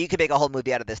 oh yeah, you could make a whole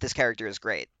movie out of this. This character is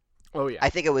great. Oh yeah. I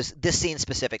think it was this scene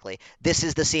specifically. This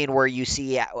is the scene where you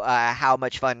see how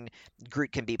much fun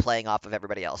Groot can be playing off of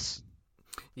everybody else.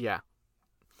 Yeah,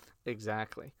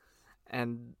 exactly.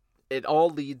 And it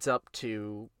all leads up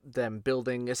to them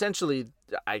building, essentially,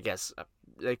 I guess,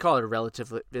 they call it a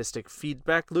relativistic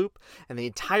feedback loop, and the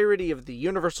entirety of the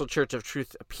Universal Church of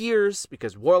Truth appears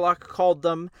because Warlock called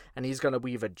them, and he's going to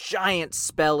weave a giant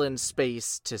spell in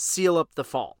space to seal up the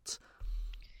fault.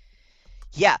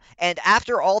 Yeah, and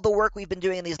after all the work we've been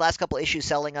doing in these last couple issues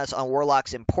selling us on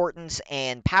Warlock's importance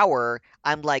and power,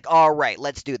 I'm like, all right,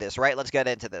 let's do this, right? Let's get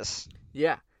into this.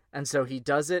 Yeah, and so he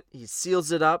does it, he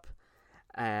seals it up,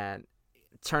 and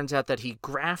it turns out that he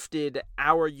grafted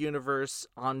our universe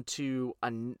onto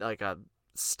a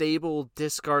stable,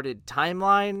 discarded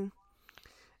timeline.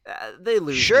 They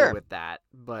lose me with that,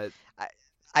 but...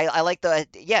 I like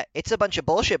it's a bunch of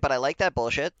bullshit, but I like that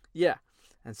bullshit. Yeah,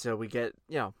 and so we get,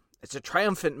 it's a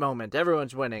triumphant moment.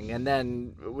 Everyone's winning. And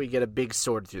then we get a big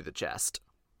sword through the chest.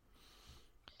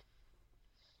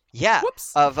 Yeah.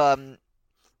 Whoops.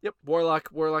 Yep.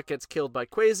 Warlock gets killed by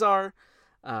Quasar.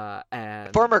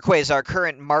 And former Quasar,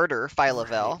 current martyr,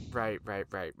 Phyla-Vell. Right.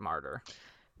 Martyr.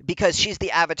 Because she's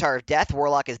the avatar of death,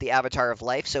 Warlock is the avatar of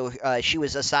life. So she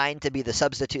was assigned to be the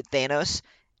substitute Thanos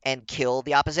and kill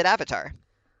the opposite avatar.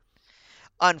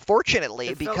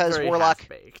 Unfortunately, because Warlock...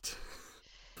 half-baked.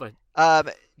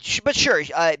 But sure,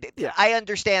 yeah. I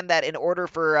understand that in order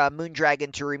for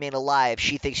Moondragon to remain alive,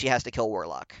 she thinks she has to kill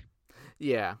Warlock.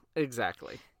 Yeah,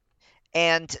 exactly.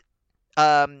 And,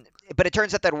 but it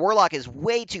turns out that Warlock is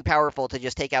way too powerful to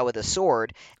just take out with a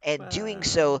sword, and doing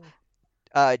so,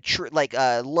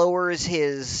 lowers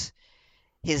his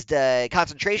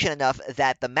concentration enough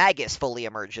that the Magus fully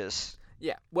emerges.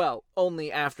 Yeah, well,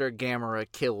 only after Gamera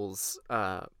kills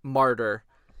Martyr,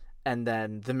 and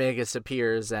then the Magus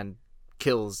appears and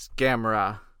kills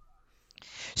Gamera.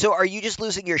 So are you just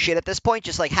losing your shit at this point?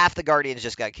 Just like half the Guardians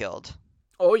just got killed.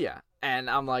 Oh yeah, and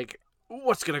I'm like,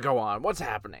 what's gonna go on? What's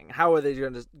happening? How are they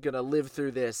gonna live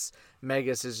through this?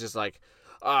 Magus is just like,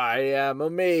 I am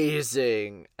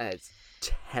amazing, and it's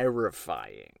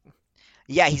terrifying.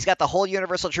 Yeah, he's got the whole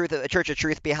Universal Church of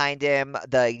Truth behind him.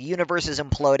 The universe is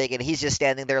imploding, and he's just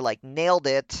standing there like, nailed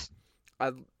it.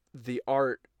 The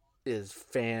art is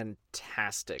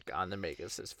fantastic on the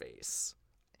Magus's face.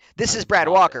 This is Brad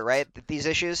Walker, right? These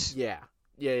issues? Yeah.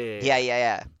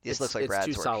 This looks like Brad's work.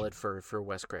 It's too solid for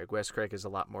Wes Craig. Wes Craig is a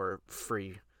lot more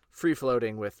free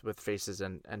floating with faces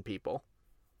and people.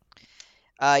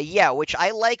 Which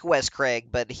I like Wes Craig,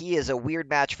 but he is a weird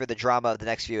match for the drama of the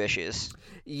next few issues.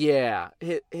 Yeah,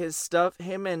 his stuff,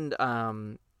 him and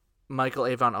Michael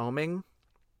Avon Oeming.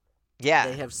 Yeah,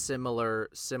 they have similar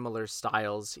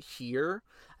styles here.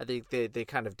 I think they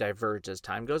kind of diverge as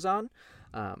time goes on,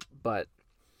 but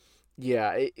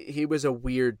yeah, he was a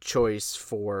weird choice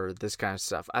for this kind of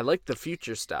stuff. I like the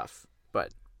future stuff,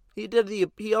 but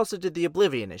he also did the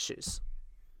Oblivion issues.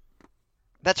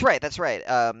 That's right.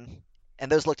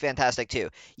 And those looked fantastic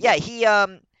too. Yeah, he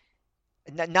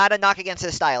not a knock against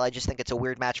his style. I just think it's a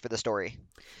weird match for the story.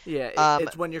 Yeah,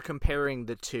 it's when you're comparing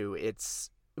the two.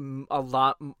 It's a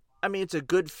lot. I mean, it's a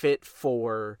good fit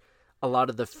for a lot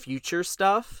of the future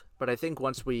stuff, but I think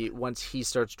once he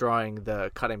starts drawing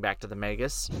the cutting back to the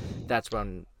Magus, that's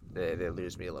when they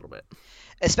lose me a little bit.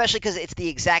 Especially because it's the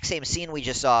exact same scene we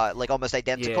just saw, like almost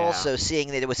identical. Yeah. So seeing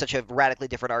that it was such a radically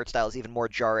different art style is even more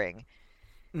jarring.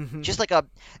 Mm-hmm. Just like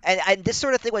and this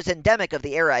sort of thing was endemic of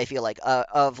the era, I feel like,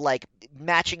 of like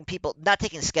matching people, not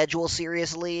taking schedule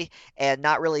seriously and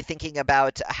not really thinking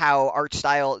about how art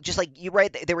style, just like you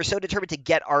write, they were so determined to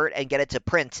get art and get it to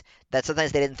print that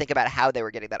sometimes they didn't think about how they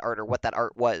were getting that art or what that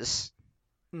art was.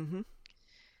 Mm-hmm.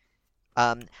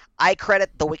 I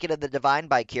credit The Wicked and the Divine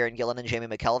by Kieran Gillen and Jamie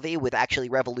McKelvey with actually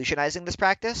revolutionizing this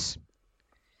practice.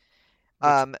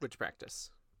 Which practice?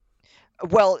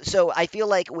 Well, so I feel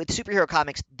like with superhero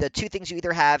comics, the two things you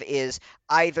either have is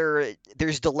either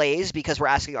there's delays because we're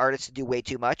asking artists to do way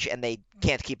too much and they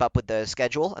can't keep up with the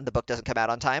schedule and the book doesn't come out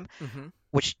on time, mm-hmm.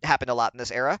 which happened a lot in this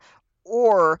era,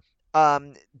 or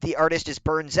the artist just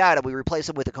burns out and we replace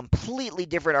them with a completely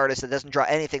different artist that doesn't draw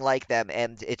anything like them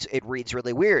and it reads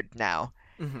really weird now.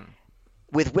 Mm-hmm.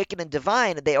 With Wicked and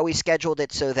Divine, they always scheduled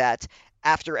it so that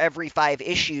after every 5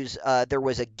 issues, there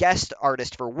was a guest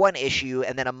artist for 1 issue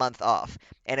and then a month off.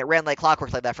 And it ran like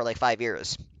clockwork like that for like 5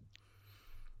 years.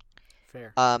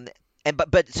 Fair.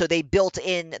 But so they built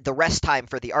in the rest time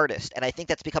for the artist. And I think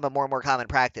that's become a more and more common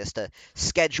practice to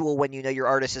schedule when you know your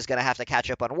artist is going to have to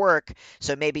catch up on work.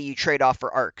 So maybe you trade off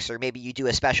for arcs or maybe you do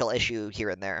a special issue here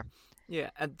and there. Yeah,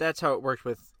 and that's how it worked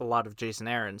with a lot of Jason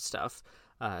Aaron's stuff,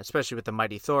 especially with the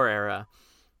Mighty Thor era.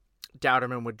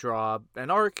 Dowderman would draw an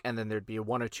arc, and then there'd be a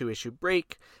 1 or 2 issue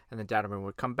break, and then Dowderman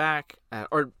would come back,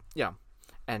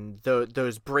 and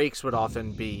those breaks would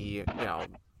often be,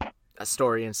 a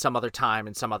story in some other time,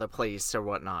 in some other place, or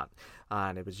whatnot,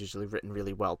 and it was usually written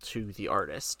really well to the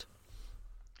artist.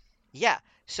 Yeah.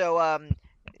 So,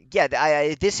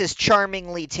 this is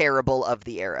charmingly terrible of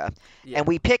the era. Yeah. And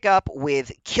we pick up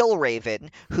with Killraven,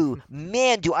 who,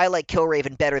 man, do I like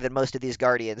Killraven better than most of these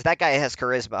Guardians. That guy has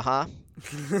charisma, huh?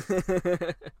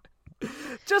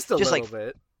 Just a Just little like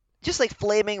bit. just like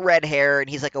flaming red hair, and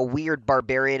he's like a weird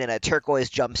barbarian in a turquoise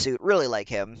jumpsuit. Really like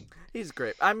him. He's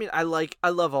great. I mean, I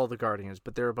love all the Guardians,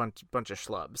 but they're a bunch of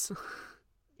schlubs.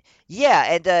 Yeah,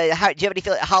 and do you have any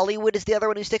feel? Hollywood is the other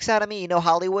one who sticks out to me. You know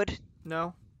Hollywood?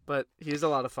 No, but he's a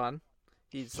lot of fun.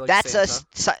 He's like That's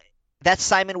Santa. that's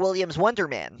Simon Williams' Wonder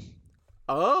Man.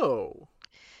 Oh.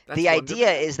 That's The Wonder idea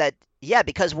Man? is that, yeah,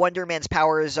 because Wonder Man's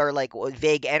powers are like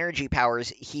vague energy powers,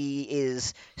 he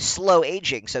is slow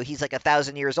aging, so he's like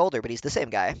 1,000 years older, but he's the same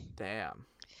guy. Damn.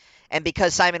 And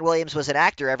because Simon Williams was an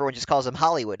actor, everyone just calls him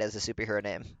Hollywood as a superhero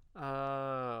name.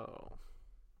 Oh.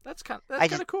 That's kind I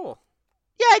of cool.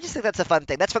 Yeah, I just think that's a fun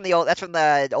thing. That's from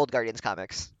the old Guardians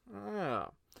comics. Oh.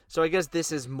 So I guess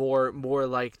this is more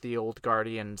like the old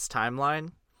Guardians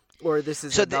timeline, or this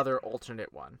is another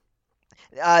alternate one.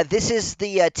 This is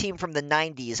the team from the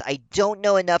 90s. I don't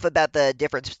know enough about the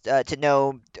difference to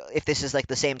know if this is like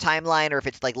the same timeline or if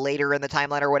it's like later in the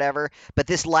timeline or whatever. But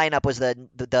this lineup was the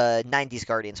 90s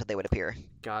Guardians, so they would appear.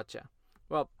 Gotcha.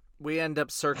 Well, we end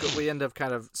up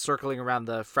kind of circling around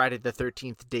the Friday the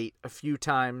 13th date a few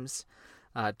times.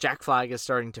 Jack Flag is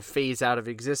starting to phase out of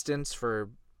existence for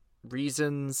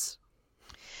reasons.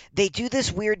 They do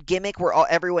this weird gimmick where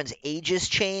everyone's ages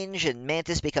change, and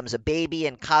Mantis becomes a baby,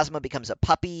 and Cosmo becomes a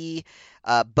puppy.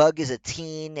 Bug is a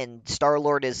teen, and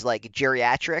Star-Lord is like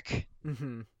geriatric.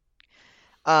 Mm-hmm.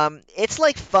 It's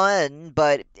like fun,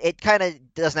 but it kind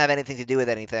of doesn't have anything to do with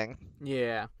anything.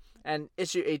 Yeah, and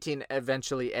issue 18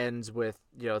 eventually ends with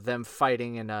them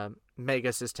fighting in a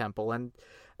Megas' temple, and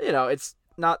it's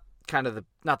not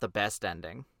the best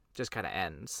ending, just kind of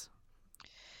ends.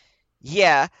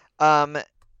 Yeah. But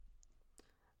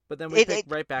then we pick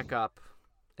right back up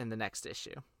in the next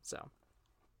issue. So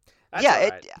that's yeah, all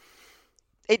right.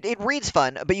 it reads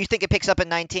fun, but you think it picks up in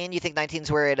 19? You think 19's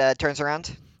where it turns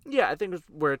around? Yeah, I think it's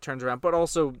where it turns around, but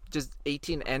also just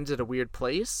 18 ends at a weird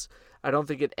place. I don't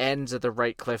think it ends at the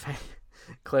right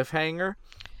cliffhanger.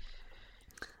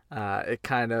 It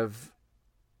kind of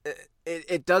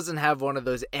it doesn't have one of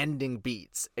those ending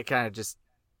beats. It kind of just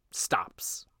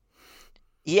stops.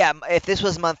 Yeah, if this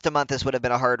was month to month, this would have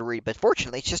been a hard read, but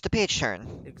fortunately, it's just a page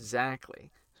turn. Exactly.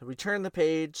 So we turn the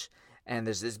page, and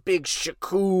there's this big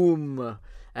shakoom,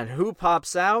 and who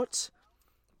pops out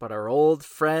but our old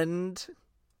friend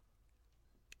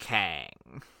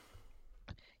Kang.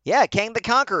 Yeah, Kang the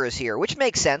Conqueror is here, which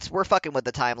makes sense. We're fucking with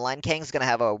the timeline. Kang's gonna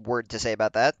have a word to say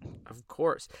about that. Of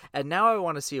course. And now I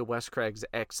want to see a Wes Craig's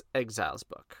Exiles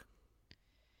book.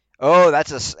 Oh,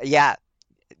 yeah,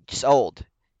 sold.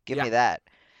 Give me that.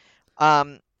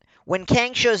 When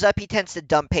Kang shows up, he tends to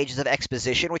dump pages of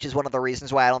exposition, which is one of the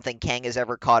reasons why I don't think Kang is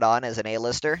ever caught on as an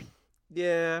A-lister.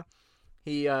 Yeah.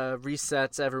 He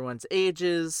resets everyone's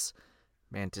ages.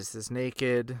 Mantis is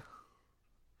naked.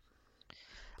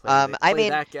 Play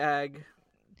that gag.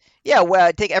 Yeah,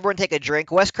 well, everyone take a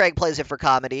drink. Wes Craig plays it for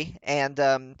comedy, and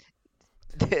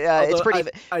it's pretty.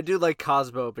 I do like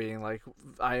Cosmo being like,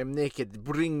 "I am naked.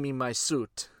 Bring me my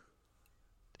suit."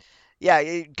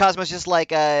 Yeah, Cosmo's just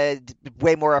like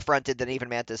way more affronted than even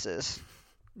Mantis is.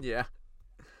 Yeah.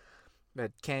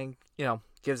 But Kang,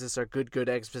 gives us our good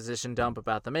exposition dump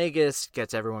about the Magus,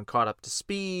 gets everyone caught up to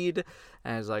speed,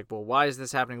 and is like, well, why is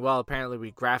this happening? Well, apparently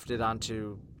we grafted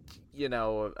onto,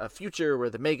 a future where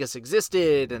the Magus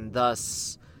existed, and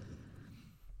thus,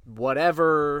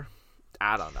 whatever.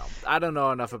 I don't know. I don't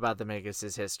know enough about the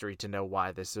Magus' history to know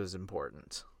why this was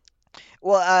important.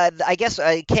 Well, I guess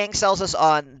Kang sells us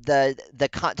on the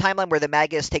timeline where the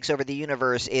Magus takes over the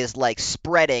universe is like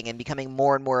spreading and becoming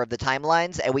more and more of the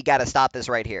timelines, and we got to stop this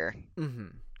right here. Mm-hmm.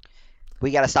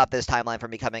 We got to stop this timeline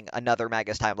from becoming another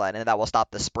Magus timeline, and that will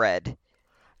stop the spread.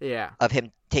 Yeah. Of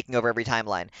him taking over every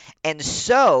timeline. And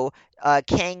so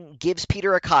Kang gives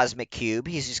Peter a cosmic cube.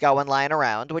 He's just got one lying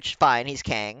around, which fine. He's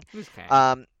Kang. He's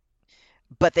Kang.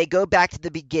 But they go back to the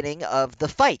beginning of the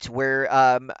fight, where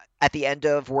at the end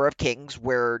of War of Kings,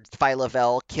 where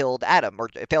Phyla-Vell killed Adam, or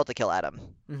failed to kill Adam.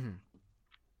 Mm-hmm.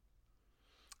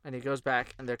 And he goes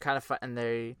back, and they're kind of and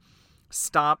they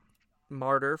stop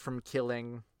Martyr from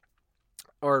killing,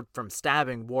 or from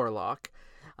stabbing Warlock,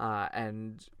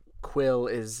 and Quill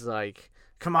is like,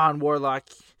 "Come on, Warlock,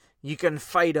 you can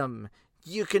fight him,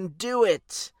 you can do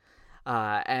it."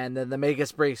 And then the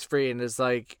Magus breaks free and is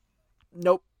like,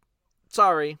 "Nope.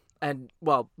 Sorry." And,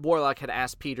 well, Warlock had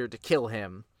asked Peter to kill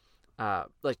him, to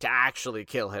actually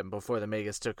kill him before the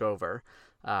Magus took over.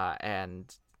 And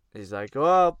he's like,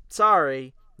 "Well,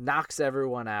 sorry, knocks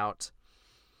everyone out,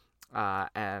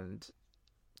 and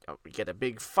we get a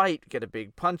big fight, get a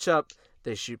big punch up.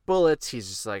 They shoot bullets. He's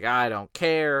just like, I don't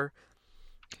care.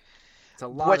 It's a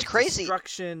lot of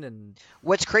destruction. And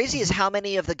what's crazy is how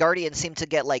many of the Guardians seem to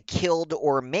get like killed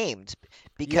or maimed,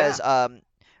 because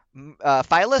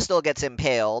Phyla still gets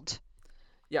impaled.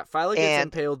 Yeah, Phyla gets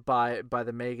impaled by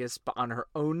the Magus on her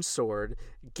own sword.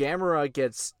 Gamera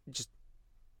gets just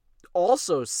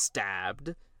also stabbed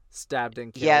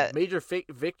and killed. Yeah. Major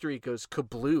Victory goes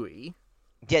kablooey.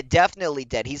 Yeah, definitely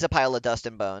dead. He's a pile of dust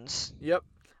and bones. Yep.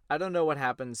 I don't know what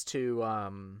happens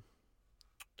to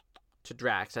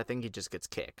Drax. I think he just gets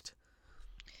kicked.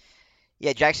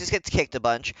 Yeah, Drax just gets kicked a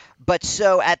bunch. But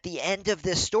so at the end of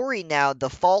this story now, the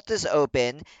vault is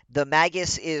open, the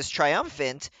Magus is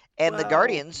triumphant, and the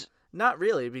Guardians... Not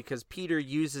really, because Peter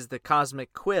uses the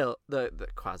cosmic quill, the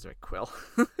cosmic quill,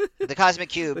 the cosmic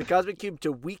cube,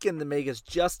 to weaken the Magus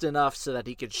just enough so that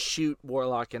he could shoot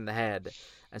Warlock in the head,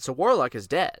 and so Warlock is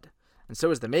dead, and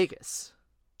so is the Magus.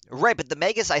 Right, but the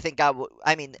Magus, I think,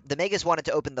 the Magus wanted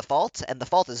to open the vault, and the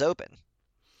vault is open.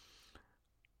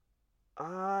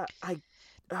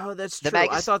 That's true.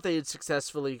 I thought they had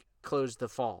successfully closed the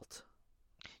vault.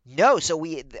 No, so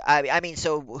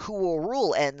so Who Will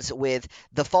Rule ends with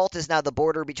the vault is now the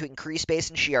border between Kree space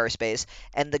and Shi'ar space,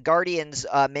 and the Guardians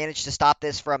managed to stop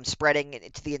this from spreading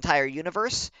to the entire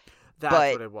universe. That's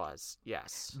what it was,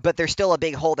 yes. But there's still a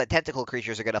big hole that tentacle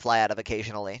creatures are going to fly out of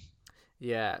occasionally.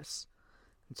 Yes.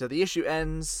 And so the issue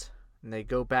ends, and they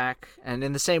go back, and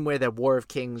in the same way that War of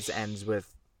Kings ends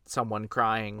with someone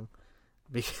crying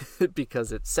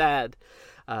because it's sad,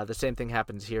 the same thing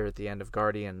happens here at the end of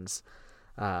Guardians.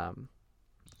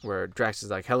 Where Drax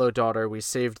is like, hello, daughter, we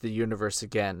saved the universe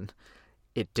again.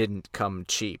 It didn't come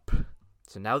cheap.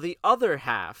 So now the other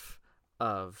half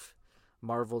of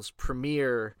Marvel's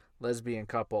premier lesbian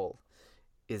couple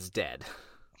is dead.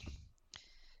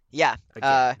 Yeah.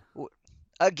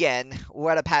 Again,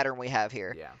 what a pattern we have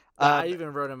here. Yeah. I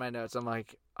even wrote in my notes, I'm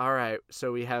like, all right,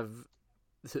 so we have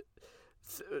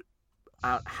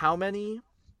how many?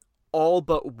 All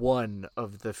but one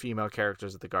of the female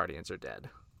characters of the Guardians are dead.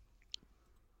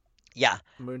 Yeah.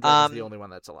 Moondrop is the only one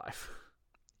that's alive.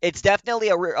 It's definitely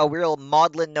a real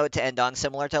maudlin note to end on,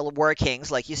 similar to War of Kings,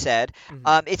 like you said.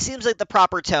 Mm-hmm. It seems like the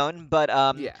proper tone, but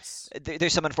yes.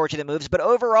 There's some unfortunate moves. But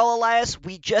overall, Elias,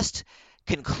 we just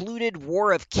concluded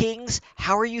War of Kings.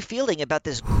 How are you feeling about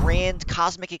this grand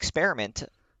cosmic experiment?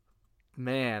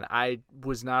 Man, I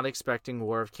was not expecting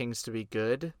War of Kings to be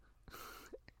good.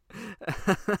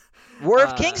 War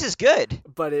of Kings is good,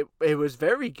 but it was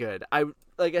very good.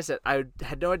 Like I said, I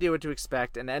had no idea what to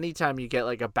expect, and anytime you get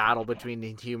like a battle between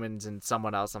Inhumans and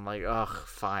someone else, I'm like, ugh,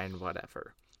 fine,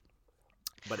 whatever.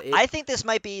 But I think this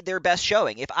might be their best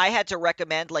showing. If I had to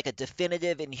recommend like a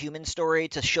definitive Inhuman story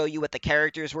to show you what the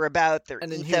characters were about, their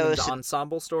an ethos, Inhumans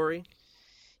ensemble story,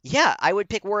 yeah, I would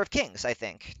pick War of Kings. I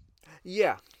think.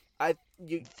 Yeah,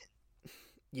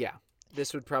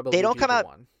 this would probably they don't be come the out.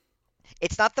 One.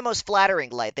 It's not the most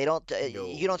flattering light. They don't. No.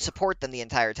 You don't support them the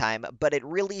entire time, but it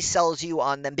really sells you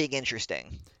on them being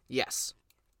interesting. Yes,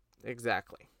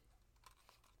 exactly.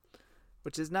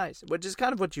 Which is nice. Which is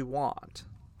kind of what you want,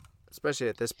 especially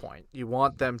at this point. You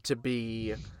want them to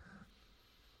be.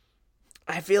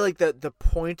 I feel like the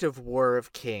point of War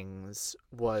of Kings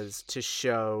was to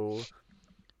show,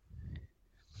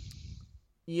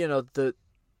 the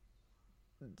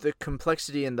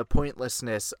complexity and the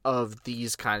pointlessness of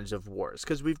these kinds of wars,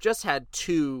 because we've just had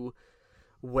two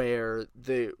where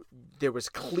there was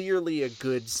clearly a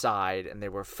good side and they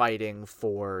were fighting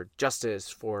for justice,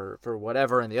 for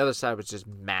whatever, and the other side was just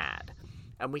mad.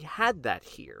 And we had that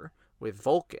here with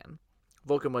Vulcan.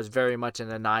 Vulcan was very much an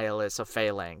annihilus, a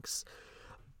phalanx,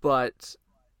 but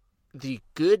the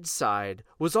good side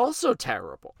was also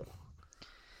terrible.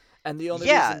 And the only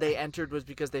reason they entered was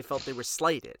because they felt they were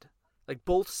slighted. Like,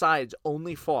 both sides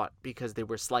only fought because they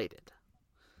were slighted.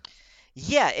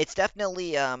 Yeah, it's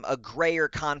definitely a grayer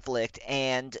conflict,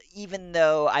 and even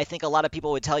though I think a lot of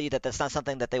people would tell you that that's not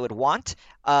something that they would want,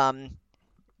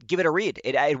 give it a read.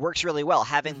 It works really well.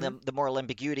 Having the moral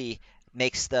ambiguity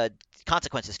makes the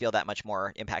consequences feel that much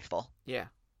more impactful. Yeah.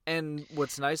 And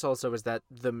what's nice also is that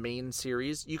the main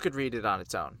series, you could read it on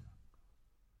its own.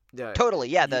 Totally,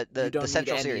 yeah, you don't the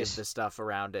central need any series. Of the stuff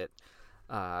around it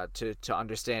to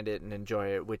understand it and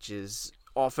enjoy it, which is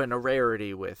often a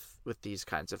rarity with these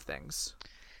kinds of things.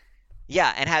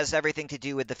 Yeah, and has everything to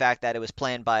do with the fact that it was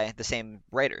planned by the same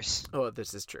writers. Oh,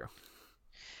 this is true.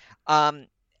 And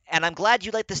I'm glad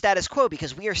you like the status quo,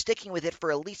 because we are sticking with it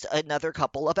for at least another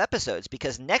couple of episodes,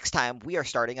 because next time we are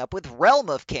starting up with Realm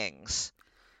of Kings.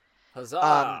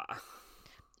 Huzzah!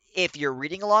 if you're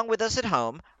reading along with us at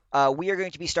home, we are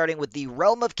going to be starting with the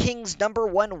Realm of Kings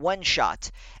 #1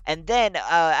 one-shot. And then,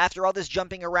 after all this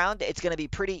jumping around, it's going to be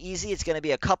pretty easy. It's going to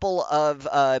be a couple of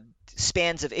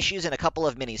spans of issues and a couple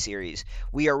of miniseries.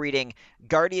 We are reading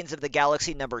Guardians of the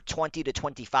Galaxy number 20 to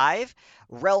 25,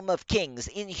 Realm of Kings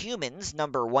Inhumans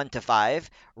number 1 to 5,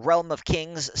 Realm of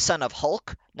Kings Son of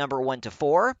Hulk number 1 to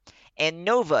 4, and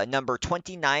Nova number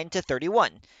 29 to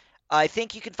 31. I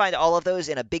think you can find all of those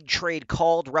in a big trade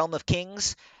called Realm of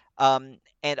Kings. And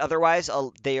otherwise,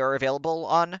 they are available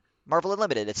on Marvel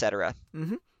Unlimited, etc.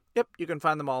 Mm-hmm. Yep, you can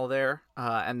find them all there.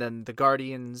 And then the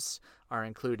Guardians are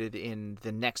included in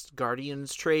the next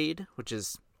Guardians trade, which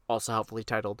is also helpfully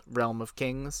titled Realm of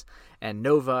Kings, and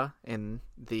Nova in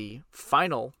the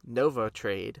final Nova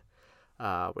trade,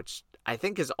 which I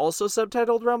think is also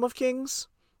subtitled Realm of Kings.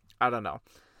 I don't know.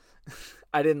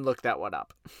 I didn't look that one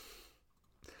up.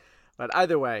 But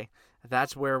either way,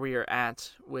 that's where we are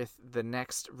at with the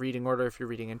next reading order if you're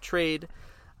reading in trade.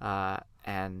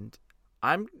 And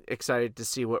I'm excited to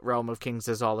see what Realm of Kings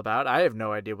is all about. I have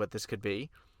no idea what this could be.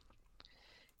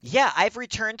 Yeah, I've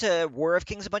returned to War of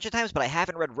Kings a bunch of times, but I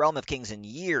haven't read Realm of Kings in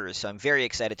years, so I'm very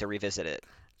excited to revisit it.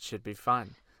 Should be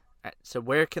fun. So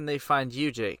where can they find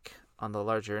you, Jake, on the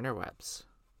larger interwebs?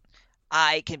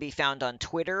 I can be found on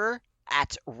Twitter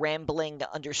at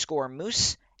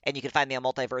rambling_moose. And you can find me on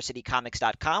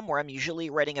multiversitycomics.com, where I'm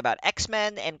usually writing about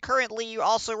X-Men, and currently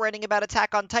also writing about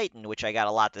Attack on Titan, which I got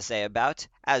a lot to say about,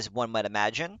 as one might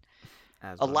imagine.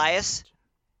 Elias,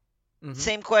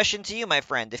 same question to you, my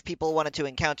friend. If people wanted to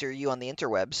encounter you on the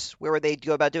interwebs, where would they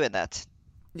go about doing that?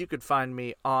 You could find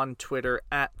me on Twitter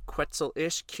at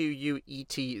Quetzalish,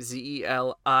 Quetzelish.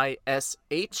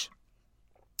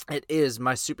 It is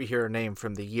my superhero name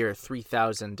from the year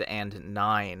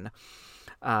 3009.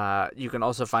 You can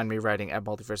also find me writing at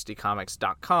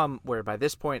multiversitycomics.com, where by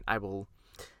this point I will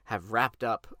have wrapped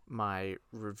up my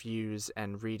reviews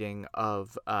and reading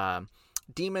of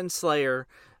Demon Slayer,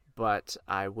 but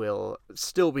I will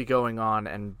still be going on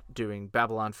and doing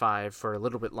Babylon 5 for a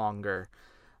little bit longer.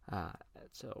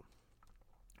 So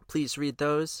please read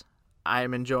those. I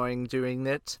am enjoying doing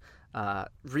it.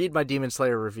 Read my Demon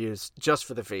Slayer reviews just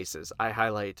for the faces. I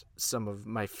highlight some of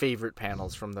my favorite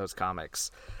panels from those comics.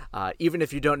 Even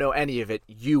if you don't know any of it,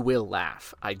 you will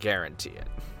laugh. I guarantee it.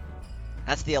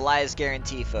 That's the Elias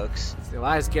guarantee, folks. It's the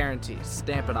Elias guarantee.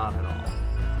 Stamping on it all.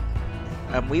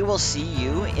 And we will see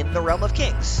you in the Realm of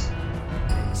Kings.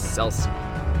 Excelsior.